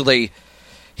 But usually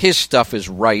his stuff is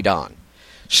right on.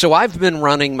 So I've been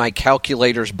running my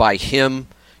calculators by him.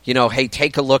 Hey,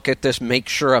 take a look at this. Make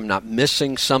sure I'm not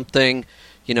missing something.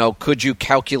 Could you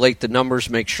calculate the numbers,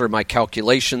 make sure my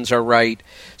calculations are right?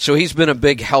 So he's been a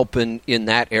big help in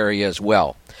that area as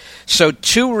well. So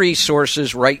 2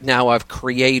 resources right now I've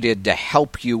created to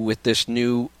help you with this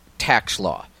new tax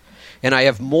law. And I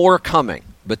have more coming,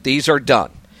 but these are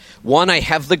done. One, I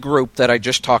have the group that I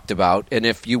just talked about. And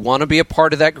if you want to be a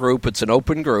part of that group, it's an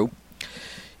open group.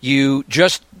 You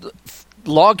just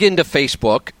log into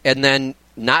Facebook and then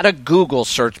not a Google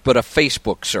search, but a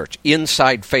Facebook search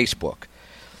inside Facebook.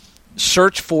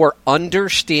 Search for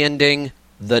Understanding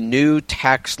the New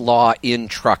Tax Law in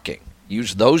Trucking.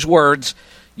 Use those words.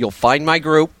 You'll find my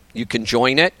group. You can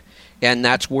join it. And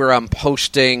that's where I'm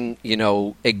posting,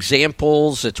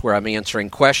 examples. It's where I'm answering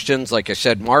questions. Like I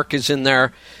said, Mark is in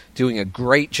there doing a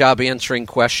great job answering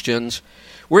questions.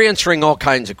 We're answering all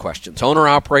kinds of questions.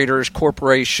 Owner-operators,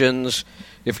 corporations,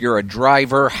 If you're a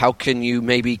driver, how can you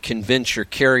maybe convince your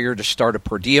carrier to start a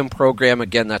per diem program?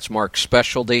 Again, that's Mark's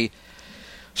specialty.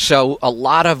 So a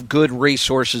lot of good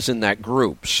resources in that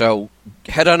group. So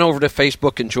head on over to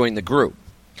Facebook and join the group.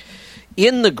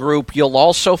 In the group, you'll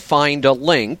also find a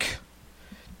link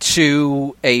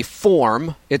to a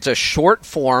form. It's a short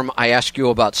form. I ask you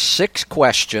about 6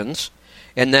 questions.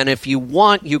 And then if you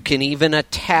want, you can even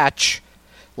attach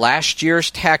last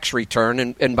year's tax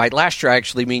return. And by last year, I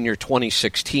actually mean your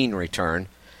 2016 return,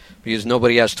 because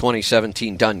nobody has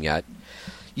 2017 done yet.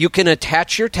 You can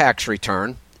attach your tax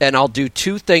return, and I'll do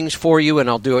 2 things for you, and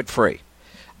I'll do it free.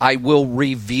 I will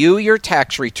review your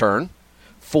tax return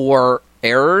for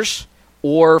errors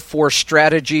or for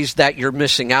strategies that you're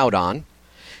missing out on.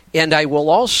 And I will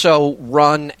also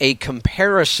run a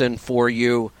comparison for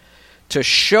you to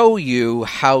show you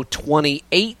how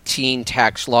 2018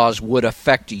 tax laws would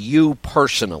affect you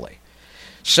personally.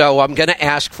 So I'm going to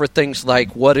ask for things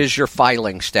like, what is your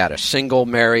filing status? Single,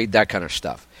 married, that kind of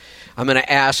stuff. I'm going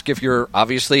to ask if you're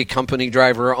obviously a company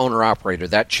driver or owner-operator.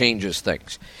 That changes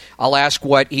things. I'll ask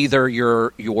what either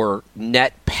your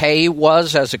net pay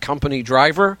was as a company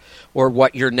driver or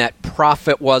what your net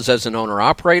profit was as an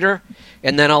owner-operator.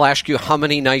 And then I'll ask you how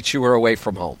many nights you were away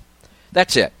from home.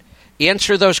 That's it.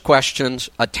 Answer those questions,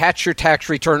 attach your tax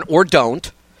return, or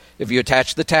don't. If you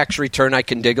attach the tax return, I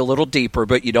can dig a little deeper,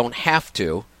 but you don't have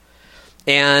to.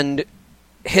 And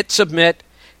hit submit,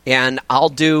 and I'll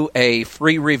do a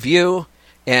free review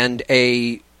and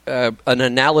an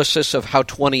analysis of how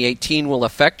 2018 will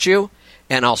affect you,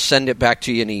 and I'll send it back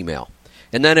to you in email.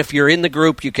 And then if you're in the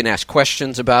group, you can ask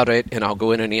questions about it, and I'll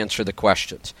go in and answer the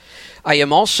questions. I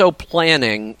am also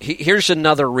planning, here's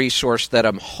another resource that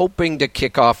I'm hoping to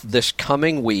kick off this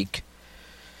coming week.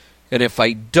 And if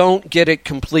I don't get it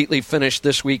completely finished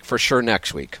this week, for sure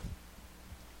next week.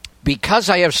 Because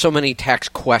I have so many tax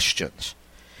questions,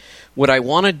 what I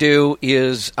want to do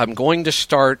is I'm going to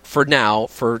start for now,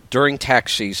 for during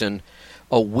tax season,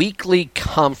 a weekly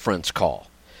conference call.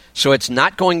 So it's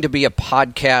not going to be a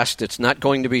podcast. It's not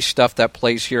going to be stuff that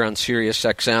plays here on Sirius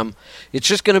XM. It's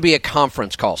just going to be a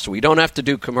conference call. So we don't have to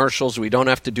do commercials. We don't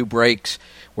have to do breaks.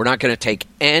 We're not going to take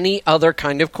any other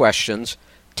kind of questions,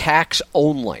 tax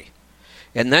only.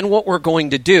 And then what we're going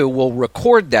to do, we'll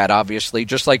record that, obviously,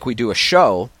 just like we do a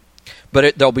show.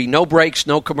 But there'll be no breaks,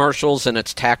 no commercials, and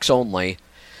it's tax only.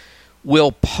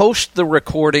 We'll post the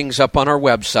recordings up on our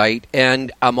website,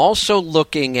 and I'm also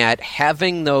looking at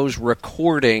having those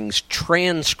recordings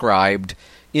transcribed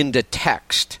into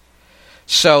text.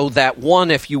 So that, one,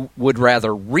 if you would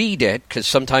rather read it, because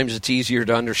sometimes it's easier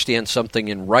to understand something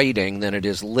in writing than it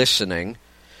is listening,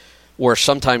 or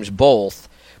sometimes both.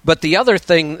 But the other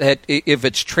thing, that if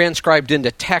it's transcribed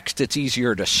into text, it's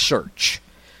easier to search.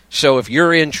 So if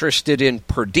you're interested in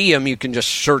per diem, you can just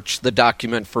search the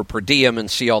document for per diem and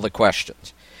see all the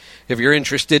questions. If you're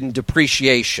interested in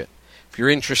depreciation, if you're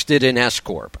interested in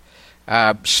S-Corp.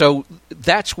 So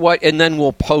that's what, and then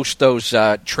we'll post those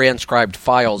transcribed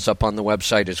files up on the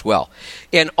website as well.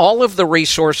 And all of the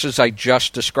resources I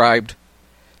just described,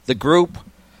 the group,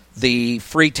 the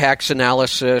free tax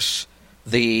analysis,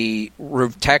 the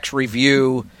tax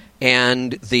review,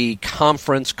 and the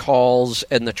conference calls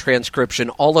and the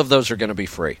transcription, all of those are going to be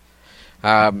free.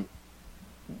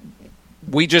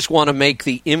 We just want to make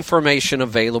the information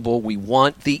available. We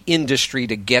want the industry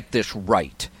to get this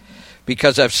right.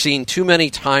 Because I've seen too many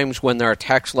times when there are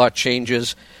tax law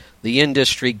changes, the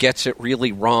industry gets it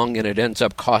really wrong and it ends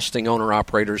up costing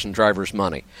owner-operators and drivers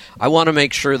money. I want to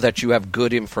make sure that you have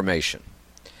good information.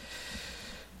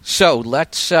 So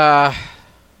let's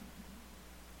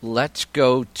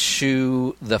go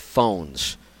to the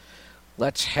phones.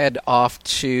 Let's head off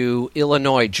to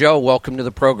Illinois. Joe, welcome to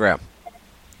the program.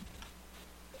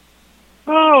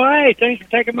 Oh, hey, thanks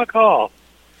for taking my call.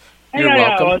 You're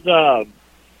welcome.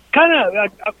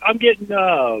 I'm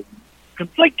getting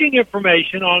conflicting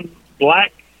information on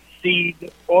black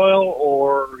seed oil,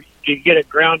 or do you get it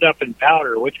ground up in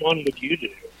powder? Which one would you do?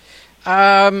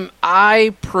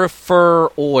 I prefer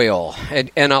oil,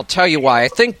 and I'll tell you why. I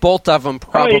think both of them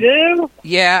probably... Oh, you do?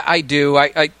 Yeah, I do.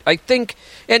 I think,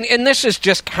 and this is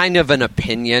just kind of an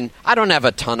opinion. I don't have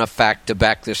a ton of fact to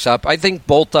back this up. I think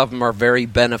both of them are very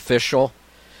beneficial.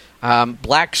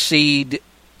 Black seed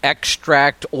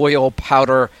extract, oil,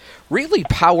 powder, really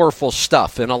powerful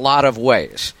stuff in a lot of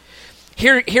ways.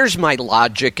 Here's my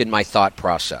logic and my thought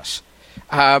process.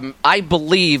 I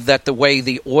believe that the way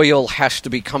the oil has to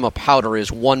become a powder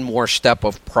is one more step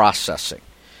of processing.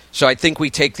 So I think we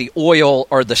take the oil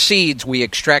or the seeds, we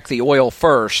extract the oil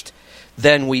first,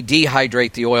 then we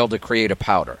dehydrate the oil to create a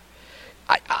powder.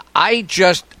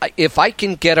 if I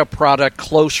can get a product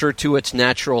closer to its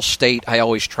natural state, I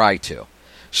always try to.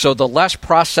 So the less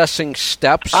processing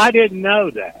steps. I didn't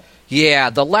know that. Yeah,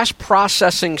 the less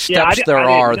processing steps the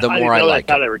more I like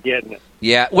how it. they were getting it.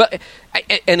 Yeah, well,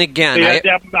 and again,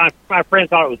 my friend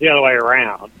thought it was the other way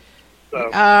around.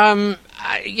 So,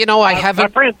 I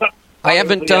haven't. I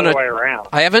haven't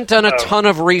done a ton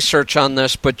of research on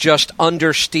this, but just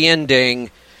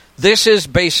understanding this is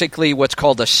basically what's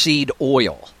called a seed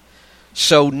oil.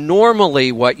 So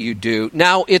normally what you do,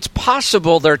 now it's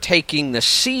possible they're taking the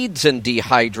seeds and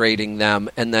dehydrating them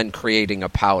and then creating a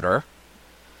powder.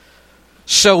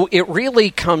 So it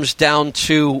really comes down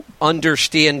to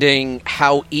understanding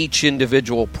how each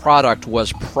individual product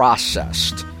was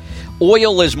processed.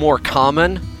 Oil is more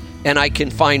common, and I can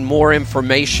find more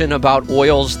information about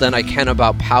oils than I can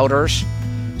about powders.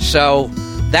 So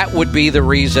that would be the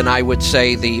reason I would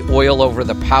say the oil over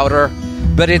the powder.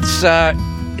 But it's that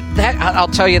I'll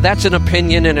tell you, that's an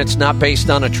opinion, and it's not based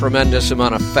on a tremendous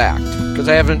amount of fact, because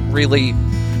I haven't really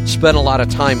spent a lot of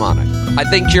time on it. I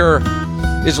think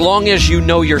as long as you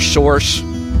know your source,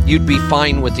 you'd be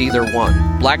fine with either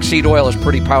one. Black seed oil is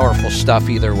pretty powerful stuff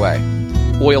either way,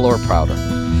 oil or powder.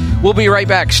 We'll be right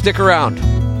back. Stick around.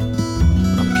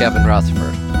 I'm Kevin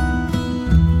Rutherford.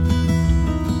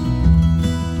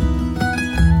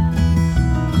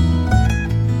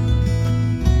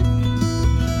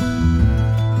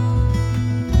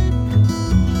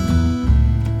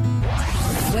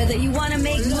 Whether you want to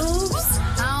make moves,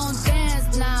 I don't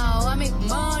dance now, I make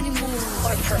money move,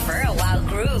 or prefer a wild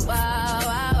groove.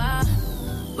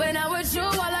 When I'm with you,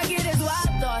 all I get is wild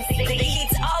thoughts. The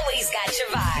heat's always got your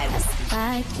vibes.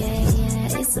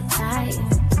 Yeah, it's a vibe.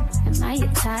 Am I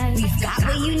your type? We've got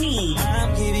what you need.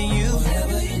 I'm giving you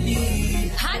whatever you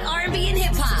need. Hot R&B and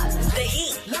hip hop. The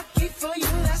Heat. Lucky for you,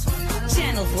 that's what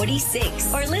Channel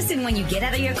 46. Or listen when you get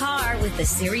out of your car with the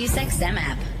SiriusXM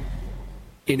app.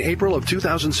 In April of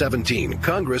 2017,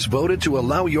 Congress voted to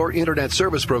allow your internet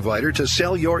service provider to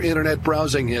sell your internet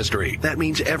browsing history. That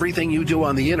means everything you do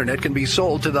on the internet can be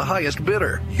sold to the highest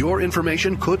bidder. Your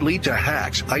information could lead to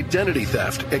hacks, identity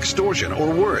theft, extortion,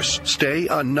 or worse. Stay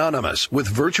anonymous with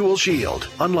Virtual Shield.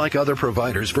 Unlike other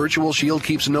providers, Virtual Shield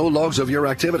keeps no logs of your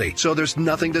activity, so there's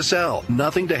nothing to sell,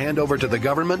 nothing to hand over to the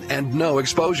government, and no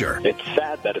exposure. It's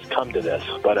sad that it's come to this,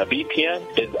 but a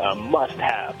VPN is a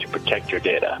must-have to protect your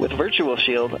data. With Virtual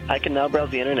Shield, I can now browse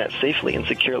the internet safely and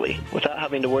securely without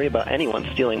having to worry about anyone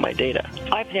stealing my data.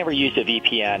 I've never used a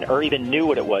VPN or even knew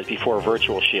what it was before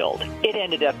Virtual Shield. It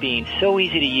ended up being so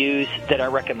easy to use that I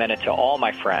recommend it to all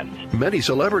my friends. Many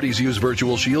celebrities use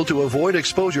Virtual Shield to avoid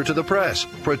exposure to the press.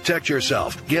 Protect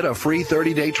yourself. Get a free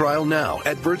 30-day trial now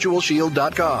at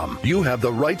virtualshield.com. You have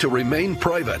the right to remain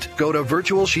private. Go to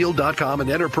virtualshield.com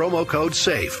and enter promo code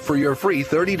SAFE for your free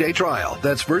 30-day trial.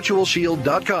 That's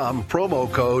virtualshield.com,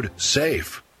 promo code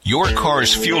SAFE. Your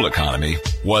car's fuel economy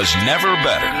was never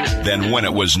better than when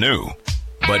it was new.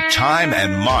 But time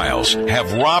and miles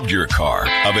have robbed your car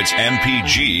of its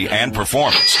MPG and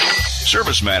performance.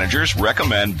 Service managers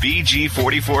recommend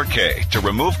BG44K to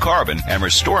remove carbon and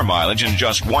restore mileage in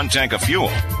just one tank of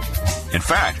fuel. In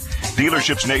fact,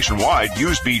 dealerships nationwide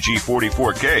use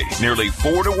BG44K nearly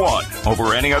 4-to-1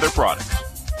 over any other product.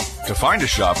 To find a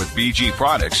shop with BG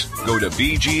products, go to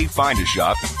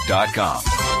bgfindashop.com.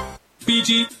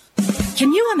 BG.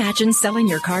 Can you imagine selling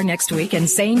your car next week and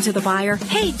saying to the buyer,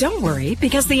 hey, don't worry,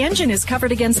 because the engine is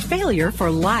covered against failure for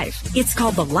life. It's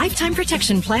called the Lifetime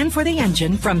Protection Plan for the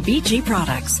Engine from BG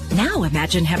Products. Now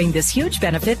imagine having this huge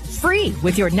benefit free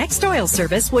with your next oil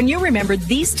service when you remember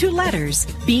these two letters,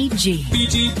 BG.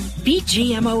 BG.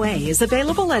 BGMOA is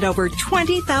available at over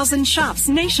 20,000 shops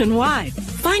nationwide.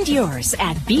 Find yours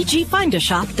at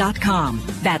bgfindashop.com.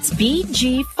 That's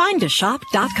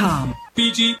bgfindashop.com.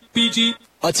 BG.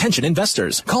 Attention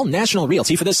investors. Call National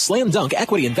Realty for this slam dunk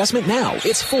equity investment now.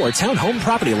 It's 4 townhome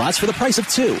property lots for the price of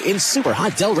 2 in super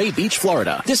hot Delray Beach,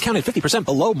 Florida. Discounted 50%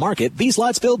 below market, these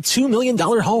lots build $2 million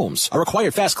homes. A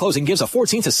required fast closing gives a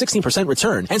 14 to 16%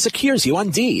 return and secures you on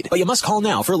deed. But you must call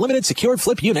now for limited secured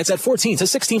flip units at 14 to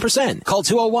 16%. Call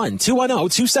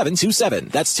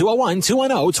 201-210-2727. That's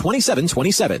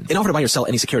 201-210-2727. An offer to buy or sell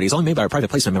any security is only made by a private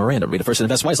placement memorandum. Read it first and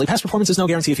invest wisely. Past performance is no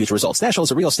guarantee of future results. National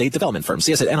is a real estate development firm.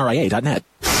 See us at nria.net.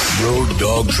 Road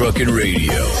Dog Trucking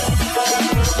Radio.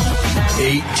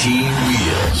 18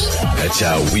 wheels. That's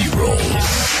how we roll.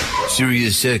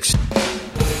 Sirius X.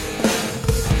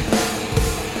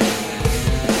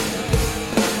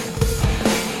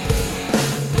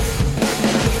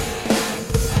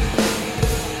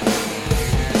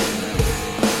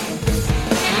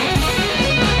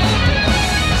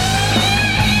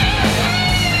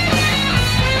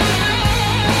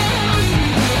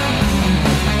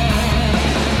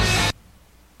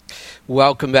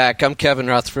 welcome back. I'm Kevin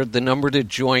Rutherford. The number to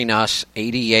join us,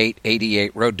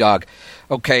 8888 Road Dog.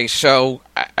 Okay, so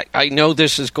I know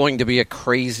this is going to be a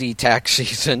crazy tax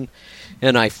season,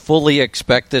 and I fully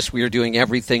expect this. We are doing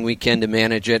everything we can to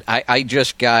manage it. I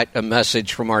just got a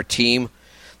message from our team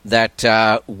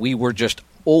that we were just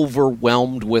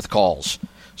overwhelmed with calls.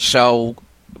 So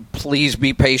please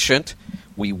be patient.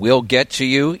 We will get to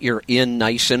you. You're in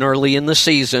nice and early in the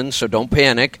season, so don't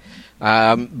panic.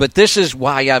 But this is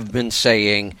why I've been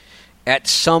saying at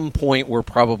some point we're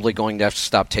probably going to have to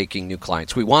stop taking new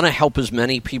clients. We want to help as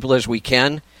many people as we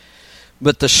can,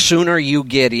 but the sooner you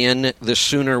get in, the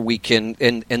sooner we can,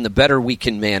 and the better we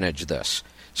can manage this.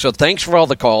 So thanks for all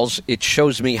the calls. It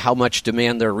shows me how much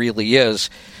demand there really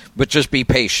is, but just be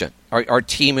patient. Our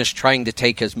team is trying to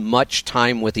take as much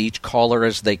time with each caller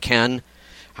as they can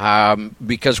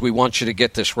because we want you to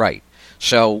get this right.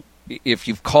 So if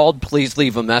you've called, please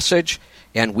leave a message,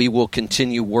 and we will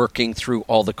continue working through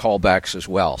all the callbacks as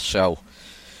well. So,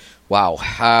 wow.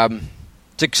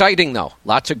 It's exciting, though.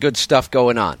 Lots of good stuff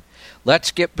going on.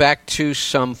 Let's get back to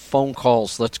some phone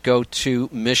calls. Let's go to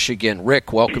Michigan.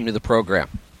 Rick, welcome to the program.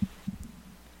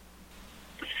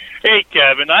 Hey,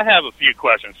 Kevin, I have a few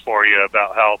questions for you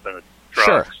about health and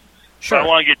drugs. Sure. But I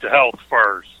want to get to health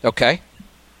first. Okay.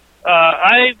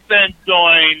 I've been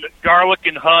doing garlic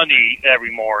and honey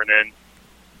every morning,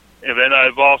 and then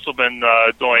I've also been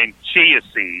doing chia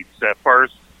seeds. At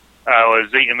first, I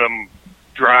was eating them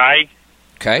dry,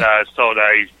 okay, so that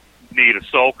I need to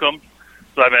soak them.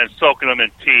 So I've been soaking them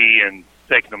in tea and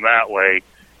taking them that way.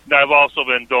 And I've also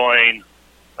been doing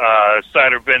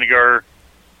cider vinegar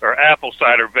or apple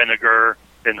cider vinegar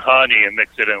and honey and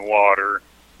mix it in water,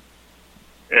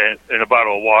 in a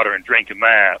bottle of water, and drinking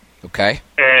that. Okay.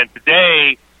 And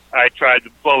today I tried the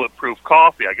bulletproof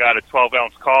coffee. I got a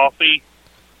 12-ounce coffee.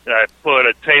 And I put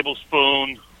a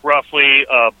tablespoon, roughly,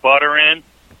 of butter in.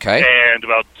 Okay. And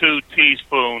about 2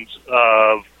 teaspoons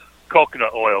of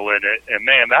coconut oil in it. And,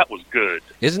 man, that was good.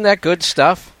 Isn't that good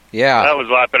stuff? Yeah. That was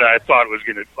a lot better than I thought it was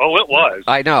going to. Oh, it was.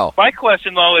 I know. My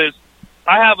question, though, is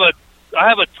I have a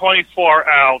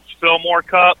 24-ounce Fillmore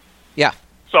cup. Yeah.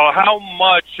 So how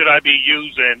much should I be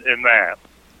using in that?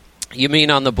 You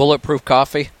mean on the bulletproof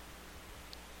coffee?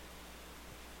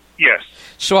 Yes.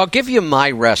 So I'll give you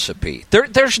my recipe.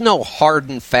 There's no hard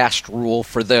and fast rule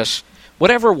for this.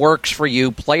 Whatever works for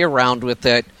you, play around with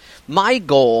it. My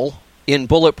goal in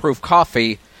bulletproof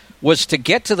coffee was to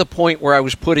get to the point where I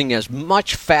was putting as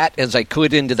much fat as I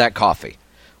could into that coffee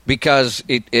because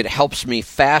it helps me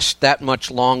fast that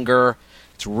much longer.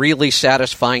 It's really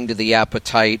satisfying to the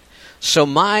appetite. So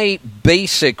my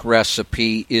basic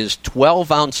recipe is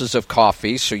 12 ounces of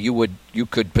coffee, so you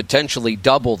could potentially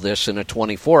double this in a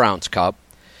 24-ounce cup.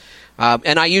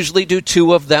 And I usually do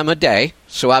 2 of them a day,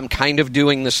 so I'm kind of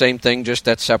doing the same thing, just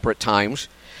at separate times.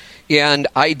 And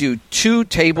I do 2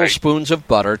 tablespoons of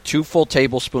butter, 2 full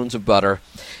tablespoons of butter,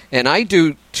 and I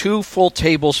do 2 full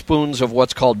tablespoons of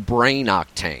what's called brain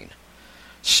octane.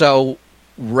 So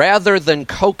rather than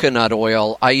coconut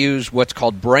oil, I use what's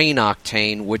called brain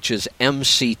octane, which is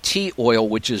MCT oil,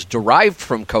 which is derived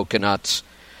from coconuts,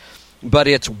 but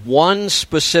it's one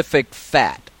specific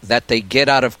fat that they get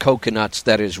out of coconuts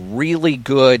that is really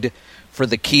good for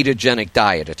the ketogenic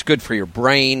diet. It's good for your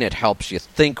brain. It helps you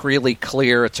think really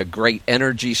clear. It's a great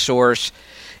energy source.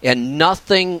 And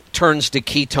nothing turns to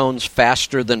ketones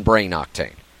faster than brain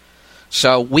octane.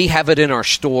 So we have it in our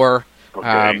store.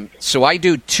 Okay. So I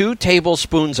do 2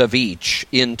 tablespoons of each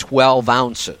in 12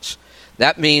 ounces.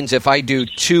 That means if I do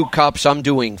 2 cups, I'm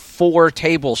doing 4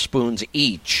 tablespoons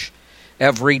each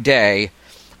every day.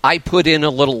 I put in a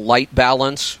little light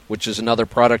balance, which is another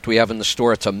product we have in the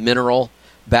store. It's a mineral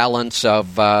balance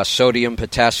of sodium,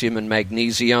 potassium, and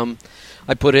magnesium.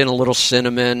 I put in a little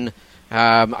cinnamon.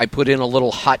 I put in a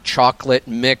little hot chocolate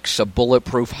mix, a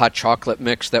bulletproof hot chocolate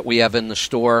mix that we have in the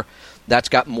store. That's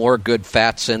got more good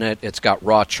fats in it. It's got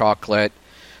raw chocolate.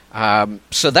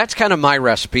 So that's kind of my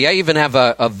recipe. I even have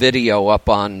a video up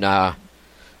on our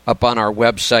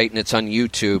website, and it's on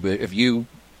YouTube. If you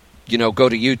go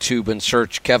to YouTube and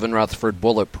search Kevin Rutherford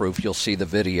Bulletproof, you'll see the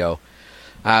video.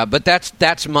 But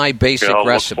that's my basic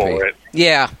recipe. Look for it.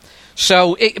 Yeah.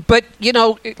 So,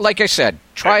 like I said,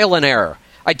 trial and error.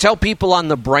 I tell people on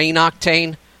the brain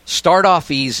octane, start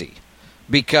off easy.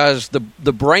 Because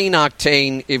the brain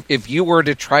octane, if you were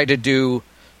to try to do,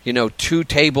 2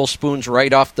 tablespoons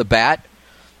right off the bat,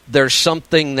 there's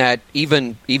something that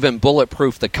even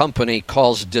Bulletproof, the company,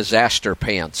 calls disaster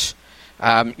pants.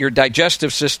 Your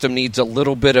digestive system needs a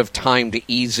little bit of time to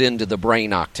ease into the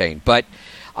brain octane. But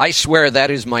I swear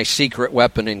that is my secret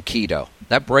weapon in keto.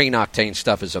 That brain octane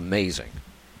stuff is amazing.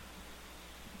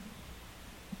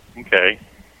 Okay.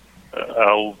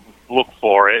 I'll look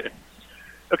for it.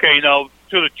 Okay, to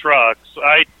the trucks.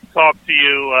 I talked to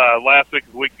you last week,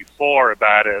 the week before,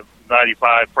 about a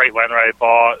 95 Freightliner I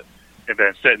bought and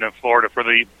been sitting in Florida for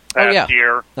the past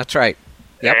year. That's right.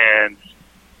 Yep. And,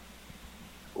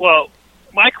 well,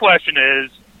 my question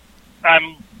is,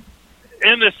 I'm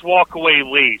in this walkaway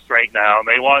lease right now, and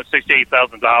they want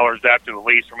 $68,000 after the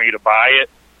lease for me to buy it.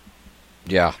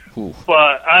 Yeah. Ooh.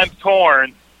 But I'm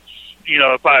torn,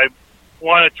 if I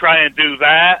want to try and do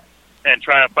that and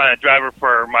try and find a driver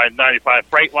for my 95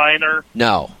 Freightliner.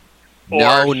 No.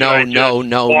 Walk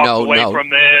away from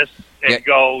this and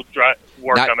go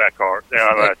work on that car,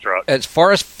 on that truck. As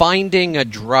far as finding a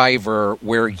driver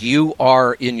where you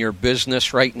are in your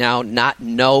business right now, not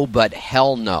no, but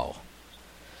hell no.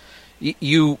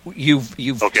 You've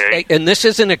okay. And this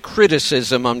isn't a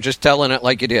criticism. I'm just telling it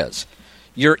like it is.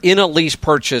 You're in a lease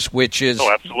purchase, which is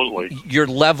absolutely your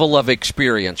level of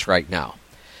experience right now.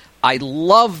 I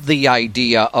love the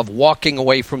idea of walking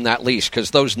away from that lease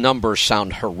because those numbers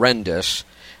sound horrendous,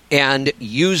 and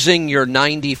using your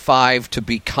 95 to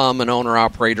become an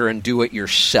owner-operator and do it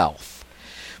yourself.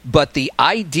 But the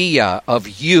idea of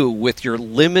you, with your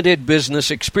limited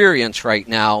business experience right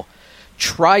now,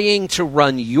 trying to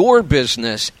run your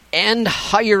business and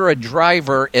hire a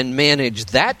driver and manage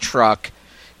that truck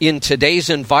in today's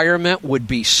environment would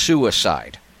be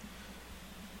suicide.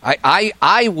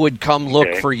 I would come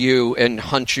look for you and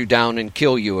hunt you down and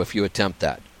kill you if you attempt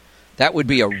that. That would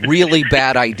be a really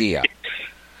bad idea.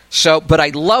 So, but I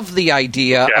love the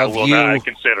idea of you. I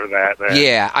consider that.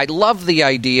 Yeah, I love the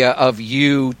idea of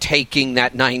you taking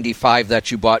that 95 that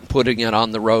you bought and putting it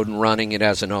on the road and running it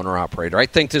as an owner-operator. I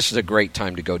think this is a great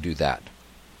time to go do that.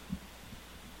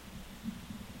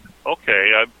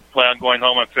 Okay, I plan on going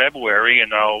home in February,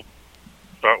 and I'll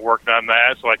start working on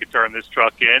that so I can turn this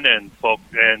truck in and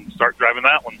start driving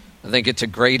that one. I think it's a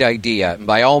great idea. And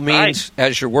by all means,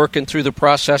 as you're working through the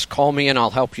process, call me and I'll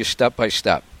help you step by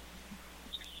step.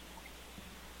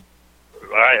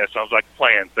 All right, that sounds like a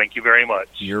plan. Thank you very much.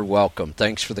 You're welcome.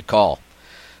 Thanks for the call.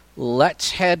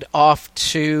 Let's head off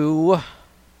to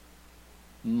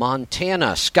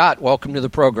Montana. Scott, welcome to the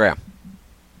program.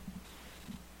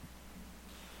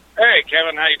 Hey,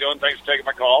 Kevin, how you doing? Thanks for taking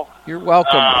my call. You're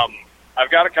welcome. I've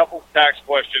got a couple tax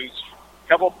questions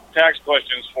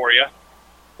for you.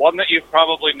 One that you've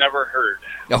probably never heard.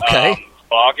 Okay.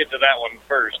 Well, I'll get to that one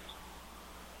first.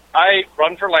 I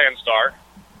run for Landstar,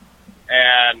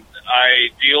 and I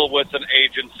deal with an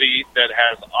agency that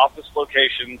has office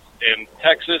locations in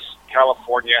Texas,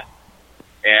 California,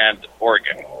 and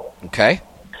Oregon. Okay.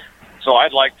 So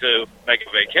I'd like to make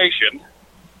a vacation,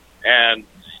 and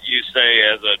you say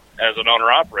as an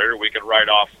owner-operator, we could write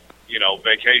off,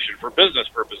 vacation for business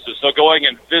purposes. So going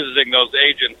and visiting those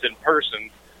agents in person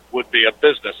would be a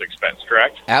business expense,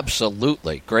 correct?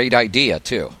 Absolutely. Great idea,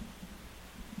 too.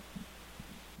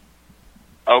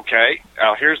 Okay.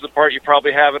 Now, here's the part you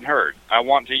probably haven't heard. I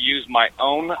want to use my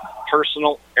own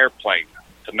personal airplane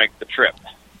to make the trip.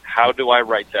 How do I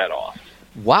write that off?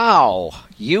 Wow.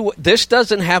 This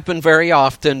doesn't happen very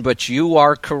often, but you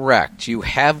are correct. You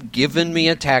have given me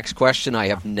a tax question I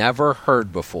have never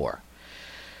heard before.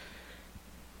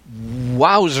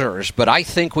 Wowzers, but I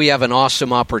think we have an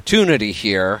awesome opportunity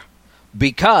here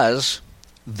because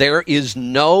there is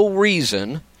no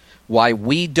reason why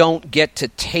we don't get to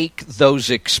take those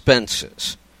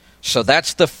expenses. So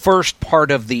that's the first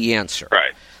part of the answer.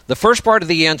 Right. The first part of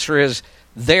the answer is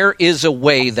there is a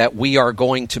way that we are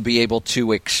going to be able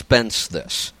to expense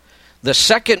this. The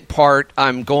second part,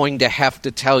 I'm going to have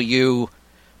to tell you,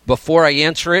 before I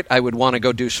answer it, I would want to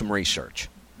go do some research.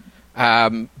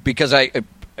 Because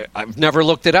I've never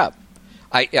looked it up.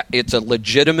 It's a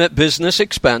legitimate business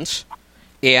expense.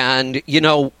 And,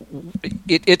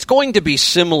 it's going to be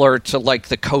similar to, like,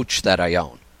 the coach that I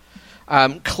own.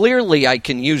 Clearly, I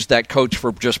can use that coach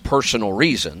for just personal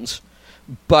reasons,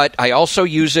 but I also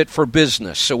use it for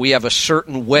business. So we have a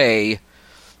certain way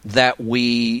that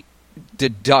we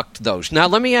deduct those. Now,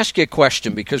 let me ask you a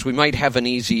question, because we might have an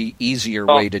easier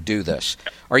way to do this.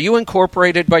 Are you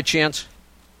incorporated by chance?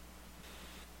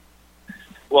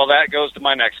 Well, that goes to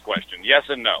my next question. Yes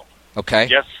and no. Okay.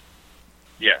 Yes.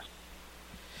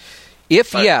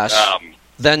 If yes,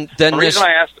 then the reason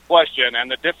I asked the question,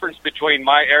 and the difference between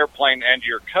my airplane and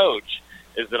your coach,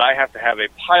 is that I have to have a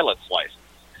pilot's license.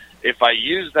 If I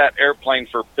use that airplane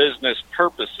for business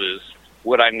purposes,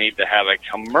 would I need to have a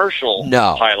commercial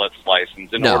pilot's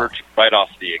license in order to write off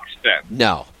the expense?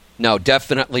 No,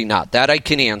 definitely not. That I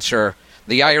can answer.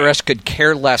 The IRS could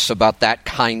care less about that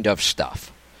kind of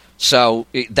stuff. So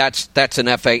that's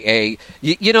an FAA.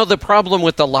 You know, the problem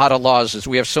with a lot of laws is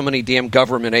we have so many damn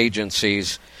government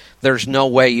agencies, there's no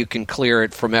way you can clear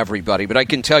it from everybody. But I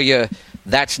can tell you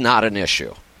that's not an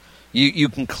issue. You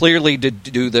can clearly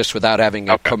do this without having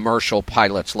a commercial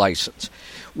pilot's license.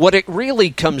 What it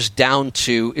really comes down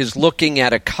to is looking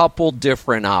at a couple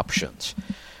different options.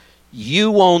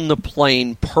 You own the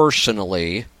plane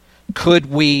personally.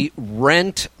 Could we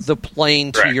rent the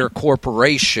plane to your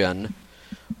corporation?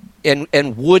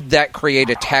 And would that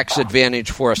create a tax advantage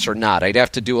for us or not? I'd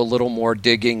have to do a little more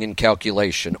digging and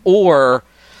calculation. Or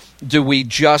do we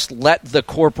just let the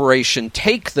corporation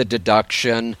take the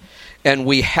deduction and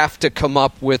we have to come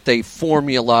up with a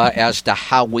formula as to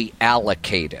how we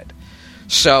allocate it?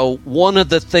 So one of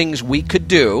the things we could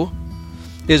do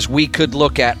is we could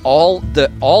look at all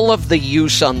of the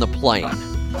use on the plane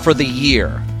for the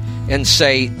year and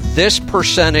say this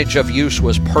percentage of use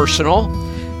was personal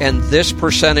and this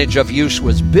percentage of use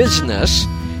was business,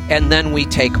 and then we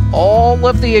take all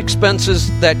of the expenses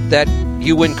that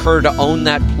you incur to own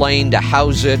that plane, to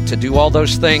house it, to do all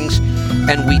those things,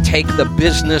 and we take the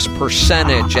business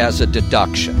percentage as a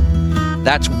deduction.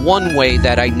 That's one way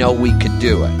that I know we could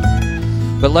do it.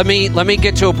 But let me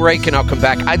get to a break and I'll come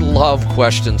back. I love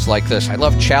questions like this. I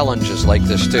love challenges like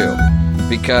this too,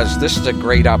 because this is a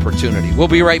great opportunity. We'll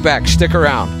be right back. Stick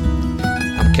around.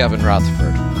 I'm Kevin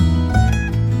Rutherford.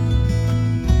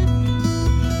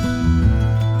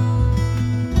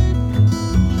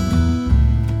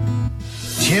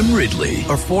 Tim Ridley,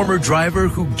 a former driver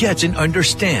who gets and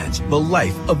understands the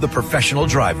life of the professional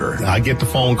driver. I get the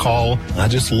phone call, I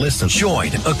just listen.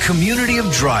 Join a community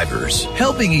of drivers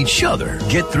helping each other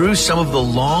get through some of the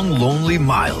long, lonely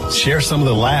miles. Share some of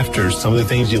the laughter, some of the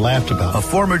things you laughed about. A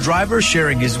former driver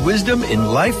sharing his wisdom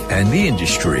in life and the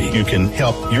industry. You can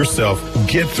help yourself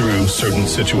get through certain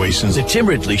situations. The Tim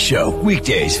Ridley Show,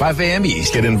 weekdays, 5 a.m.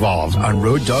 East. Get involved on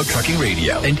Road Dog Trucking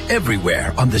Radio and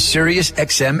everywhere on the Sirius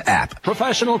XM app.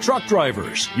 Professional truck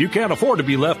drivers, you can't afford to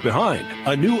be left behind.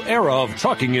 A new era of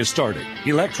trucking is starting.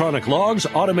 Electronic logs,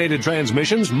 automated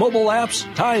transmissions, mobile apps,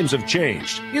 times have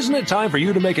changed. Isn't it time for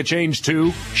you to make a change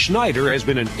too? Schneider has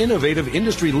been an innovative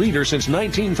industry leader since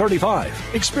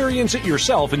 1935. Experience it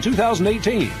yourself in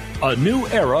 2018. A new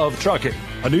era of trucking.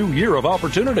 A new year of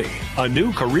opportunity. A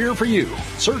new career for you.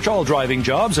 Search all driving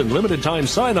jobs and limited time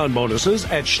sign-on bonuses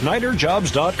at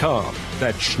SchneiderJobs.com.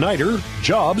 That's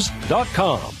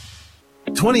SchneiderJobs.com.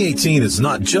 2018 is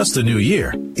not just a new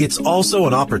year. It's also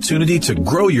an opportunity to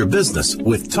grow your business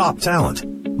with top talent.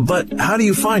 But how do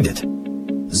you find it?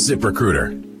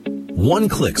 ZipRecruiter. One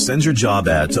click sends your job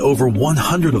ad to over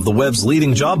 100 of the web's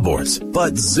leading job boards.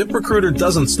 But ZipRecruiter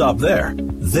doesn't stop there.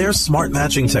 Their smart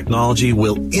matching technology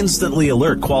will instantly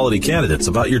alert quality candidates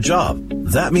about your job.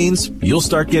 That means you'll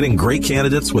start getting great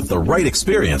candidates with the right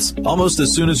experience almost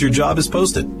as soon as your job is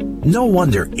posted. No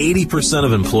wonder 80%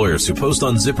 of employers who post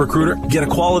on ZipRecruiter get a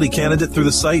quality candidate through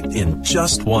the site in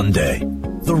just one day.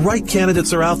 The right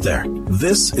candidates are out there.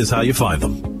 This is how you find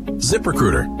them.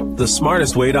 ZipRecruiter, the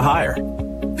smartest way to hire.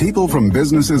 People from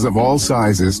businesses of all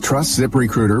sizes trust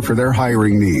ZipRecruiter for their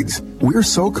hiring needs. We're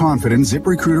so confident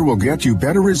ZipRecruiter will get you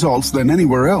better results than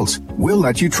anywhere else. We'll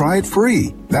let you try it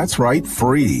free. That's right,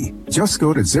 free. Just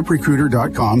go to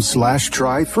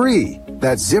ZipRecruiter.com/try free.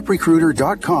 That's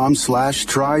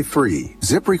ZipRecruiter.com/try free.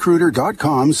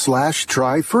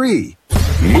 ZipRecruiter.com/try free.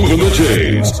 Moving the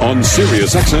Chains on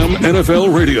Sirius XM NFL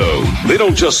Radio. They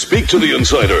don't just speak to the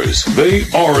insiders, they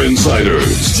are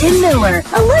insiders. Jim Miller,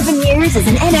 11 years as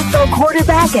an NFL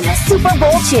quarterback and a Super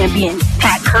Bowl champion.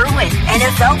 Pat Kerwin,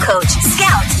 NFL coach,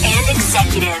 scout, and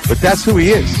executive. But that's who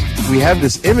he is. We have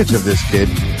this image of this kid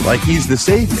like he's the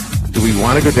savior. Do we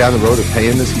want to go down the road of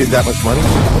paying this kid that much money?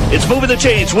 It's Moving the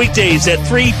Chains weekdays at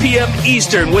 3 p.m.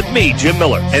 Eastern with me, Jim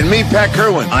Miller. And me, Pat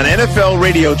Kerwin, on NFL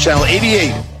Radio Channel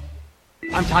 88.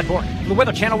 I'm Todd Bork, the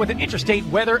Weather Channel with an interstate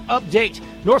weather update.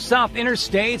 North-south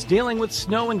interstates dealing with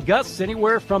snow and gusts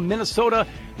anywhere from Minnesota.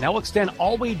 Now will extend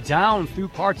all the way down through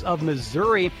parts of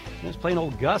Missouri. There's plain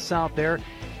old gusts out there,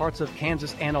 parts of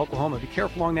Kansas and Oklahoma. Be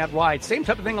careful along that ride. Same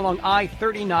type of thing along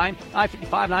I-39,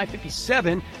 I-55, and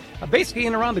I-57. Basically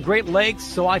in and around the Great Lakes,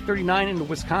 so I-39 into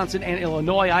Wisconsin and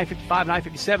Illinois, I-55 and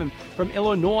I-57 from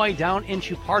Illinois down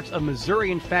into parts of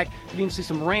Missouri. In fact, you can even see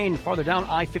some rain farther down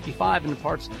I-55 in the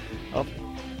parts of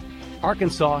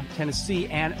Arkansas, Tennessee,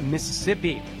 and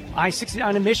Mississippi.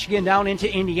 I-69 in Michigan down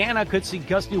into Indiana could see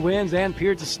gusty winds and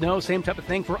periods of snow. Same type of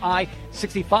thing for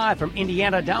I-65 from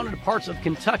Indiana down into parts of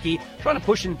Kentucky, trying to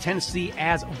push into Tennessee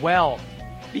as well.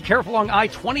 Be careful along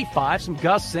I-25, some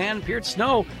gusts and periods of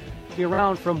snow be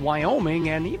around from Wyoming,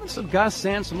 and even some gusts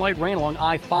and some light rain along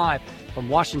I-5 from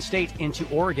Washington State into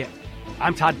Oregon.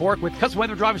 I'm Todd Bork with Custom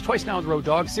Weather Drivers twice now on the Road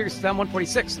Dog, Sirius XM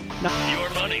 146. Your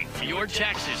money, your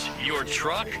taxes, your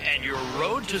truck, and your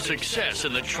road to success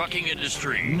in the trucking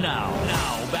industry. Now,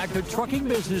 back to Trucking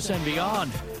Business and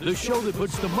Beyond, the show that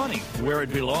puts the money where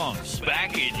it belongs.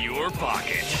 Back in your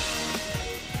pocket.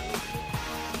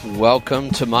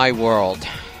 Welcome to my world.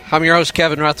 I'm your host,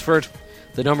 Kevin Rutherford.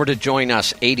 The number to join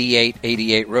us,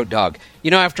 8888 Road Dog.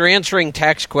 You know, after answering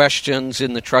tax questions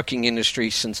in the trucking industry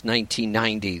since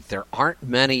 1990, there aren't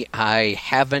many I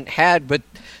haven't had. But,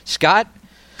 Scott,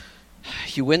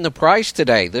 you win the prize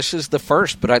today. This is the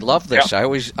first, but I love this. Yep.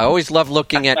 I always love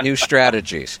looking at new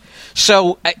strategies.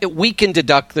 So we can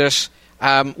deduct this.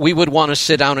 We would want to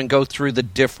sit down and go through the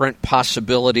different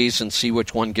possibilities and see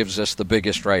which one gives us the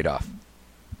biggest write-off.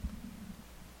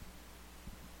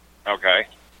 Okay.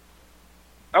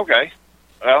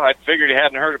 Well, I figured you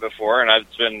hadn't heard it before, and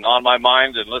it's been on my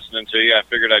mind and listening to you. I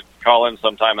figured I'd call in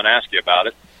sometime and ask you about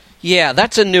it. Yeah,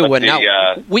 that's a new one. Now,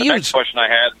 the next question I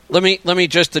had. Let me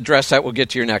just address that. We'll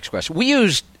get to your next question. We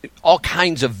use all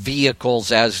kinds of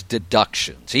vehicles as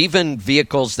deductions, even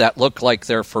vehicles that look like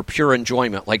they're for pure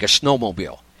enjoyment, like a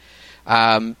snowmobile.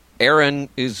 Aaron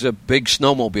is a big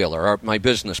snowmobiler, my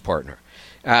business partner.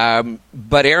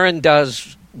 But Aaron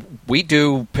does. We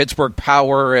do Pittsburgh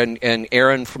Power and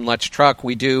Aaron from Let's Truck.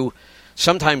 We do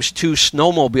sometimes 2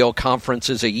 snowmobile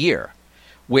conferences a year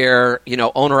where,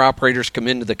 owner-operators come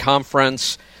into the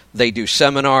conference. They do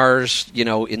seminars,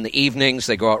 in the evenings.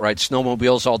 They go out ride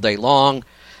snowmobiles all day long.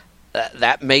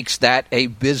 That makes that a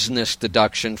business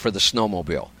deduction for the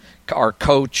snowmobile. Our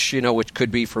coach, which could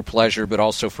be for pleasure but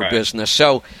also for business.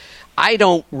 So I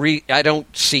don't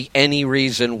see any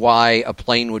reason why a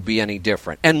plane would be any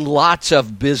different. And lots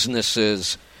of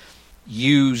businesses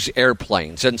use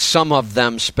airplanes, and some of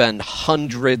them spend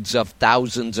hundreds of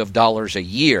thousands of dollars a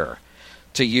year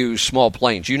to use small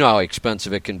planes. You know how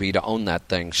expensive it can be to own that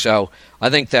thing. So I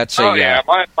think that's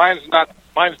mine's not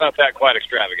that quite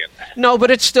extravagant. No, but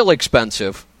it's still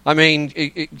expensive. I mean,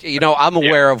 I'm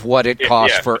aware of what it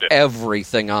costs for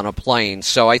everything on a plane,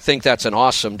 so I think that's an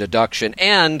awesome deduction.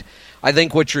 And I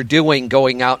think what you're doing,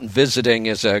 going out and visiting,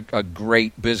 is a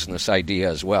great business idea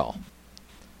as well.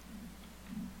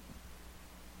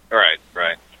 Right.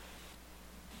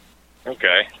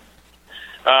 Okay.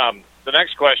 The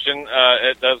next question,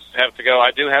 it does have to go. I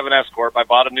do have an S-Corp. I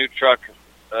bought a new truck,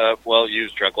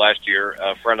 used truck last year.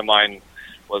 A friend of mine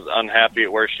was unhappy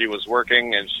at where she was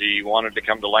working, and she wanted to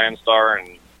come to Landstar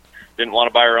and didn't want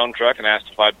to buy her own truck and asked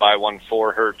if I'd buy one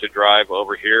for her to drive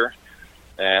over here.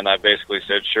 And I basically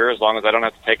said, sure, as long as I don't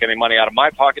have to take any money out of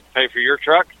my pocket to pay for your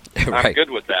truck, I'm good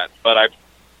with that. But I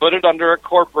put it under a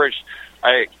corporation.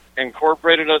 I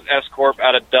incorporated an S-Corp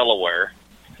out of Delaware,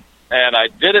 and I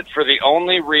did it for the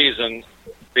only reason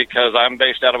because I'm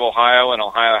based out of Ohio, and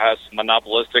Ohio has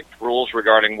monopolistic rules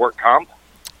regarding work comp.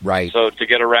 Right. So to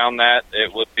get around that,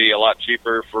 it would be a lot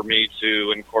cheaper for me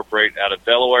to incorporate out of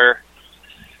Delaware.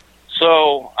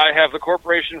 So I have the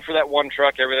corporation for that one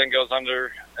truck. Everything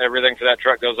for that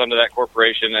truck goes under that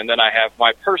corporation, and then I have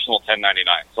my personal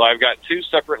 1099. So I've got 2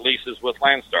 separate leases with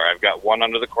Landstar. I've got one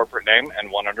under the corporate name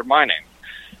and one under my name.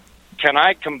 Can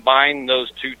I combine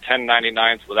those 2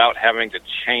 1099s without having to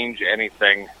change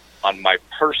anything on my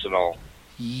personal?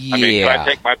 Yeah. I mean, can I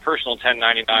take my personal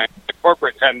 1099, the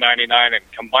corporate 1099,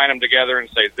 and combine them together and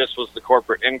say this was the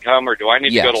corporate income, or do I need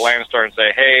to go to Landstar and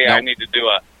say, hey, I need to do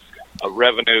a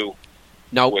revenue?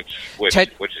 No, which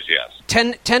is yes.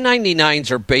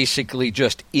 1099s are basically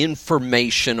just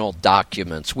informational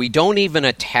documents. We don't even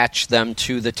attach them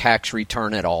to the tax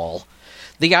return at all.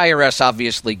 The IRS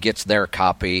obviously gets their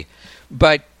copy,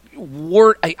 but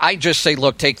I just say,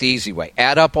 look, take the easy way.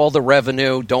 Add up all the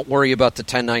revenue. Don't worry about the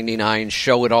 1099.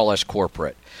 Show it all as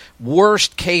corporate.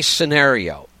 Worst case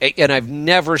scenario, and I've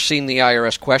never seen the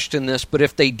IRS question this, but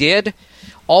if they did,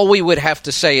 all we would have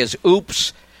to say is,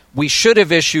 oops, we should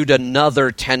have issued another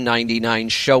 1099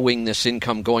 showing this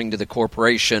income going to the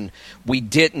corporation. We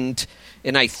didn't,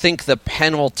 and I think the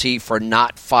penalty for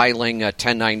not filing a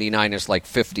 1099 is like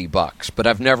 $50, but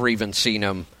I've never even seen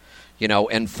them,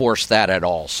 enforce that at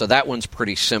all. So that one's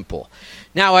pretty simple.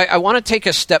 Now, I want to take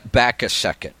a step back a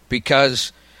second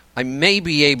because I may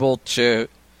be able to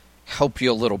help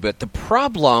you a little bit. The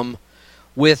problem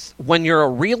with when you're a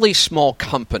really small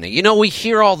company, we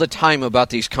hear all the time about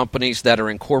these companies that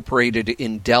are incorporated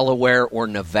in Delaware or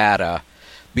Nevada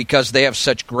because they have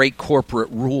such great corporate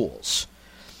rules.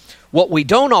 What we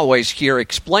don't always hear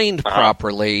explained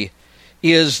properly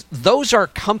is those are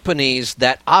companies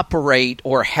that operate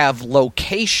or have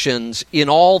locations in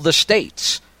all the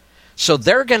states. So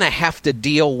they're going to have to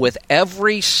deal with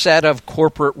every set of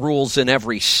corporate rules in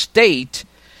every state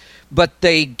but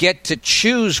they get to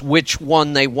choose which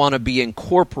one they want to be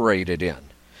incorporated in.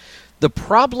 The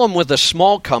problem with a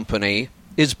small company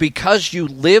is because you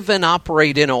live and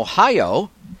operate in Ohio,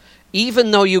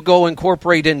 even though you go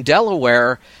incorporate in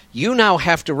Delaware, you now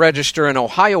have to register in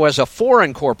Ohio as a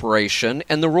foreign corporation,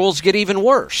 and the rules get even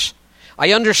worse.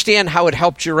 I understand how it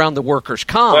helped you around the workers'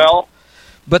 comp,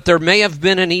 but there may have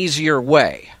been an easier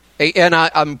way. And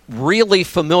I'm really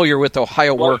familiar with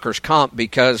Ohio workers' comp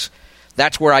because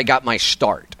that's where I got my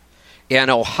start. In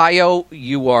Ohio,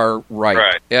 you are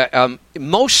right.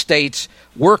 Most states,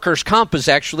 workers' comp is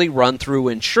actually run through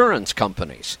insurance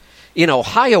companies. In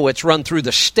Ohio, it's run through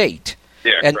the state.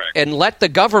 And let the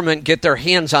government get their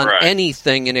hands on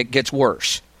anything, and it gets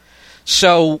worse.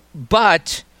 So,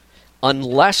 but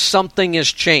unless something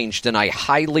is changed, and I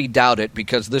highly doubt it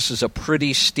because this is a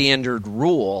pretty standard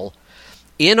rule,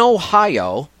 in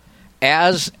Ohio,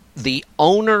 as the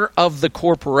owner of the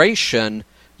corporation,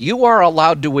 you are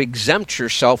allowed to exempt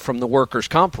yourself from the workers'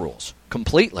 comp rules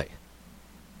completely.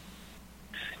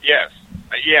 Yes.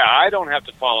 Yeah, I don't have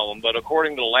to follow them, but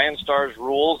according to Landstar's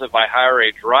rules, if I hire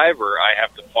a driver, I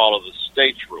have to follow the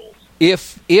state's rules.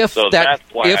 If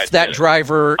that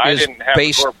driver I is didn't have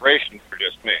based, a corporation for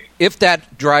just me. if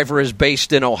that driver is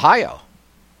based in Ohio.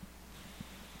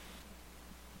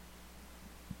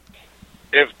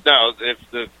 If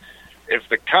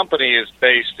the company is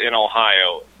based in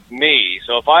Ohio,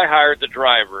 so if I hired the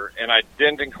driver and I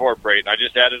didn't incorporate, and I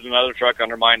just added another truck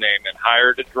under my name and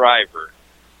hired a driver,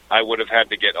 I would have had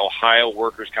to get Ohio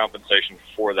workers' compensation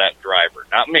for that driver.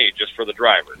 Not me, just for the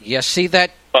driver. You see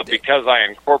that? But because I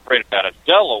incorporated out of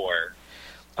Delaware,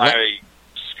 I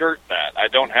skirt that. I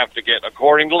don't have to get,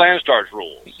 according to Landstar's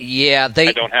rules, I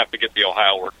don't have to get the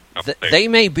Ohio workers' compensation. They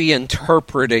may be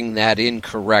interpreting that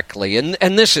incorrectly,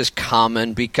 and this is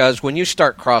common because when you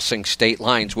start crossing state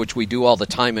lines, which we do all the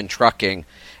time in trucking,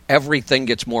 everything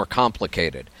gets more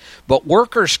complicated. But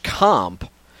workers' comp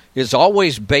is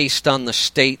always based on the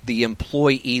state the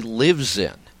employee lives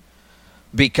in,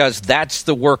 because that's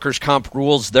the workers' comp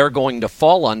rules they're going to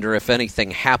fall under if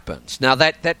anything happens. Now,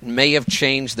 that may have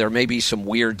changed. There may be some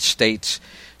weird states,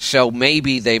 so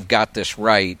maybe they've got this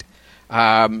right.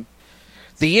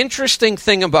 The interesting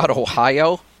thing about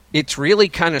Ohio, it's really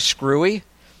kind of screwy.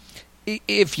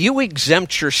 If you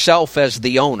exempt yourself as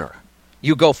the owner,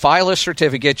 you go file a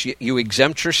certificate, you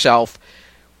exempt yourself,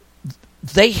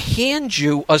 they hand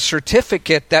you a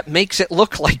certificate that makes it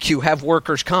look like you have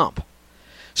workers' comp.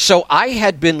 So I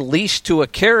had been leased to a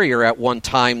carrier at one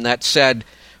time that said,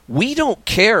 we don't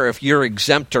care if you're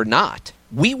exempt or not.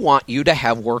 We want you to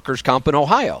have workers' comp in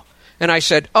Ohio. And I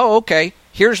said, oh, okay,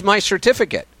 here's my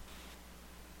certificate.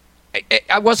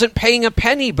 I wasn't paying a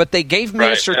penny, but they gave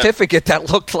me a certificate that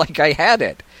looked like I had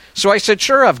it. So I said,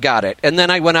 sure, I've got it. And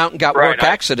then I went out and got work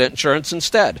accident insurance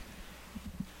instead.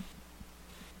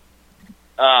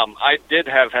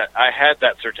 I had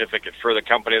that certificate for the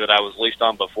company that I was leased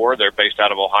on before. They're based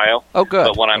out of Ohio. Oh, good.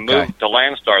 But when I moved to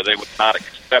Landstar, they would not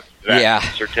accept that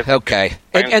certificate. Okay.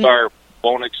 Landstar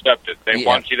won't accept it. They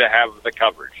want you to have the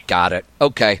coverage. Got it.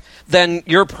 Okay. Then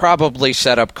you're probably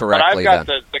set up correctly. But I've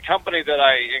got the company that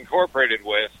I incorporated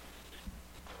with,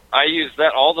 I use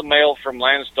that. All the mail from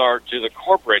Landstar to the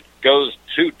corporate goes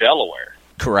to Delaware.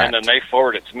 Correct. And then they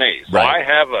forward it to me. So I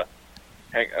have a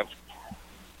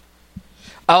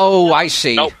Oh, I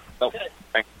see. Nope.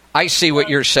 I see what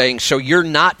you're saying. So you're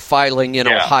not filing in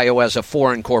Ohio as a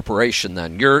foreign corporation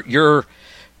then. You're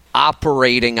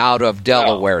operating out of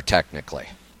Delaware technically.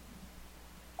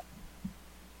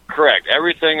 Correct.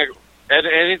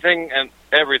 Anything and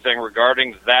everything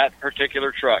regarding that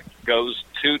particular truck goes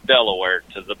to Delaware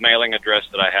to the mailing address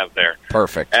that I have there.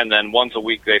 Perfect. And then once a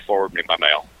week they forward me my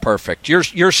mail. Perfect.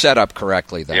 You're set up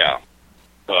correctly then. Yeah.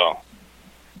 So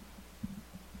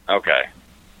okay.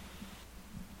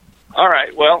 All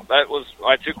right. Well, that was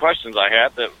my two questions I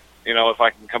had. That if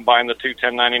I can combine the two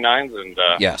 1099s, and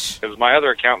yes, because my other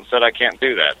accountant said I can't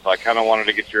do that, so I kind of wanted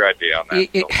to get your idea on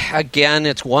that. Again,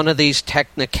 it's one of these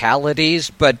technicalities,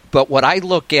 but what I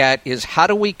look at is how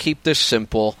do we keep this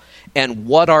simple, and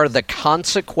what are the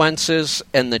consequences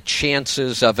and the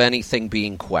chances of anything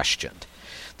being questioned.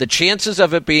 The chances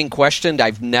of it being questioned,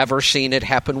 I've never seen it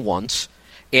happen once.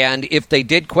 And if they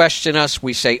did question us,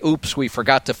 we say, oops, we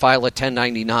forgot to file a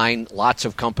 1099. Lots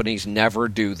of companies never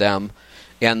do them.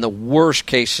 And the worst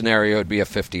case scenario would be a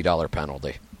 $50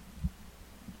 penalty.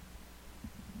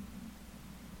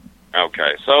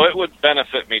 Okay, so it would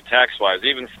benefit me tax-wise,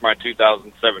 even for my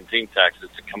 2017 taxes,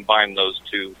 to combine those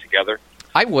two together.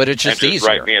 I would. It's just easier.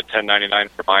 Write me a 1099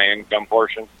 for my income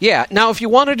portion. Yeah. Now, if you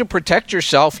wanted to protect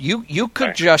yourself, you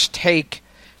could just take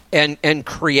and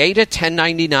create a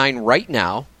 1099 right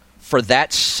now for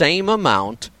that same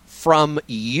amount from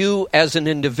you as an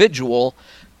individual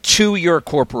to your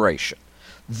corporation.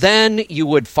 Then you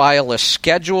would file a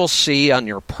Schedule C on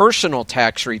your personal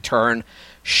tax return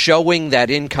showing that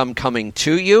income coming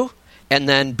to you and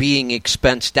then being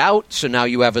expensed out. So now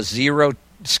you have a zero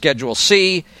Schedule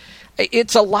C.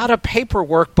 It's a lot of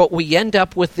paperwork, but we end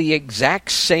up with the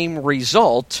exact same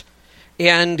result.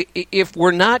 And if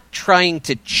we're not trying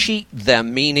to cheat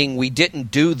them, meaning we didn't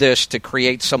do this to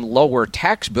create some lower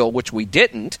tax bill, which we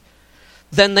didn't,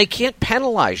 then they can't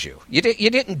penalize you. You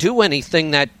didn't do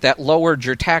anything that lowered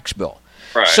your tax bill.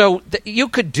 Right. So you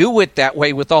could do it that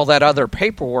way with all that other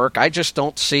paperwork. I just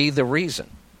don't see the reason.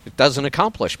 It doesn't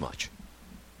accomplish much.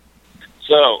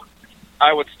 So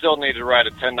I would still need to write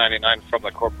a 1099 from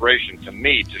the corporation to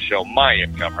me to show my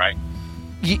income, right?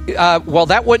 Well,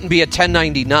 that wouldn't be a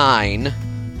 1099.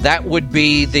 That would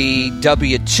be the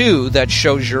W-2 that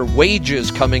shows your wages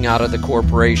coming out of the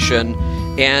corporation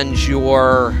and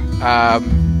your...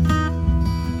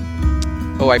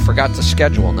 I forgot the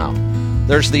schedule now.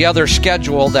 There's the other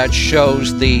schedule that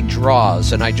shows the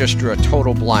draws, and I just drew a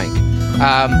total blank.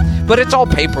 But it's all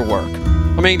paperwork.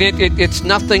 I mean, it's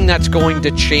nothing that's going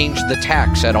to change the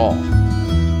tax at all.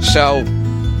 So,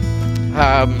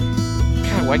 God,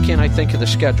 why can't I think of the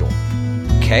schedule?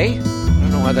 Okay? I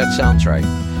don't know why that sounds right.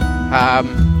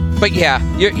 But yeah,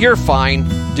 you're fine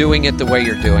doing it the way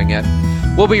you're doing it.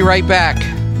 We'll be right back.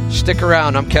 Stick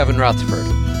around. I'm Kevin Rutherford.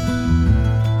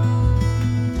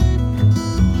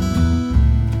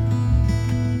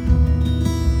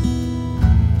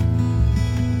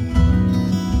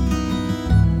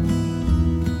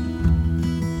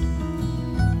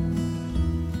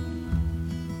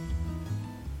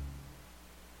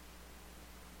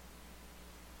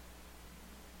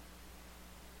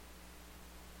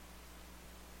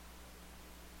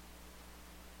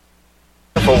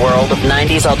 World of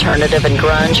 90s alternative and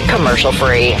grunge, commercial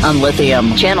free on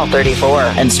Lithium, Channel 34,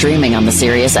 and streaming on the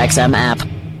SiriusXM app.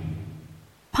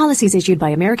 Policies issued by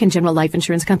American General Life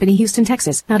Insurance Company, Houston,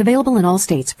 Texas. Not available in all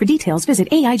states. For details, visit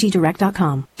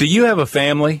AIGdirect.com. Do you have a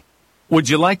family? Would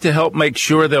you like to help make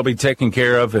sure they'll be taken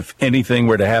care of if anything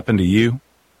were to happen to you?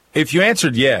 If you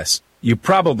answered yes, you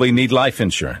probably need life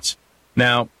insurance.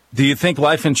 Now, do you think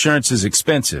life insurance is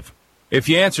expensive? If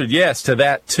you answered yes to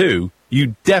that too,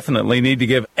 you definitely need to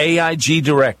give AIG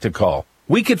Direct a call.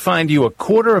 We could find you a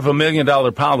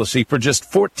 $250,000 policy for just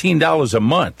 $14 a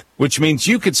month, which means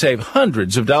you could save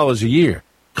hundreds of dollars a year.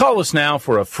 Call us now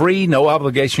for a free,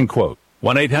 no-obligation quote.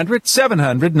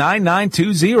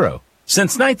 1-800-700-9920.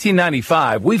 Since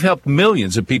 1995, we've helped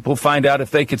millions of people find out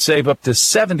if they could save up to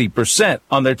 70%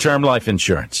 on their term life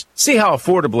insurance. See how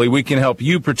affordably we can help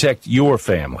you protect your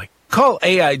family. Call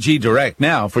AIG Direct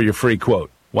now for your free quote.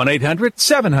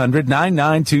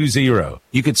 1-800-700-9920.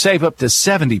 You could save up to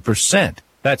 70%.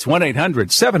 That's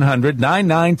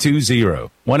 1-800-700-9920.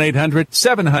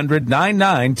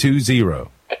 1-800-700-9920.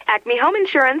 Acme Home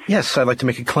Insurance. Yes, I'd like to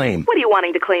make a claim. What are you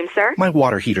wanting to claim, sir? My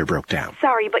water heater broke down.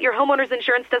 Sorry, but your homeowner's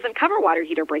insurance doesn't cover water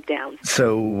heater breakdowns.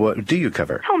 So what do you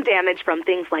cover? Home damage from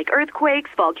things like earthquakes,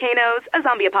 volcanoes, a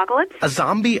zombie apocalypse. A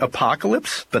zombie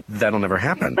apocalypse? But that'll never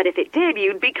happen. But if it did,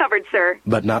 you'd be covered, sir.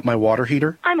 But not my water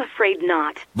heater? I'm afraid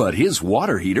not. But his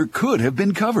water heater could have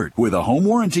been covered with a home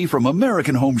warranty from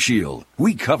American Home Shield.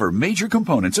 We cover major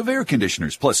components of air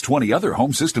conditioners, plus 20 other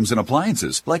home systems and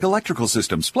appliances, like electrical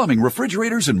systems, plumbing,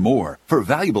 refrigerators, and more. For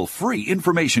valuable free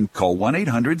information, call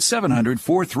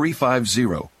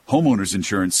 1-800-700-4350. Homeowners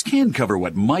insurance can cover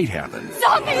what might happen.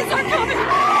 Zombies are coming!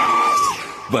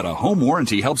 But a home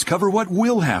warranty helps cover what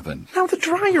will happen. Now the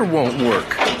dryer won't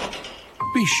work.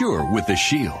 Be sure with the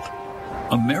Shield.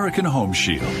 American Home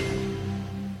Shield.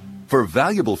 For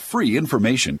valuable free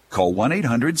information, call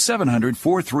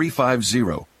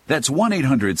 1-800-700-4350. That's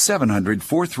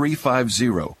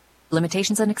 1-800-700-4350.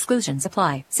 Limitations and exclusions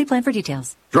apply. See plan for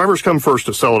details. Drivers come first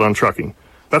to Celadon Trucking.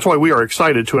 That's why we are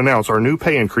excited to announce our new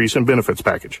pay increase and benefits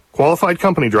package. Qualified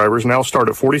company drivers now start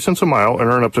at 40 cents a mile and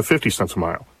earn up to 50 cents a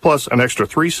mile, plus an extra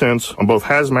 3 cents on both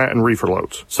hazmat and reefer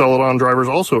loads. Celadon drivers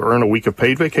also earn a week of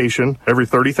paid vacation every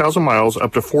 30,000 miles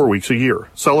up to 4 weeks a year.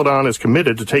 Celadon is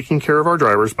committed to taking care of our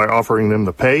drivers by offering them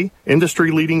the pay,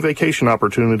 industry-leading vacation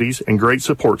opportunities, and great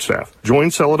support staff. Join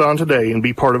Celadon today and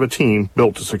be part of a team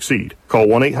built to succeed. Call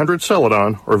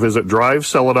 1-800-CELADON or visit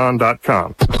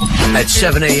driveceladon.com. At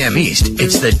 7 a.m. East,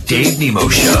 it's the Dave Nemo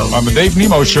Show. On the Dave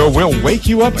Nemo Show, we'll wake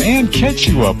you up and catch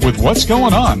you up with what's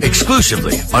going on.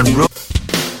 Exclusively on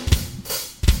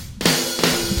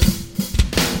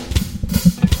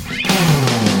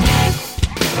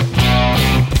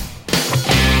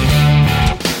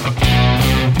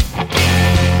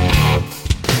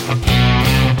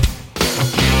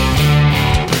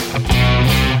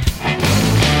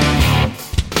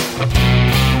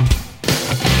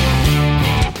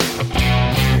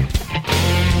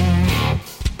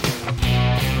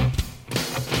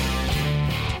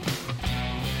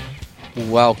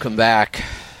welcome back.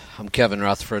 I'm Kevin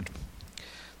Rutherford.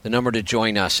 The number to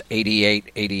join us,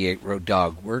 8888 Road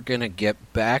Dog. We're going to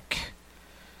get back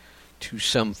to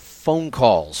some phone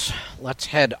calls. Let's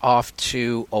head off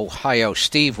to Ohio.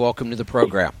 Steve, welcome to the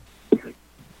program.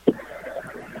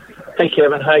 Hey,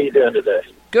 Kevin. How you doing today?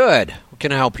 Good. What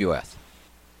can I help you with?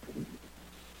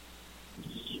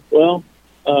 Well,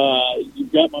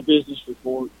 you've got my business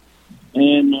report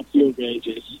and my fuel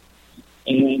gauges,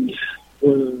 and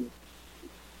we're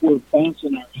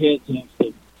bouncing our heads off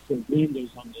the windows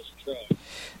on this truck.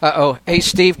 Uh-oh. Hey,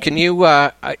 Steve, can you,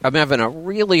 I'm having a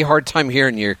really hard time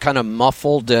hearing you. You're kind of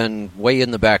muffled and way in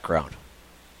the background.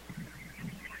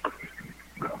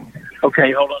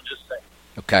 Okay, hold on just a second.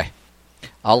 Okay.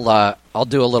 I'll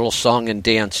do a little song and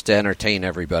dance to entertain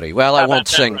everybody. Well, I won't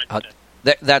sing. Right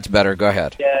that's better. Go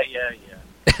ahead. Yeah.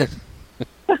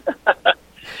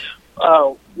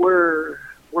 We're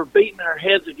beating our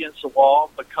heads against the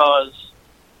wall because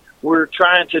we're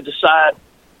trying to decide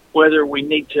whether we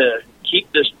need to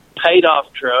keep this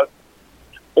paid-off truck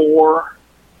or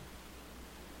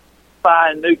buy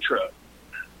a new truck.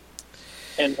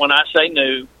 And when I say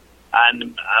new, I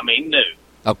mean new.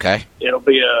 Okay. It'll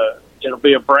be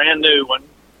a brand new one.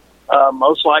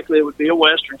 Most likely it would be a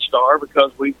Western Star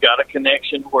because we've got a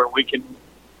connection where we can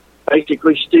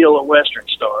basically steal a Western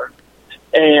Star.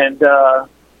 And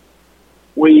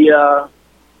we're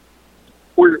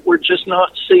just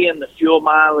not seeing the fuel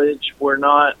mileage. We're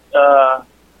not,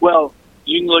 well,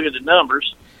 you can look at the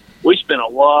numbers. We spent a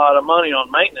lot of money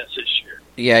on maintenance this year.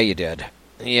 Yeah, you did.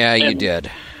 You did.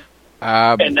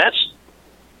 And that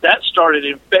started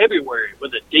in February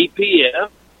with a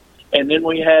DPF, and then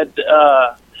we had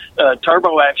a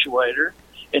turbo actuator,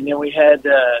 and then we had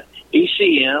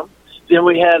ECM, then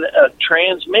we had a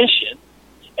transmission,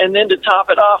 and then to top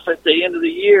it off at the end of the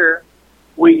year,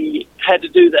 we had to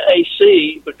do the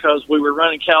AC because we were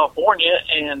running California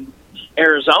and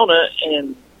Arizona,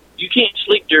 and you can't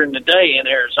sleep during the day in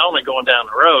Arizona going down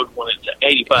the road when it's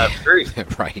 85 degrees.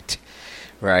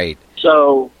 Right.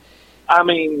 So, I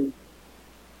mean,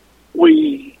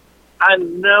 I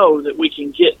know that we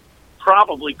can get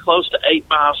probably close to 8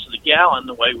 miles to the gallon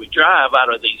the way we drive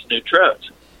out of these new trucks,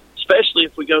 especially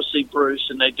if we go see Bruce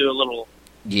and they do a little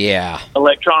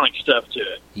electronic stuff to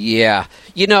it. Yeah.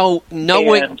 You know,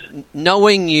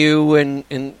 knowing you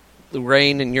and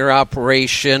Lorraine and your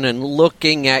operation and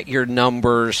looking at your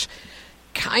numbers,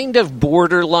 kind of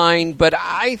borderline, but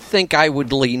I think I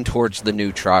would lean towards the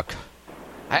new truck.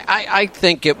 I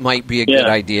think it might be a good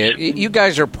idea. You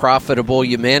guys are profitable.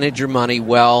 You manage your money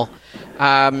well.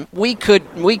 We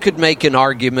could make an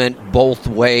argument both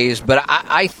ways, but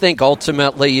I think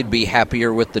ultimately you'd be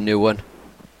happier with the new one.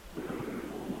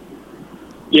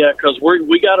 Yeah, because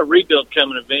we got a rebuild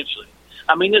coming eventually.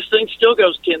 I mean, this thing still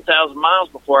goes 10,000 miles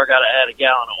before I got to add a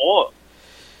gallon of oil.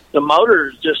 The motor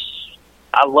is just,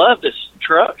 I love this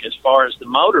truck as far as the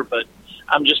motor, but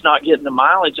I'm just not getting the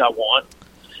mileage I want.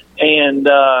 And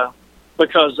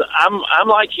because I'm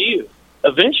like you,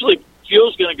 eventually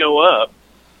fuel's going to go up.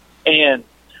 And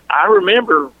I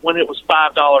remember when it was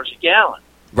 $5 a gallon.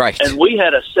 Right. And we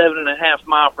had a 7.5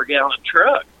 mile per gallon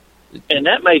truck. And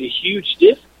that made a huge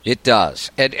difference. It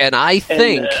does. And I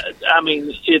think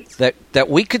that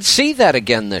we could see that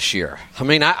again this year. I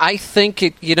mean, I think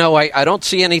it, I don't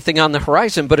see anything on the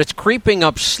horizon, but it's creeping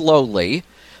up slowly.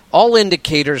 All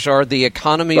indicators are the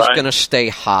economy is going to stay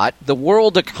hot. The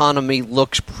world economy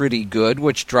looks pretty good,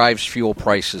 which drives fuel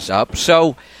prices up.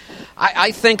 So I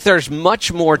think there's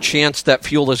much more chance that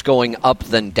fuel is going up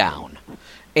than down.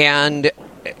 And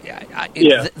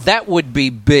that would be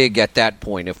big at that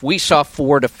point. If we saw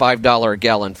 $4 to $5 a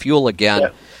gallon fuel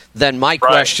again, then my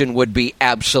question would be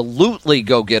absolutely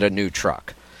go get a new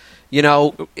truck.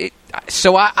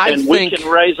 So I think we can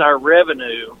raise our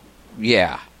revenue.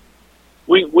 Yeah.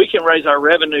 We can raise our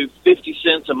revenue 50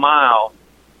 cents a mile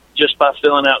just by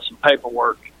filling out some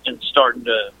paperwork and starting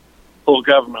to pull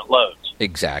government loads.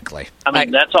 Exactly. I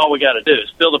mean, that's all we got to do is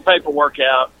fill the paperwork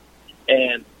out,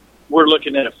 and we're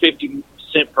looking at a 50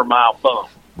 cent per mile bump.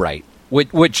 Right.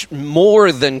 Which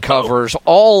more than covers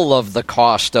all of the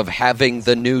cost of having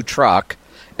the new truck,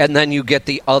 and then you get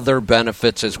the other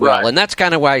benefits as well. Right. And that's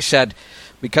kind of why I said,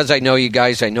 because I know you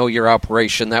guys, I know your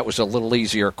operation, that was a little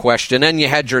easier question, and you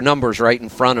had your numbers right in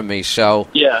front of me. So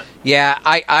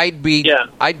I'd be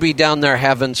down there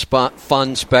having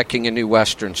fun speccing a new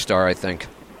Western Star, I think.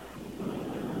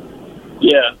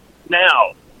 Yeah.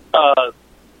 Now,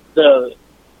 the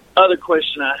other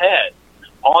question I had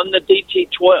on the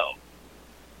DT12,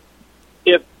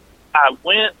 if I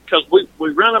went, because we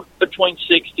run them between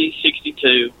 60,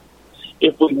 62,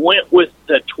 if we went with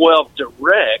the 12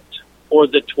 direct or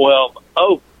the 12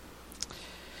 over.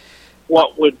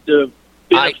 What would the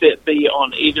benefit be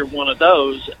on either one of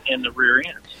those in the rear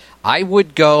ends? I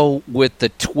would go with the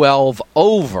 12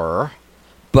 over,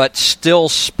 but still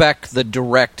spec the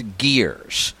direct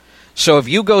gears. So if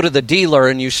you go to the dealer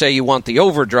and you say you want the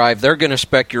overdrive, they're going to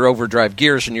spec your overdrive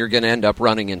gears and you're going to end up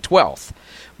running in 12th.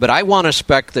 But I want to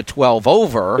spec the 12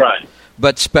 over, right,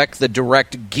 but spec the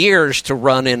direct gears to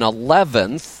run in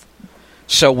 11th.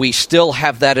 So we still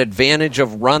have that advantage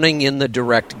of running in the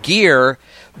direct gear,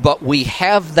 but we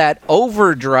have that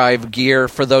overdrive gear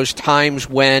for those times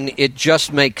when it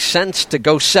just makes sense to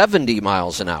go 70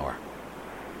 miles an hour.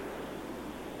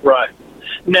 Right.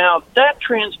 Now, that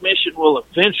transmission will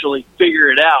eventually figure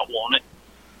it out, won't it?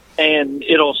 And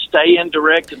it'll stay in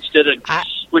direct instead of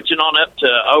switching on up to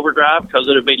overdrive because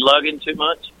it'll be lugging too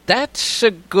much? That's a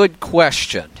good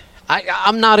question.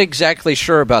 I'm not exactly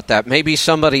sure about that. Maybe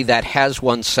somebody that has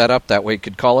one set up that way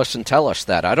could call us and tell us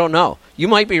that. I don't know. You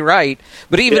might be right.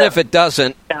 But even if it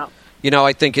doesn't,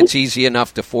 I think it's easy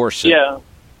enough to force it. Yeah.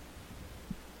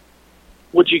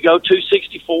 Would you go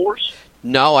 264s?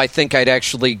 No, I think I'd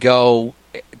actually go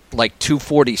like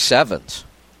 247s.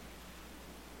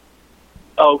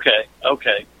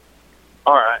 Okay.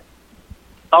 All right.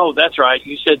 Oh, that's right.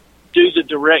 You said do the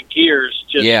direct gears,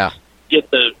 just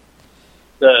get the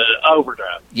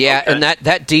overdrive. Yeah, okay. And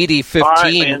that DD15,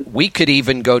 right, we could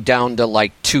even go down to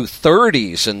like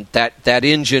 230s, and that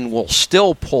engine will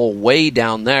still pull way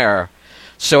down there.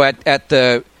 So at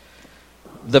the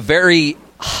very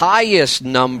highest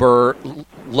number,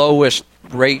 lowest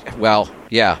rate,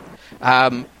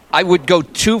 I would go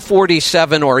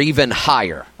 247 or even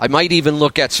higher. I might even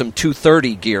look at some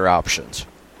 230 gear options.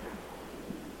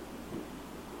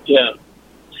 Yeah.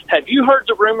 Have you heard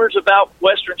the rumors about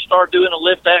Western Star doing a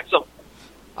lift axle?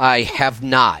 I have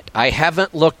not. I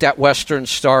haven't looked at Western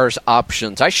Star's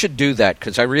options. I should do that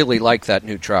because I really like that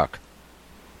new truck.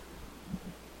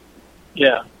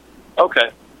 Yeah. Okay.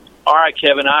 All right,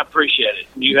 Kevin, I appreciate it.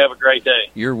 You have a great day.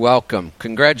 You're welcome.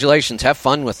 Congratulations. Have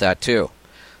fun with that, too.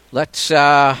 Let's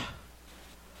go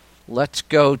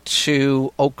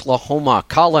to Oklahoma.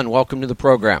 Colin, welcome to the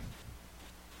program.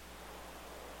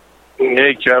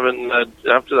 Hey, Kevin.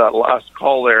 After that last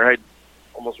call there, I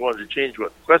almost wanted to change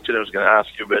what question I was going to ask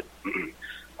you, but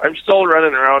I'm still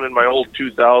running around in my old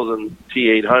 2000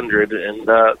 T800, and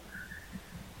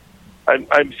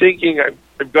I'm thinking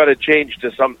I've got to change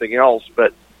to something else,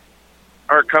 but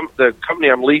the company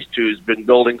I'm leased to has been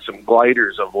building some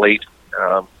gliders of late.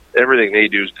 Everything they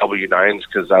do is W9s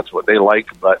because that's what they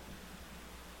like, but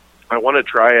I want to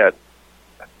try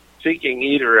thinking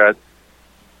either a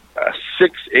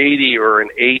 680 or an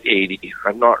 880.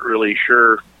 I'm not really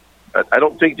sure. I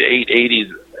don't think the 880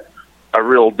 is a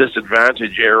real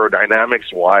disadvantage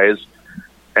aerodynamics-wise,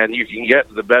 and you can get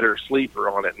the better sleeper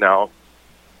on it now.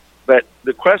 But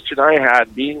the question I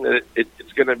had, being that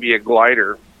it's going to be a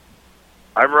glider,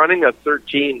 I'm running a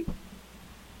 13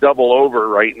 double over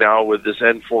right now with this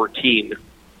N14,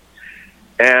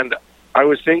 and I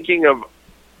was thinking of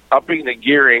upping the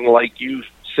gearing like you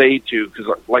say to, because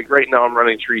like right now I'm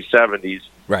running 370s.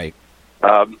 Right.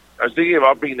 I was thinking of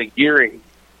upping the gearing,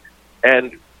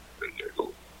 but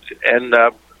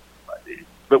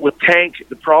with tank,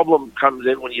 the problem comes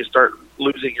in when you start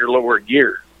losing your lower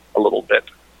gear a little bit.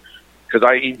 Because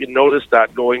I even noticed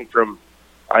that going from,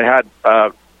 I had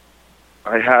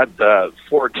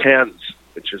 410s,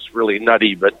 which is really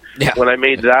nutty, but when I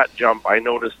made that jump, I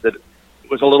noticed that it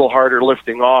was a little harder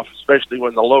lifting off, especially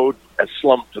when the load has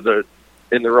slumped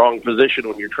in the wrong position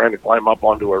when you're trying to climb up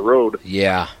onto a road.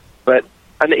 Yeah. But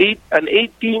an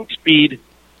 18 speed,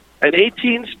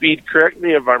 correct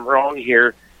me if I'm wrong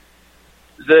here,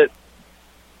 that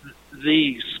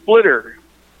the splitter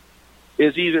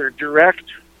is either direct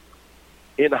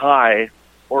in high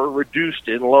or reduced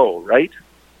in low, right?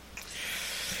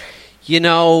 You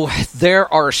know,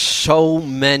 there are so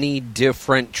many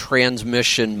different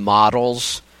transmission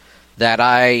models that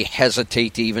I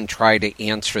hesitate to even try to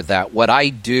answer that. What I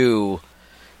do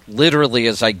literally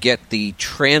is I get the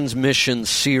transmission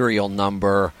serial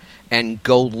number and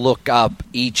go look up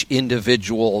each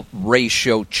individual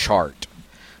ratio chart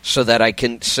so that I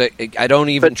can say, I don't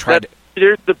even try to...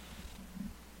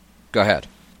 Go ahead.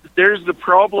 There's the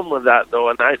problem with that, though,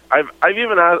 and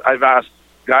I've asked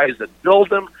guys that build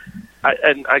them,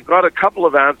 and I got a couple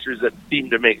of answers that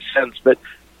seem to make sense. But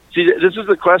see, this is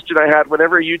the question I had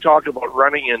whenever you talked about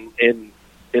running in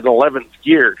 11th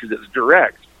gear because it's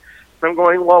direct. I'm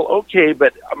going, well, okay,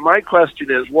 but my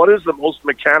question is, what is the most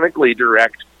mechanically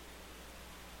direct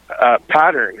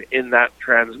pattern in that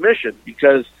transmission?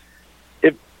 Because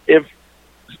if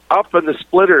up in the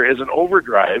splitter is an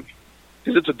overdrive,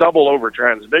 because it's a double over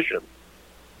transmission.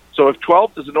 So if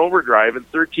 12th is an overdrive and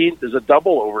 13th is a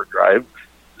double overdrive,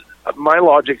 my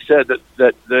logic said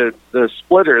that the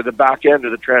splitter, the back end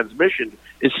of the transmission,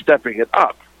 is stepping it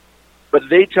up. But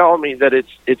they tell me that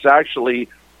it's actually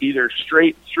either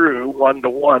straight through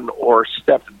 1-to-1 or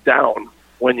stepped down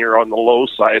when you're on the low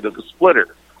side of the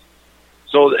splitter.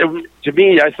 So to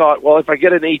me, I thought, well, if I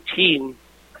get an 18,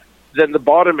 then the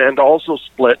bottom end also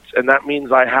splits, and that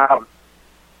means I have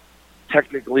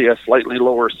technically a slightly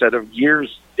lower set of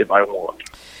gears if I want.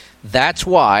 That's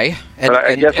why. But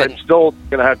I guess I'm still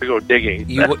going to have to go digging.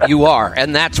 You are.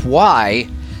 And that's why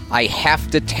I have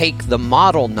to take the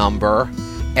model number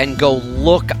and go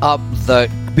look up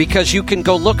because you can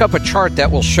go look up a chart that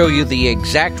will show you the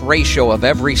exact ratio of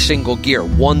every single gear,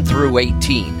 1 through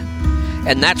 18.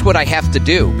 And that's what I have to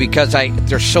do because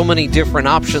there's so many different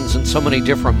options and so many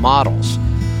different models.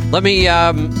 Let me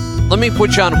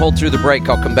put you on hold through the break.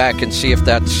 I'll come back and see if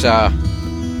that's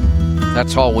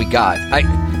all we got.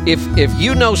 If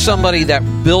you know somebody that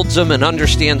builds them and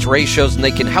understands ratios and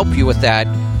they can help you with that,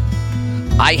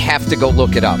 I have to go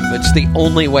look it up. It's the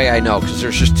only way I know because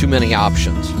there's just too many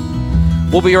options.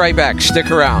 We'll be right back. Stick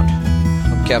around.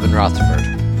 I'm Kevin Rutherford.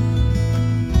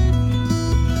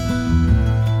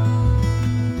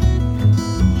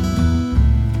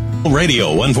 Radio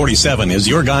 147 is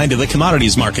your guide to the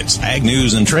commodities markets, ag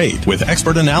news, and trade with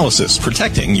expert analysis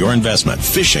protecting your investment.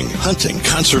 Fishing, hunting,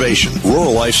 conservation.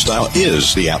 Rural lifestyle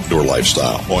is the outdoor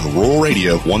lifestyle on Rural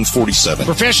Radio 147.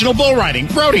 Professional bull riding,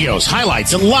 rodeos,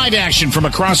 highlights, and live action from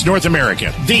across North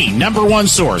America. The #1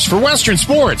 source for Western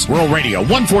sports. Rural Radio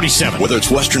 147. Whether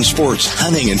it's Western sports,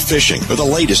 hunting, and fishing, or the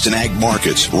latest in ag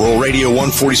markets, Rural Radio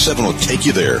 147 will take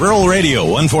you there. Rural Radio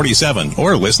 147,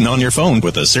 or listen on your phone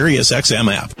with the Sirius XM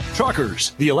app.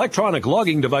 Truckers, the electronic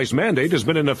logging device mandate has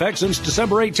been in effect since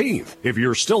December 18th. If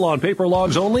you're still on paper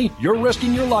logs only, you're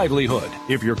risking your livelihood.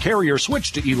 If your carrier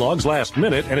switched to e-logs last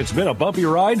minute and it's been a bumpy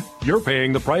ride, you're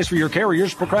paying the price for your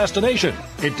carrier's procrastination.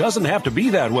 It doesn't have to be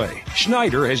that way.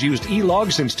 Schneider has used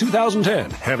e-logs since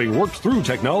 2010, having worked through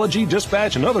technology,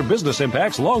 dispatch, and other business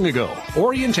impacts long ago.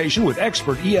 Orientation with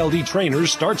expert ELD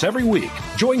trainers starts every week.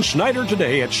 Join Schneider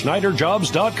today at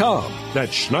SchneiderJobs.com.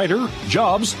 That's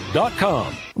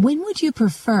SchneiderJobs.com. When would you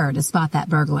prefer to spot that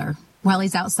burglar? While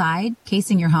he's outside,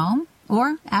 casing your home?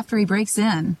 Or after he breaks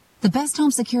in? The best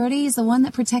home security is the one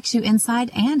that protects you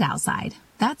inside and outside.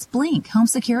 That's Blink Home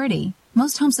Security.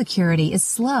 Most home security is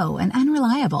slow and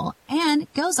unreliable and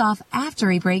goes off after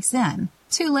he breaks in.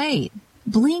 Too late.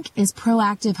 Blink is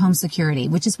proactive home security,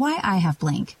 which is why I have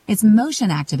Blink. It's motion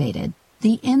activated.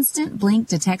 The instant Blink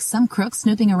detects some crook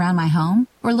snooping around my home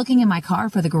or looking in my car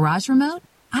for the garage remote,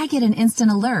 I get an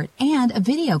instant alert and a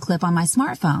video clip on my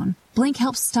smartphone. Blink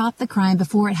helps stop the crime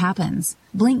before it happens.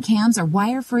 Blink cams are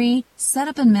wire-free, set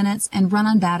up in minutes, and run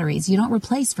on batteries you don't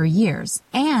replace for years.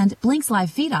 And Blink's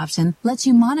live feed option lets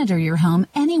you monitor your home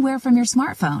anywhere from your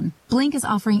smartphone. Blink is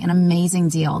offering an amazing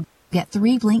deal. Get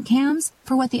 3 Blink cams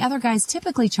for what the other guys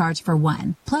typically charge for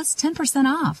 1, plus 10%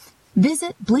 off.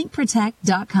 Visit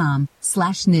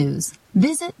blinkprotect.com/news.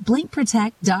 Visit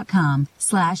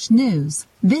blinkprotect.com/news.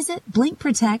 Visit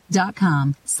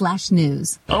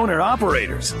blinkprotect.com/news.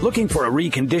 Owner-operators looking for a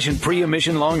reconditioned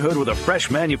pre-emission long hood with a fresh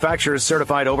manufacturer's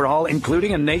certified overhaul,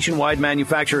 including a nationwide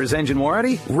manufacturer's engine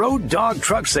warranty? Road Dog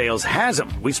Truck Sales has them.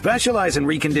 We specialize in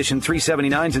reconditioned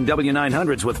 379s and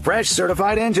W900s with fresh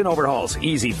certified engine overhauls.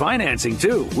 Easy financing,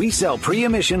 too. We sell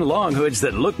pre-emission long hoods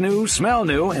that look new, smell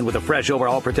new, and with a fresh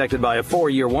overhaul protected by a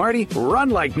 4-year warranty, run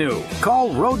like new.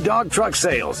 Call Road Dog Truck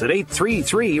Sales at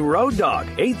 833-ROAD-DOG,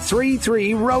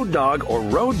 833-ROAD-DOG, or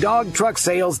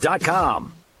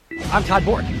RoadDogTruckSales.com. I'm Todd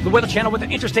Bork, the Weather Channel with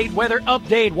an interstate weather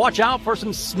update. Watch out for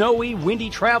some snowy, windy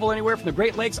travel anywhere from the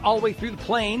Great Lakes all the way through the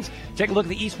plains. Take a look at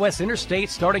the east-west interstate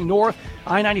starting north,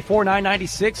 I-94 and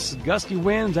I-96, gusty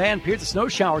winds and periods of snow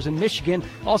showers in Michigan.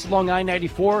 Also along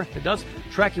I-94, it does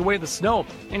track your way to the snow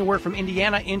anywhere from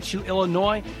Indiana into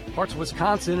Illinois, parts of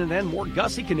Wisconsin, and then more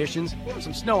gusty conditions. There's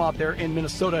some snow out there in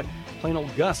Minnesota, plain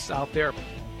old gusts out there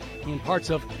in parts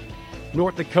of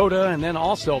North Dakota, and then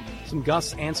also some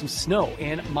gusts and some snow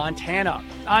in Montana.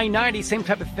 I-90, same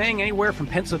type of thing, anywhere from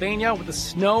Pennsylvania with the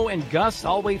snow and gusts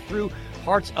all the way through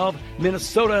parts of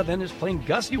Minnesota. Then there's plain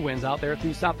gusty winds out there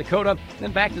through South Dakota,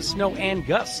 then back to snow and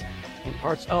gusts in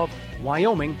parts of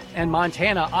Wyoming and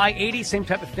Montana. I-80, same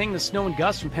type of thing, the snow and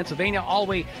gusts from Pennsylvania all the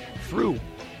way through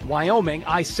Wyoming.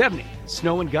 I-70,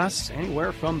 snow and gusts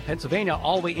anywhere from Pennsylvania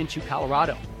all the way into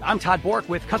Colorado. I'm Todd Bork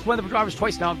with Custom Weather for Drivers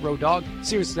Twice Now, Road Dog,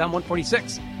 Sirius XM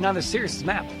 146. Now the Sirius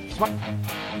map.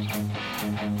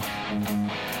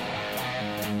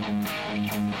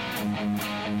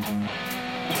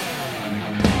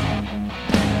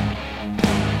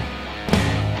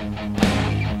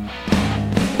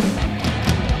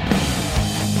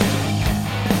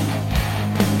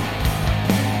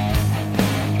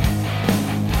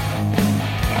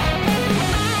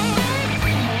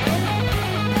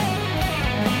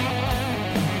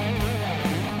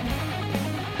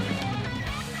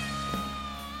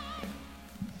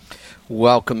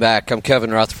 Welcome back. I'm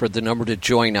Kevin Rutherford. The number to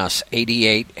join us,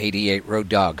 8888 Road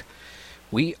Dog.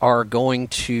 We are going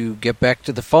to get back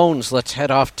to the phones. Let's head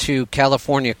off to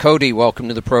California. Cody, welcome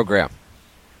to the program.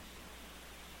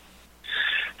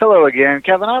 Hello again,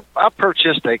 Kevin. I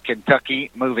purchased a Kentucky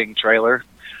moving trailer,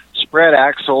 spread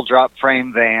axle, drop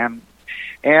frame van,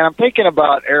 and I'm thinking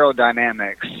about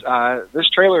aerodynamics. This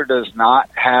trailer does not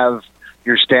have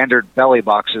your standard belly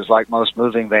boxes like most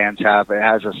moving vans have. It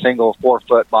has a single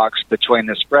 4-foot box between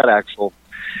the spread axle.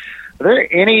 Are there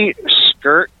any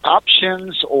skirt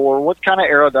options, or what kind of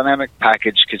aerodynamic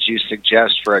package could you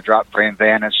suggest for a drop frame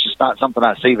van? It's just not something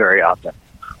I see very often.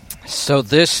 So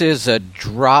this is a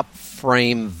drop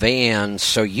frame van,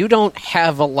 so you don't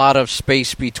have a lot of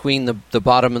space between the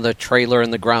bottom of the trailer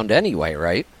and the ground anyway,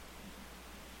 right?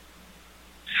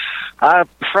 I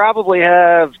probably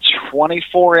have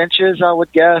 24 inches, I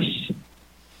would guess.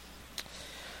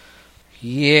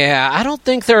 Yeah, I don't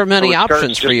think there are many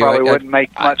options for you. Probably wouldn't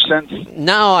make much sense.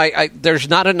 No, there's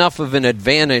not enough of an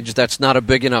advantage. That's not a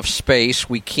big enough space.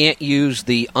 We can't use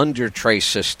the under tray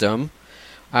system.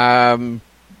 I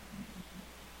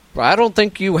don't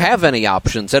think you have any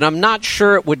options, and I'm not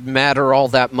sure it would matter all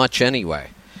that much anyway.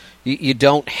 You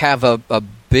don't have a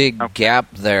big gap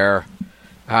there.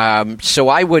 So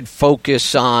I would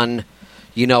focus on,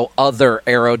 other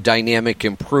aerodynamic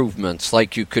improvements,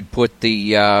 like you could put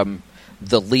the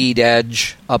lead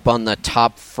edge up on the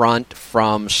top front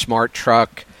from Smart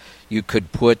Truck. You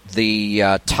could put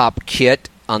the top kit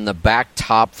on the back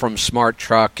top from Smart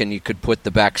Truck, and you could put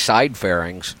the back side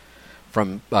fairings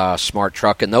from Smart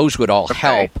Truck, and those would all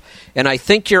help. And I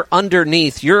think your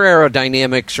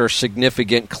aerodynamics are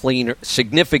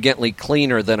significantly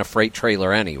cleaner than a freight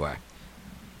trailer anyway.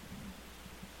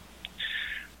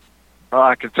 Well,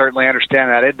 I can certainly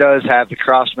understand that. It does have the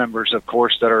cross members, of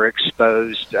course, that are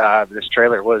exposed. This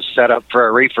trailer was set up for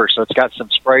a reefer, so it's got some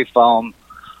spray foam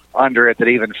under it that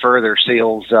even further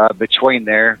seals between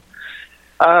there.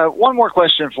 One more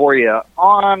question for you.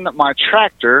 On my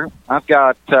tractor, I've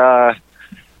got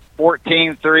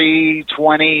 14, 3,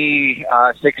 20,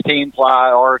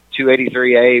 16-ply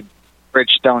R283A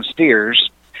Bridgestone steers,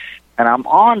 and I'm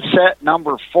on set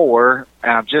number 4,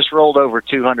 and I've just rolled over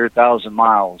 200,000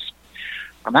 miles.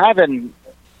 I'm having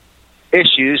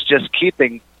issues just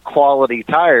keeping quality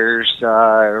tires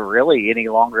really any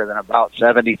longer than about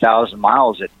 70,000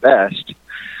 miles at best.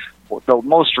 The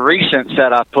most recent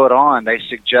set I put on, they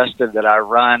suggested that I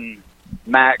run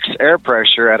max air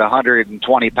pressure at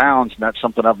 120 pounds, and that's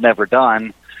something I've never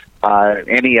done.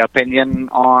 Any opinion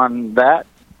on that?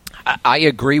 I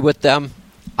agree with them.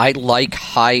 I like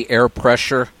high air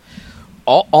pressure.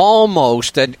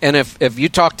 Almost, and if you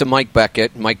talk to Mike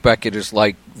Beckett is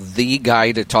like the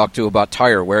guy to talk to about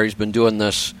tire wear. He's been doing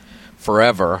this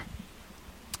forever.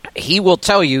 He will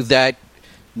tell you that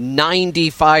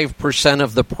 95%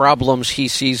 of the problems he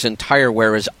sees in tire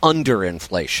wear is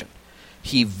underinflation.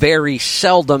 He very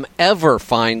seldom ever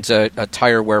finds a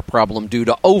tire wear problem due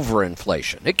to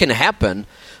overinflation. It can happen,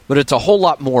 but it's a whole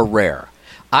lot more rare.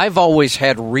 I've always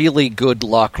had really good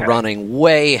luck running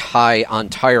way high on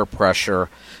tire pressure.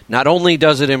 Not only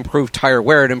does it improve tire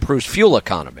wear, it improves fuel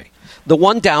economy. The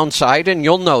one downside, and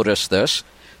you'll notice this,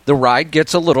 the ride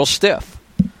gets a little stiff.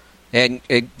 And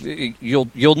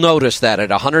you'll notice that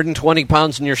at 120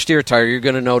 pounds in your steer tire, you're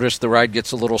going to notice the ride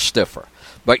gets a little stiffer.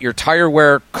 But your tire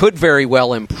wear could very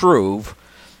well improve.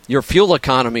 Your fuel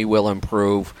economy will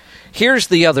improve. Here's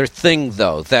the other thing,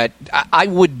 though, that I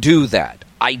would do that.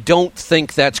 I don't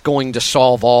think that's going to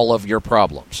solve all of your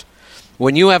problems.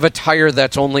 When you have a tire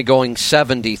that's only going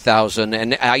 70,000,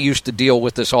 and I used to deal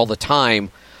with this all the time,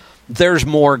 there's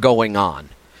more going on.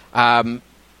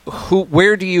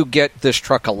 Where do you get this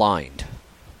truck aligned?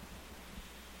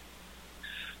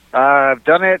 I've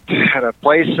done it at a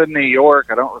place in New York.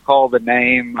 I don't recall the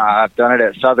name. I've done it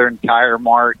at Southern Tire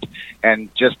Mart,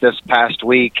 and just this past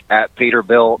week at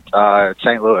Peterbilt,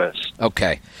 St. Louis.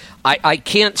 Okay. I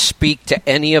can't speak to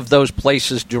any of those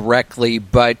places directly,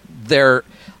 but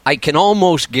I can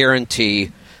almost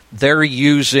guarantee they're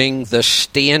using the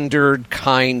standard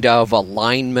kind of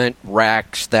alignment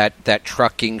racks that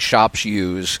trucking shops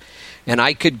use. And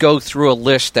I could go through a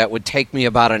list that would take me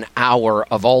about an hour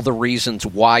of all the reasons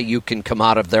why you can come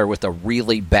out of there with a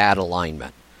really bad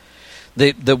alignment.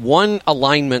 The one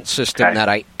alignment system that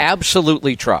I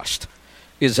absolutely trust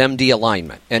is MD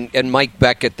Alignment. And Mike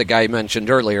Beckett, the guy I mentioned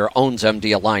earlier, owns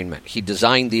MD Alignment. He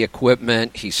designed the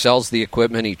equipment. He sells the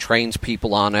equipment. He trains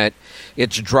people on it.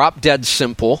 It's drop-dead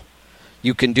simple.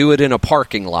 You can do it in a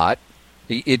parking lot.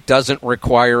 It doesn't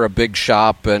require a big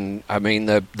shop. And, I mean,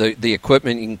 the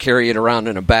equipment, you can carry it around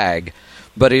in a bag.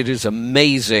 But it is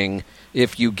amazing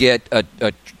if you get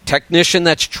a technician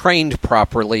that's trained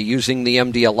properly using the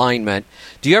MD alignment.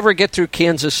 Do you ever get through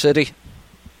Kansas City?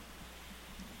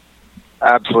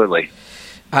 Absolutely.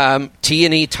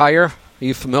 T&E Tire, are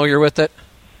you familiar with it?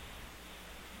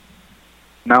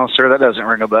 No, sir, that doesn't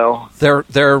ring a bell.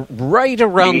 They're right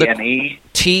around T&E? the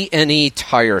T&E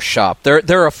Tire Shop.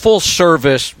 They're a full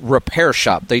service repair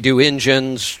shop. They do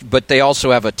engines, but they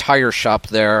also have a tire shop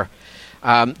there.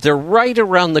 They're right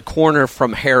around the corner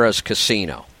from Harrah's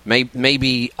Casino,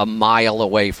 maybe a mile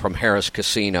away from Harrah's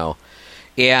Casino.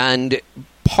 And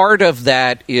part of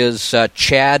that is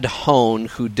Chad Hone,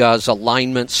 who does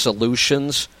Alignment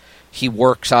Solutions. He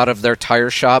works out of their tire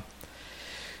shop.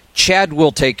 Chad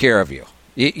will take care of you.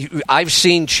 I've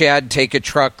seen Chad take a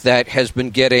truck that has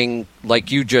been getting,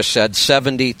 like you just said,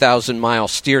 70,000-mile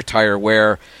steer tire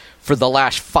wear for the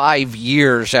last 5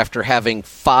 years after having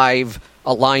 5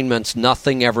 alignments,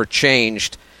 nothing ever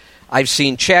changed. I've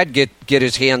seen Chad get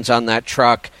his hands on that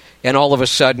truck, and all of a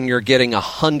sudden you're getting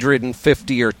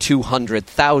 150 or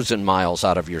 200,000 miles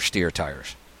out of your steer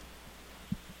tires.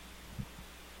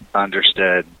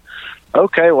 Understood.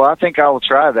 Okay, well, I think I will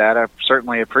try that. I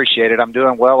certainly appreciate it. I'm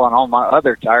doing well on all my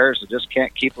other tires. I just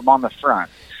can't keep them on the front.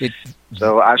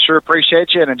 So I sure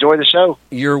appreciate you and enjoy the show.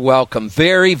 You're welcome.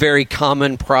 Very, very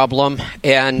common problem.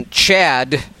 And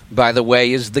Chad, by the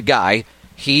way, is the guy.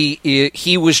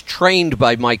 He was trained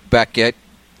by Mike Beckett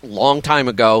a long time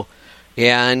ago.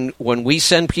 And when we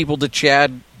send people to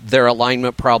Chad, their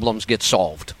alignment problems get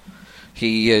solved.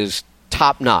 He is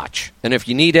top-notch. And if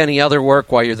you need any other work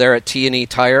while you're there at T&E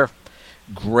Tire,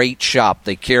 great shop.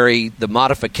 They carry the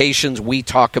modifications we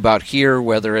talk about here,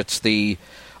 whether it's the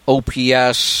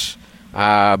OPS,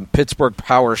 Pittsburgh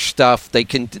Power stuff.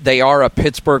 They are a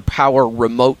Pittsburgh Power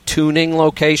remote tuning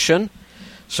location.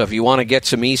 So if you want to get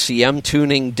some ECM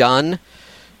tuning done,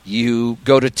 you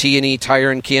go to T&E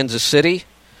Tire in Kansas City.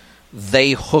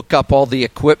 They hook up all the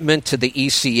equipment to the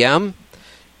ECM.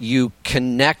 You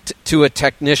connect to a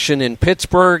technician in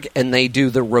Pittsburgh, and they do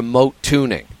the remote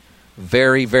tuning.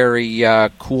 Very, very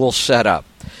cool setup.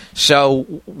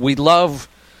 So we love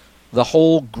the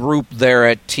whole group there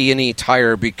at T&E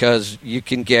Tire because you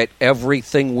can get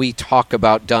everything we talk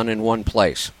about done in one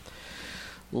place.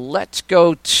 Let's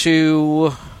go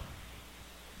to...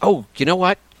 Oh, you know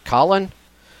what, Colin?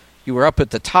 You were up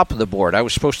at the top of the board. I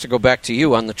was supposed to go back to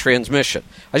you on the transmission.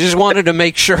 I just wanted to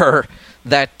make sure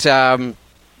that...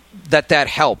 that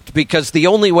helped, because the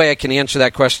only way I can answer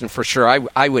that question for sure,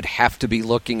 I would have to be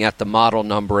looking at the model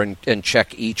number and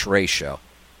check each ratio.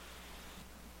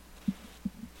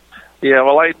 Yeah,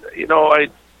 well,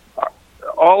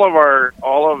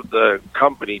 all of the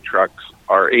company trucks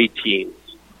are 18s.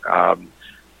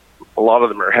 A lot of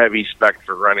them are heavy spec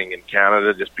for running in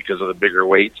Canada just because of the bigger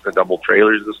weights, the double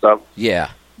trailers and stuff. Yeah,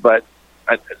 but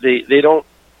they don't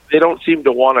seem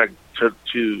to want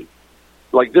to.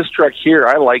 Like this truck here,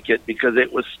 I like it because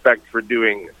it was spec'd for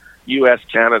doing U.S.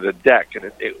 Canada deck, and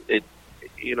it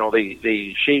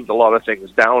they shaved a lot of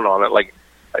things down on it. Like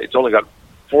it's only got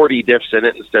 40 diffs in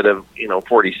it instead of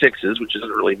 46s, which isn't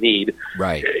really need.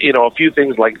 Right. A few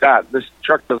things like that. This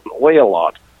truck doesn't weigh a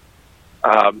lot,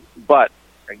 but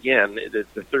again,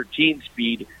 the 13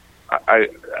 speed. I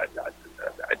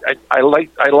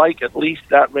like at least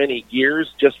that many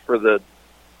gears just for the.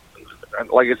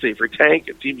 Like I say, for tank,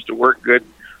 it seems to work good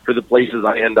for the places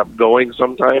I end up going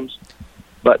sometimes.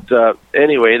 But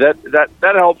anyway, that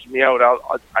helps me out.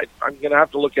 I'm going to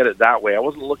have to look at it that way. I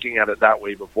wasn't looking at it that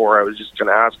way before. I was just kind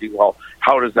of asking, well,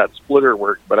 how does that splitter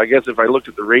work? But I guess if I look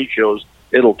at the ratios,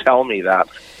 it'll tell me that.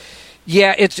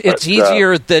 Yeah, it's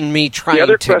easier than me trying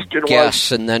to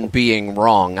guess and then being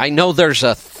wrong. I know there's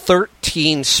a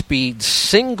 13-speed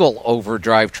single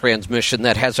overdrive transmission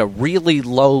that has a really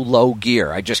low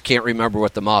gear. I just can't remember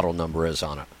what the model number is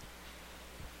on it.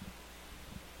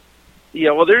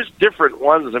 Yeah, well, there's different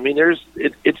ones. I mean,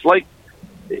 it's like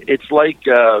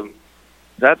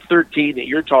that 13 that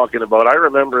you're talking about. I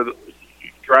remember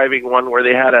driving one where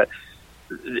they had a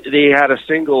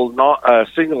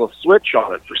single switch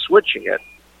on it for switching it,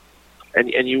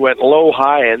 and you went low,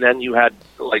 high, and then you had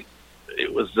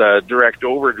it was direct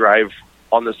overdrive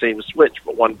on the same switch,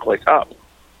 but one click up.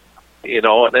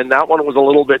 And then that one was a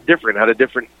little bit different, had a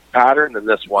different pattern than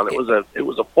this one. It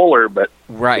was a fuller, but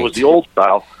right. It was the old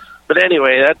style. But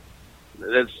anyway,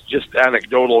 that's just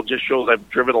anecdotal. It just shows I've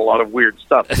driven a lot of weird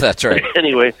stuff. That's right.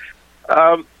 Anyway,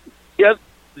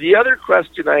 the other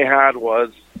question I had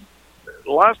was,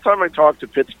 the last time I talked to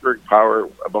Pittsburgh Power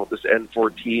about this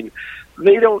N14,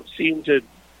 they don't seem to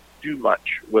do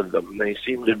much with them. They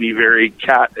seem to be very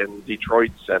Cat and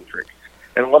Detroit-centric.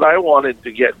 And what I wanted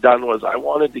to get done was I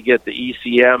wanted to get the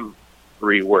ECM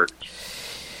reworked,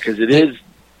 because this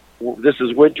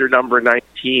is winter number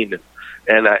 19,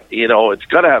 and it's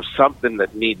got to have something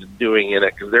that needs doing in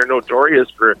it, because they're notorious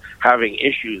for having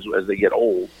issues as they get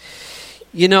old.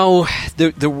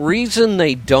 The reason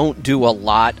they don't do a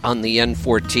lot on the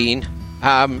N14,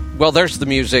 well, there's the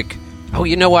music. Oh,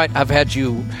 you know what? I've had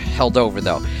you held over,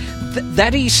 though.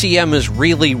 That ECM is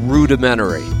really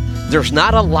rudimentary. There's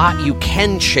not a lot you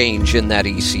can change in that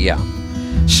ECM.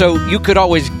 So you could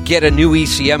always get a new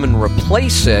ECM and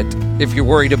replace it if you're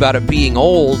worried about it being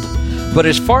old. But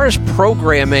as far as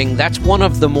programming, that's one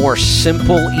of the more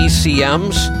simple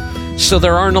ECMs, so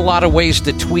there aren't a lot of ways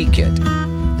to tweak it.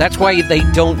 That's why they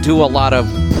don't do a lot of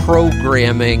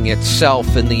programming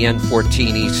itself in the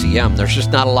N14 ECM. There's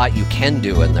just not a lot you can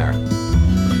do in there.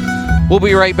 We'll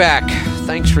be right back.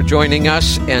 Thanks for joining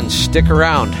us, and stick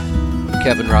around. I'm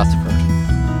Kevin Rutherford.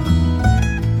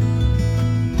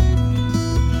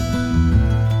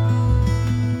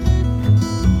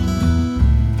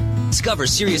 Discover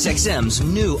SiriusXM's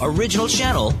new original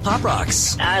channel, Pop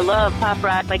Rocks. I love Pop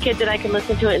Rock. My kids and I can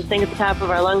listen to it and sing at the top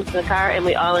of our lungs in the car, and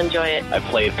we all enjoy it. I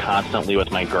play it constantly with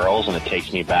my girls, and it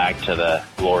takes me back to the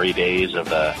glory days of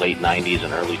the late 90s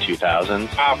and early 2000s.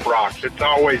 Pop Rocks. It's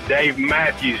always Dave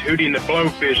Matthews, Hootie and the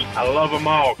Blowfish. I love them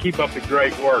all. Keep up the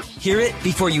great work. Hear it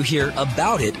before you hear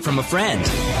about it from a friend.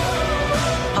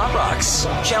 Pop Rocks,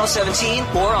 Channel 17,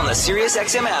 or on the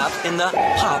SiriusXM app in the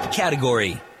Pop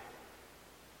category.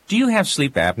 Do you have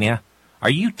sleep apnea? Are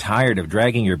you tired of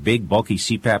dragging your big, bulky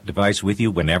CPAP device with you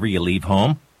whenever you leave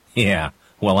home? Yeah,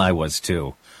 well, I was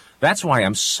too. That's why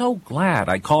I'm so glad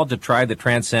I called to try the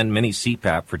Transcend Mini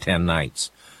CPAP for 10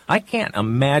 nights. I can't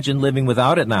imagine living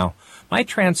without it now. My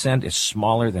Transcend is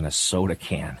smaller than a soda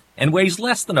can and weighs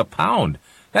less than a pound.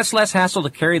 That's less hassle to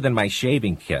carry than my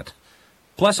shaving kit.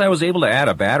 Plus, I was able to add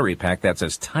a battery pack that's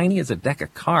as tiny as a deck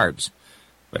of cards.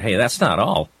 But hey, that's not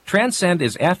all. Transcend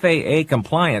is FAA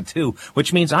compliant, too,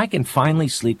 which means I can finally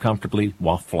sleep comfortably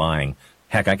while flying.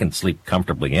 Heck, I can sleep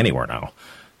comfortably anywhere now.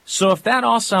 So if that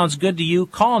all sounds good to you,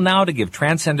 call now to give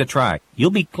Transcend a try.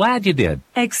 You'll be glad you did.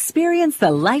 Experience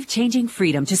the life-changing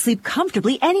freedom to sleep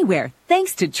comfortably anywhere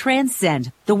thanks to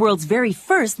Transcend, the world's very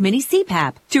first mini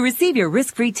CPAP. To receive your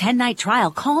risk-free 10-night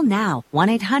trial, call now.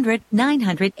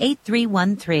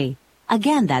 1-800-900-8313.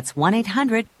 Again, that's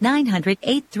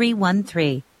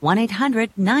 1-800-900-8313.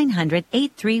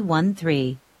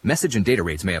 1-800-900-8313. Message and data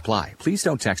rates may apply. Please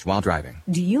don't text while driving.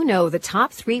 Do you know the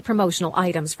top 3 promotional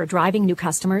items for driving new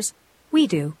customers? We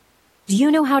do. Do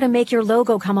you know how to make your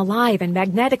logo come alive and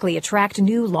magnetically attract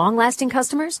new, long-lasting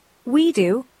customers? We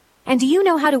do. And do you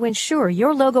know how to ensure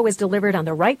your logo is delivered on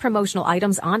the right promotional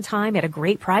items on time at a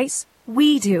great price?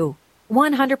 We do.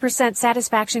 100%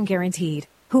 satisfaction guaranteed.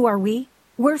 Who are we?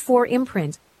 We're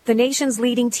 4imprint, the nation's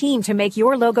leading team to make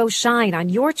your logo shine on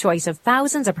your choice of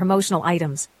thousands of promotional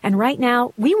items. And right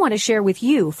now, we want to share with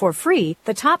you for free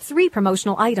the top 3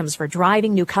 promotional items for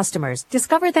driving new customers.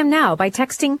 Discover them now by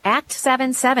texting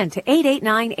ACT77 to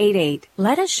 88988.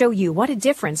 Let us show you what a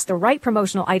difference the right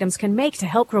promotional items can make to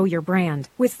help grow your brand.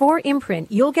 With 4imprint,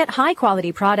 you'll get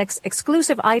high-quality products,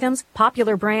 exclusive items,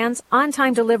 popular brands,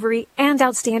 on-time delivery, and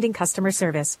outstanding customer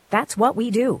service. That's what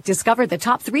we do. Discover the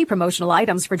top 3 promotional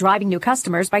items for driving new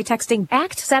customers by texting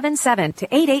ACT77 to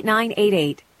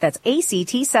 88988. That's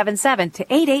ACT77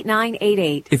 to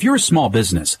 88988. If you're a small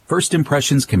business, first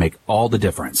impressions can make all the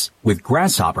difference. With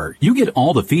Grasshopper, you get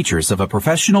all the features of a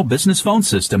professional business phone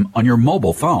system on your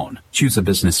mobile phone. Choose a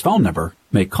business phone number,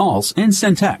 make calls, and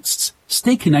send texts.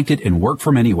 Stay connected and work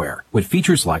from anywhere with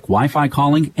features like Wi-Fi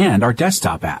calling and our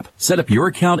desktop app. Set up your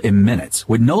account in minutes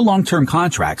with no long-term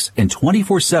contracts and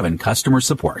 24/7 customer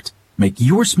support. Make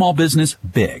your small business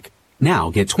big.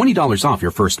 Now get $20 off your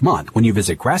first month when you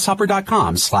visit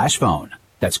grasshopper.com/phone.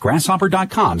 That's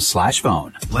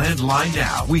grasshopper.com/phone. Landline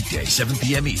Now, weekday, 7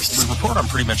 p.m. East. We report on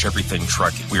pretty much everything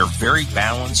trucking. We are very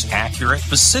balanced, accurate,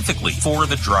 specifically for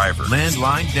the driver.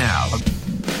 Landline Now.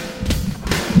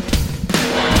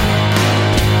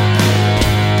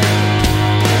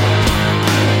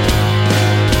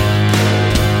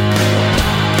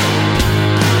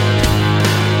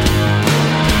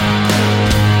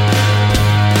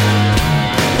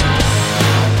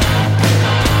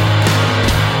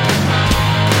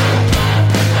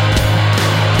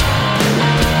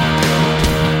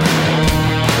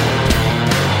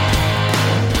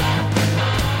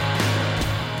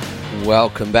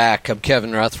 Welcome back. I'm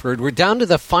Kevin Rutherford. We're down to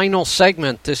the final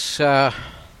segment. This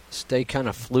day kind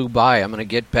of flew by. I'm going to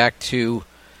get back to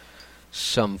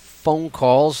some phone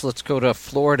calls. Let's go to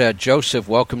Florida. Joseph,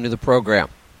 welcome to the program.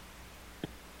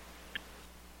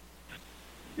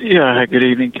 Yeah, good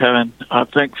evening, Kevin.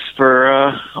 Thanks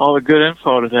for all the good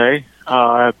info today.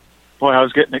 Boy, I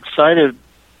was getting excited.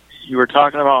 You were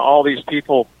talking about all these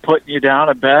people putting you down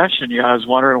at Bash, and I was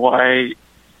wondering why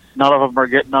none of them are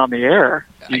getting on the air.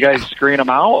 You guys screen them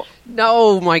out?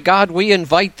 No, my God, we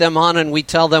invite them on and we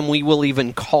tell them we will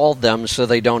even call them so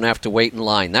they don't have to wait in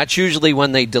line. That's usually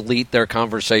when they delete their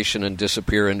conversation and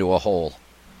disappear into a hole.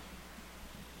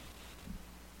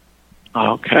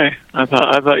 Okay. I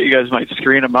thought you guys might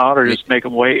screen them out or just make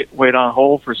them wait on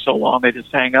hold for so long they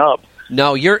just hang up.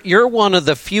 No, you're one of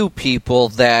the few people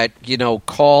that,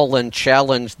 call and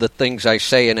challenge the things I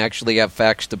say and actually have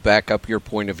facts to back up your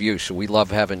point of view, so we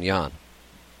love having you on.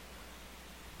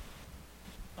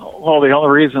 Well, the only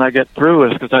reason I get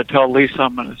through is because I tell Lisa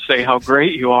I'm going to say how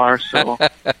great you are, so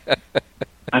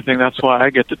I think that's why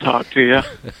I get to talk to you.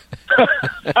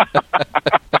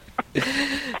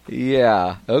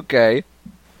 Yeah, okay.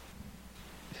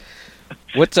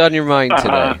 What's on your mind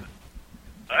today?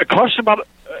 A question about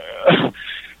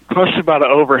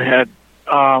an overhead.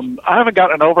 I haven't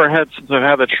gotten an overhead since I've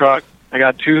had the truck. I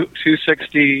got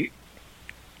 260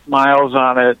 miles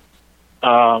on it.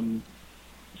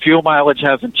 Fuel mileage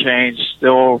hasn't changed.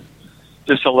 Still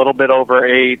just a little bit over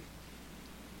 8.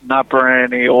 Not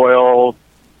burning any oil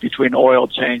between oil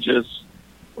changes,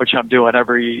 which I'm doing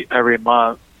every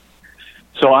month.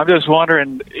 So I'm just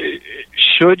wondering,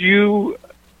 should you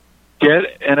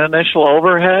get an initial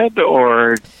overhead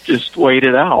or just wait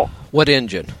it out? What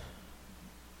engine?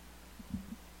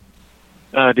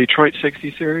 Detroit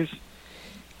 60 series.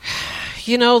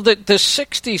 The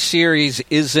 60 series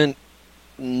isn't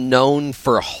known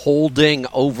for holding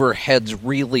overheads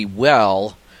really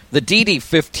well. The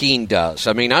DD15 does.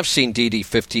 I mean, I've seen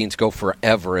DD15s go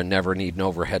forever and never need an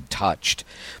overhead touched.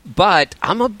 But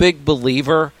I'm a big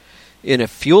believer in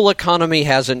if fuel economy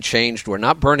hasn't changed, we're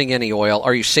not burning any oil.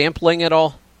 Are you sampling at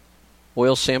all?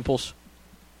 Oil samples?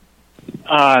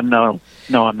 No,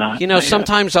 I'm not.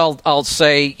 Sometimes I'll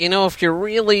say, if you're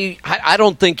really, I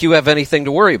don't think you have anything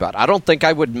to worry about. I don't think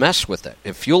I would mess with it.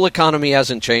 If fuel economy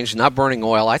hasn't changed, not burning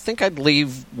oil, I think I'd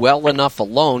leave well enough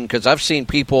alone because I've seen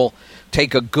people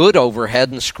take a good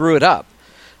overhead and screw it up.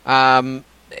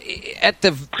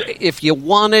 If you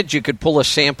wanted, you could pull a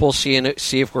sample, see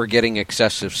if we're getting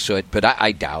excessive soot, but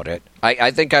I doubt it.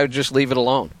 I think I would just leave it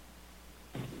alone.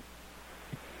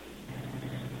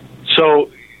 So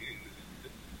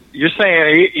you're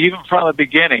saying even from the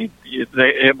beginning,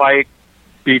 it might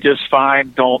be just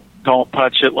fine. Don't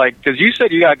touch it, because you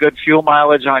said you got good fuel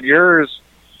mileage on yours.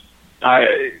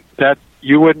 That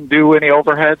you wouldn't do any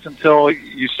overheads until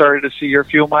you started to see your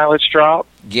fuel mileage drop.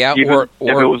 Yeah, even if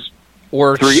it was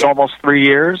almost 3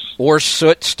 years, or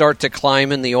soot start to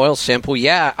climb in the oil sample.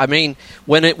 Yeah, I mean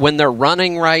when they're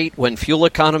running right, when fuel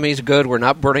economy is good, we're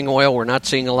not burning oil, we're not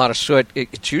seeing a lot of soot.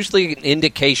 It's usually an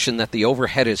indication that the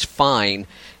overhead is fine,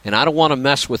 and I don't want to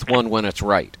mess with one when it's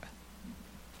right.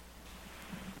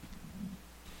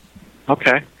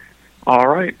 Okay. All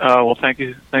right. Well, thank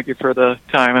you for the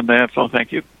time and the info.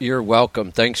 Thank you. You're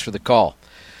welcome. Thanks for the call.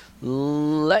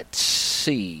 Let's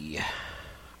see.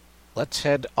 Let's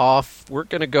head off. We're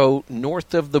going to go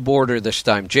north of the border this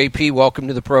time. JP, welcome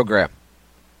to the program.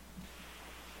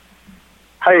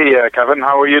 Hi, Kevin.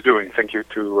 How are you doing? Thank you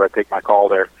to take my call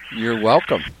there. You're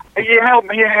welcome. You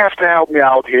have to help me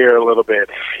out here a little bit.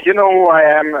 You know who I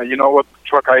am. You know what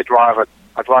truck I drive.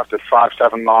 I drive the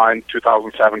 579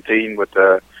 2017 with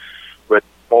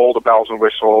all the bells and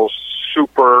whistles,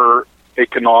 super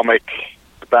economic,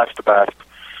 the best.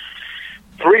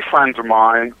 3 friends of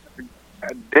mine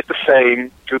did the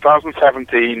same,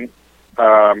 2017,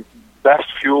 best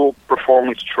fuel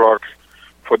performance truck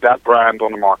for that brand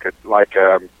on the market, like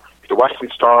the Western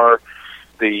Star,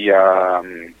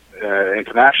 the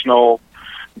International,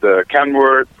 the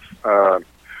Kenworth,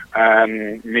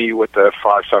 and me with the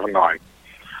 579.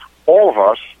 All of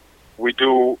us, we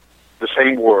do the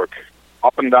same work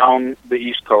up and down the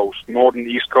East Coast, northern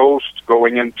East Coast,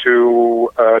 going into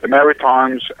the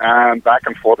Maritimes and back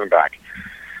and forth and back.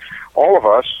 All of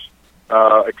us,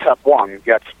 except one,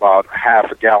 gets about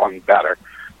half a gallon better.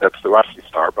 That's the Western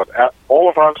Star. But all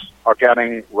of us are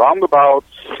getting round about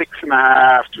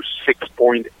 6.5 to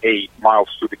 6.8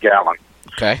 miles to the gallon.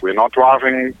 Okay. We're not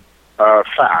driving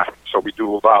fast, so we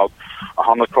do about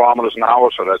 100 kilometers an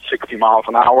hour, so that's 60 miles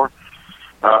an hour.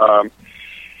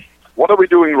 What are we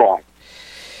doing wrong?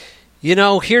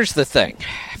 Here's the thing.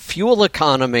 Fuel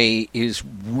economy is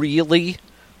really,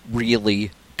 really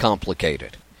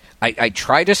complicated. I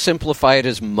try to simplify it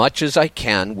as much as I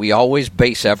can. We always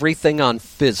base everything on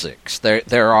physics.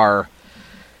 There are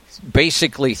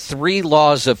basically 3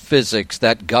 laws of physics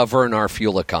that govern our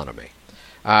fuel economy.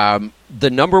 The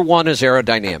number one is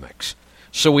aerodynamics.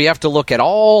 So we have to look at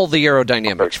all the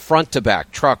aerodynamics, front to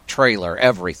back, truck, trailer,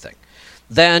 everything.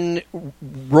 Then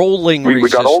rolling resistance.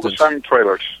 We got all the same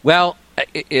trailers. Well,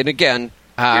 and again...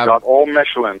 we got all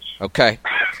Michelins. Okay.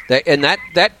 And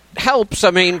that helps.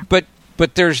 I mean, but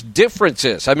there's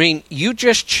differences. I mean, you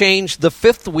just changed the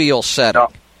fifth wheel setting. No.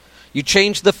 You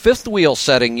changed the fifth wheel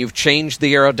setting. You've changed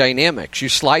the aerodynamics. You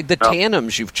slide the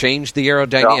tandems. You've changed the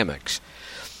aerodynamics.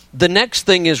 The next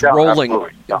thing is rolling.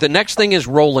 The next thing is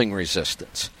rolling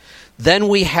resistance. Then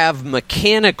we have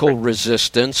mechanical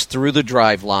resistance through the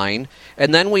driveline.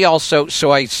 And then we also,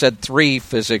 so I said 3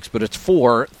 physics, but it's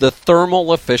 4, the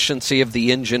thermal efficiency of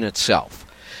the engine itself.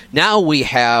 Now we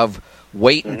have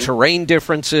weight and terrain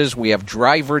differences. We have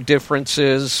driver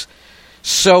differences.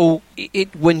 So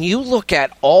when you look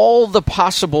at all the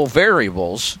possible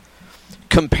variables,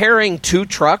 comparing 2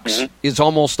 trucks is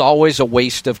almost always a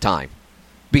waste of time.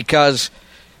 Because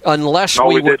unless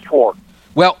we did 4.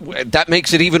 Well, that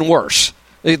makes it even worse.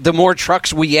 The more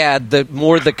trucks we add, the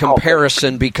more the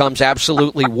comparison becomes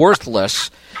absolutely worthless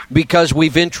because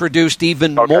we've introduced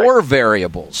even more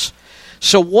variables.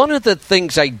 So one of the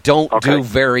things I don't do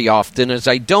very often is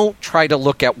I don't try to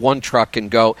look at one truck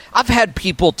and go, I've had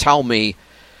people tell me,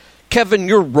 Kevin,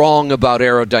 you're wrong about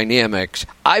aerodynamics.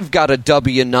 I've got a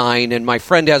W9 and my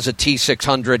friend has a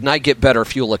T600 and I get better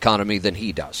fuel economy than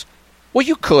he does. Well,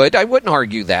 you could. I wouldn't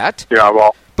argue that. Yeah,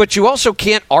 well... But you also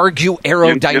can't argue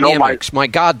aerodynamics. My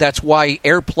God, that's why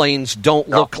airplanes don't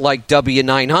look like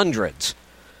W900s,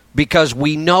 because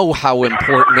we know how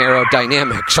important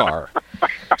aerodynamics are.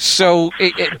 So,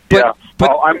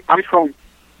 I'm from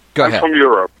from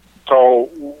Europe, so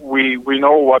we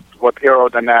know what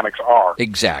aerodynamics are.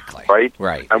 Exactly.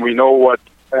 Right. And we know what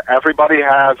everybody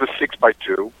has a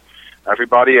 6x2.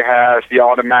 Everybody has the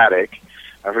automatic.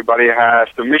 Everybody has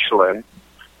the Michelin.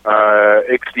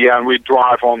 XDN, we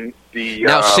drive on the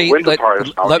winter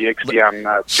tires now, the XDN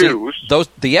 2s.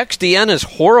 The XDN is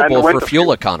horrible for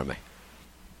fuel economy.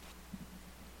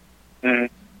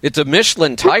 It's a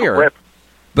Michelin tire,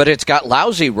 but it's got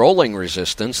lousy rolling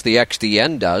resistance, the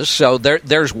XDN does, so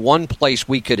there's one place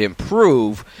we could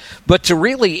improve. But to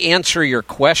really answer your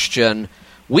question,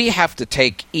 we have to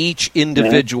take each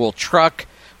individual truck.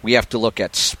 We have to look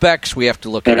at specs. We have to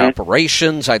look at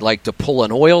operations. I'd like to pull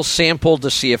an oil sample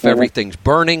to see if everything's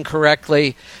burning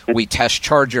correctly. We test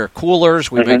charger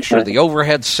coolers. We make sure the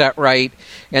overhead's set right.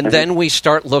 And then we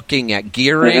start looking at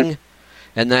gearing.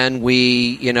 And then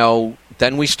we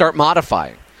start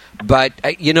modifying. But,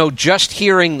 just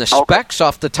hearing the specs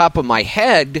off the top of my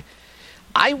head,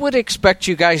 I would expect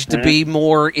you guys to be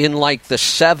more in like the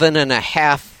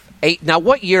 7.5, 8. Now,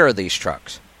 what year are these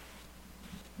trucks?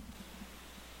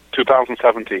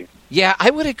 2017. Yeah, I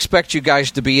would expect you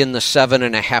guys to be in the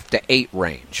 7.5 to 8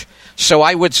 range. So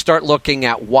I would start looking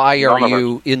at why are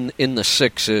you in the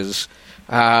 6s.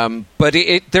 But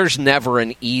there's never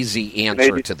an easy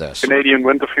answer to this. Canadian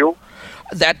winter fuel?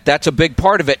 That's a big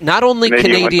part of it. Not only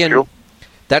Canadian,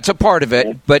 that's a part of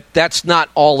it, but that's not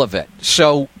all of it.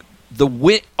 So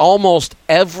almost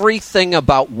everything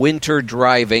about winter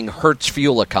driving hurts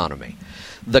fuel economy.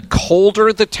 The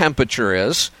colder the temperature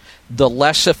is, the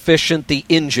less efficient the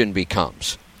engine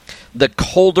becomes. The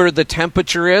colder the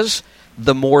temperature is,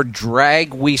 the more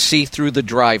drag we see through the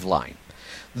driveline.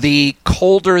 The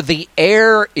colder the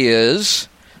air is,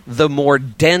 the more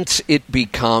dense it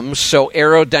becomes. So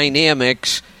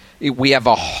aerodynamics, we have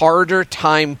a harder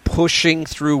time pushing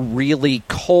through really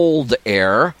cold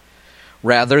air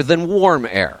rather than warm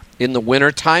air. In the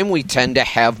wintertime, we tend to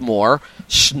have more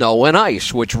snow and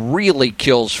ice, which really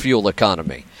kills fuel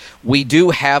economy. We do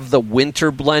have the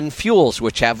winter blend fuels,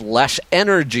 which have less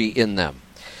energy in them.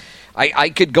 I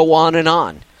could go on and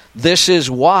on. This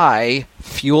is why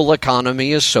fuel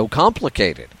economy is so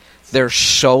complicated. There's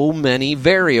so many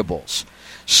variables.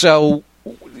 So,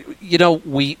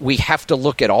 we have to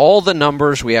look at all the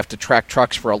numbers. We have to track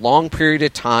trucks for a long period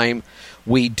of time.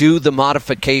 We do the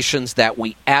modifications that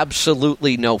we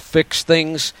absolutely know fix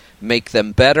things, make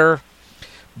them better.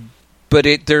 But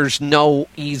there's no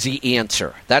easy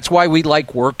answer. That's why we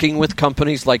like working with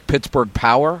companies like Pittsburgh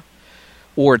Power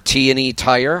or T&E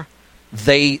Tire.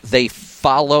 They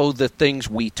follow the things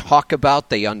we talk about.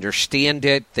 They understand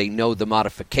it. They know the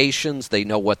modifications. They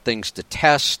know what things to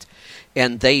test.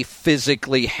 And they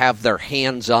physically have their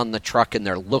hands on the truck and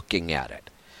they're looking at it.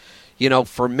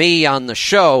 For me on the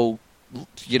show,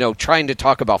 trying to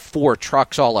talk about 4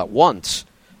 trucks all at once,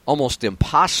 almost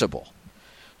impossible.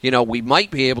 We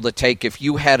might be able to take, if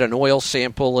you had an oil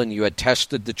sample and you had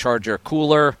tested the charger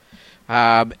cooler,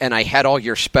 and I had all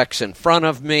your specs in front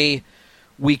of me,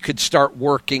 we could start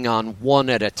working on one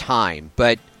at a time.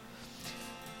 But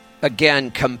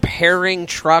again, comparing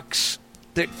trucks,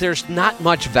 there's not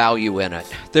much value in it.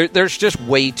 There's just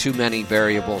way too many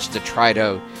variables to try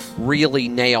to really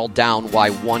nail down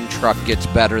why one truck gets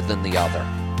better than the other.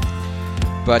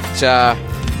 But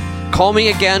call me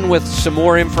again with some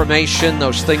more information,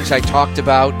 those things I talked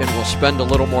about, and we'll spend a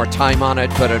little more time on it.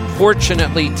 But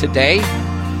unfortunately today,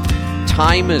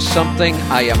 time is something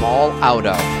I am all out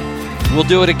of. We'll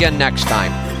do it again next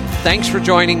time. Thanks for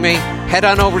joining me. Head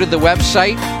on over to the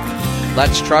website,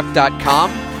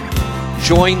 letstruck.com.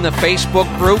 Join the Facebook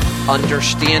group,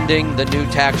 Understanding the New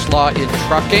Tax Law in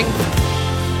Trucking,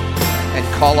 and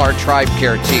call our Tribe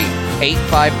Care team,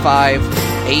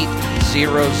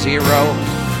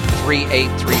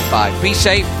 855-800-3835. Be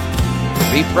safe,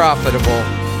 be profitable,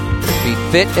 be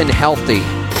fit and healthy.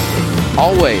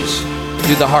 Always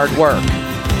do the hard work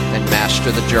and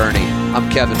master the journey. I'm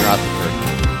Kevin Rutherford.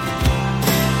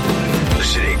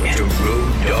 Listening to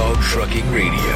Road Dog Trucking Radio.